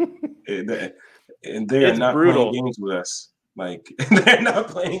 And they're not playing games with us. Like they're not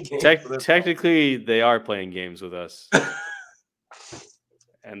playing games. Technically, they are playing games with us.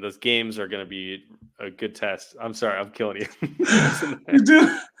 And those games are going to be a good test. I'm sorry, I'm killing you. You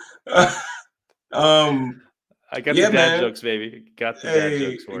do. I got the dad jokes, baby. Got the dad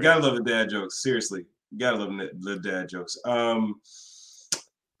jokes for you. You gotta love the dad jokes. Seriously, you gotta love the dad jokes. I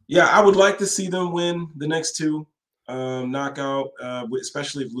would like to see them win the next two knockout,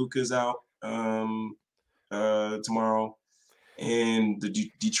 especially if Luka's out tomorrow, and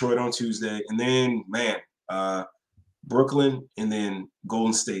the Detroit on Tuesday, and then Brooklyn, and then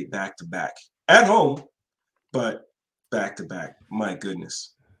Golden State back to back at home, but back to back. My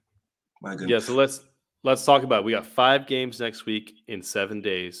goodness. Yeah, so let's talk about it. We got 5 games next week in 7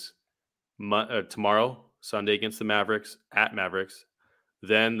 days. Tomorrow, Sunday against the Mavericks at Mavericks.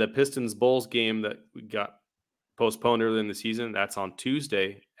 Then the Pistons Bulls game that we got postponed earlier in the season. That's on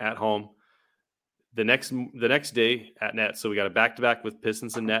Tuesday at home. The next day at Nets. So we got a back-to-back with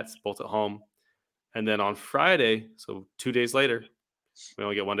Pistons and Nets, both at home. And then on Friday, so 2 days later, we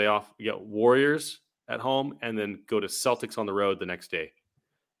only get 1 day off. We got Warriors at home, and then go to Celtics on the road the next day.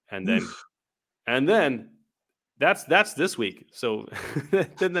 And then that's this week. So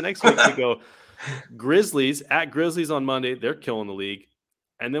then the next week we go Grizzlies at Grizzlies on Monday. They're killing the league.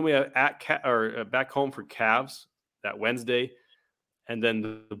 And then we have back home for Cavs that Wednesday, and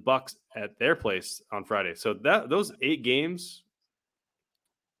then the Bucks at their place on Friday. So those 8 games,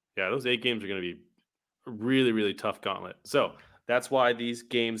 those 8 games are going to be a really, really tough gauntlet. So that's why these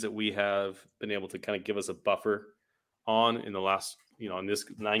games that we have been able to kind of give us a buffer on in the last, on this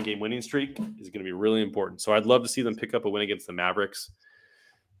 9-game winning streak is going to be really important. So I'd love to see them pick up a win against the Mavericks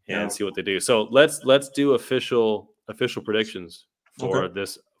and see what they do. So let's do official predictions for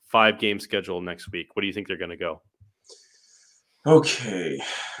this 5-game schedule next week. What do you think they're going to go? Okay.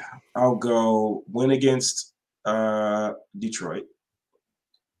 I'll go win against Detroit.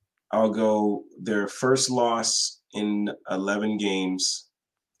 I'll go their first loss in 11 games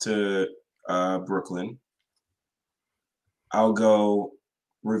to Brooklyn. I'll go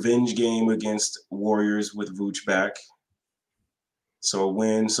revenge game against Warriors with Vooch back. So a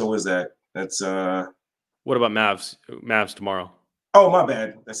win. So is that? That's What about Mavs? Mavs tomorrow. Oh, my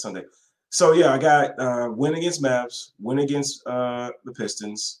bad. That's Sunday. So I got win against Mavs, win against the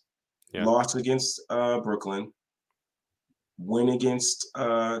Pistons, loss against Brooklyn, win against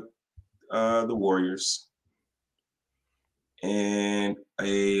the Warriors, and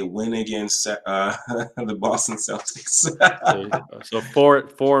a win against the Boston Celtics. so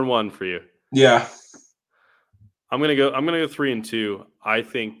 4-1 for you. Yeah. I'm gonna go 3-2. I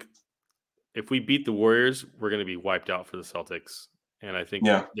think if we beat the Warriors, we're gonna be wiped out for the Celtics. And I think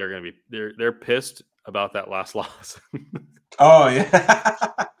they're gonna be they're pissed about that last loss. Oh yeah.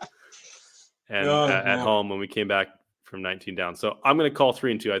 And at home when we came back from 19 down. So I'm gonna call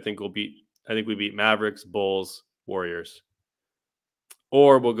 3-2. I think we beat Mavericks, Bulls, Warriors.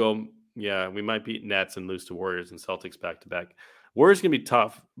 Or we'll go, we might beat Nets and lose to Warriors and Celtics back to back. Warriors going to be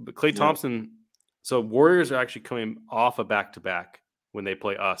tough. But Klay Thompson, so Warriors are actually coming off a back to back when they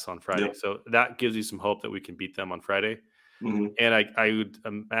play us on Friday. Yep. So that gives you some hope that we can beat them on Friday. Mm-hmm. And I would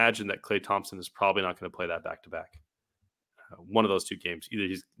imagine that Klay Thompson is probably not going to play that back to back. One of those 2 games. Either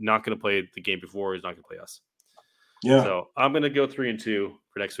he's not going to play the game before or he's not going to play us. Yeah. So I'm going to go 3-2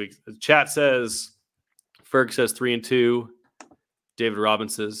 for next week. The chat says, Ferg says 3-2. David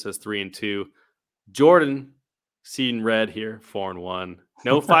Robinson says 3-2. Jordan, seen red here, 4-1.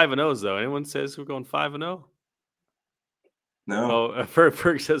 No 5-0s though. Anyone says we're going 5-0? No. Oh,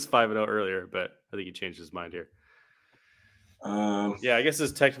 Ferg says 5-0 earlier, but I think he changed his mind here. Yeah, I guess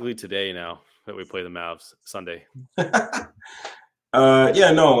it's technically today now that we play the Mavs Sunday.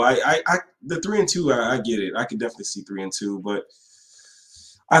 Yeah, no, I the 3-2, I get it. I could definitely see 3-2, but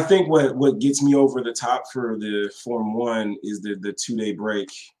I think what gets me over the top for the Form 1 is the 2-day break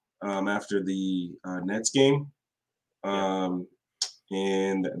after the Nets game, and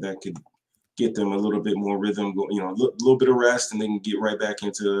that could get them a little bit more rhythm, a little bit of rest, and then get right back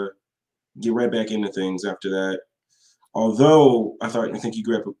into things after that. Although I think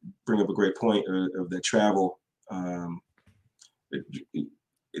you bring up a great point of the travel.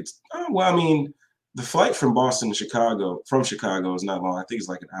 It's well, I mean, the flight from Boston to Chicago is not long. I think it's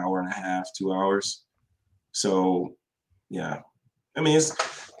like an hour and a half, 2 hours. So, yeah, I mean, it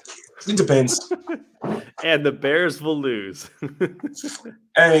depends. And the Bears will lose.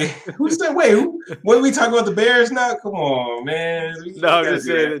 Hey, who's that? Wait, what are we talking about? The Bears now? Come on, man. No, I'm just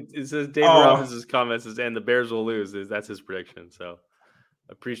saying. It says David Robinson's comment says, and the Bears will lose. That's his prediction. So,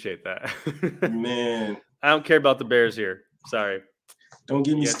 appreciate that. Man, I don't care about the Bears here. Sorry. Don't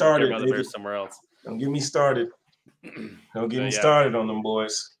get me started. Care about the Bears somewhere else. Don't get me started. Don't get me started on them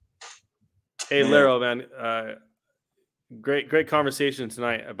boys. Hey, Lero, man. Great conversation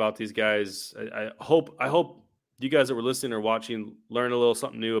tonight about these guys. I hope you guys that were listening or watching learn a little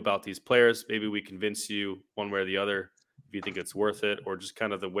something new about these players. Maybe we convince you one way or the other if you think it's worth it, or just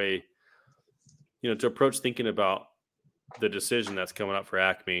kind of the way, to approach thinking about the decision that's coming up for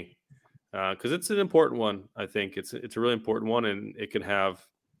Acme. Because it's an important one. I think it's a really important one, and it could have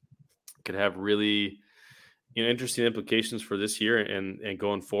really interesting implications for this year and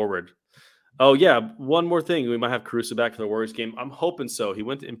going forward. Oh yeah, one more thing. We might have Caruso back for the Warriors game. I'm hoping so. He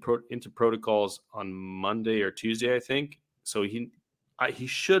went into protocols on Monday or Tuesday, I think. So he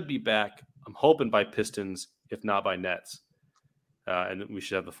should be back. I'm hoping by Pistons, if not by Nets, and we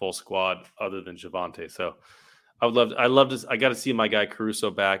should have the full squad other than Javonte. So I love this. I got to see my guy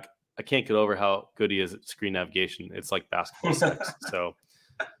Caruso back. I can't get over how good he is at screen navigation. It's like basketball sticks. So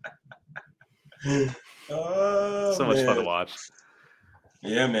so much fun to watch.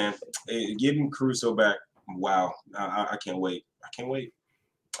 Yeah, man. Hey, getting Caruso back. Wow. I can't wait.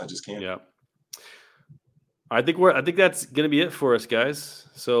 I just can't. Yeah. I think that's gonna be it for us, guys.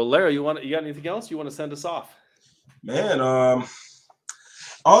 So Larry, you got anything else? You want to send us off? Man, all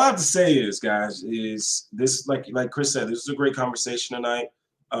I have to say is, guys, is this like Chris said, this was a great conversation tonight.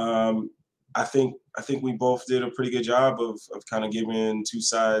 I think we both did a pretty good job of kind of giving two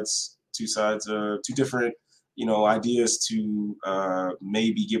different ideas to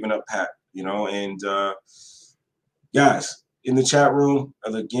maybe giving up Pat, and guys in the chat room,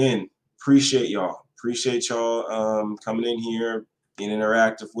 again, appreciate y'all coming in here, being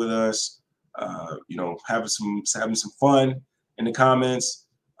interactive with us, having some fun in the comments.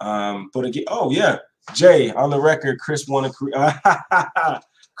 But again, Jay, on the record, Chris wanted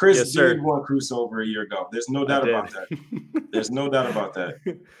Chris did want Caruso over a year ago. There's no doubt about that. There's no doubt about that.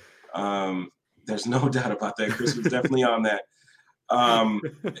 Chris was definitely on that.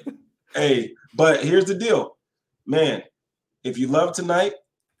 Hey, but here's the deal, man. If you love tonight,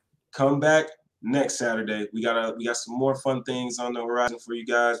 come back next Saturday. We got some more fun things on the horizon for you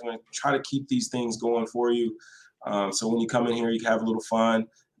guys. We're gonna try to keep these things going for you. So when you come in here, you can have a little fun.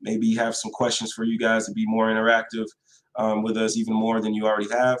 Maybe have some questions for you guys to be more interactive with us, even more than you already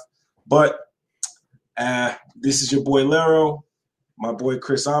have. But this is your boy Lero, my boy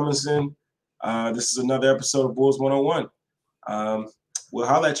Chris Amundsen. This is another episode of Bulls 101. We'll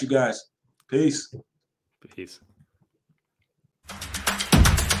holler at you guys. Peace.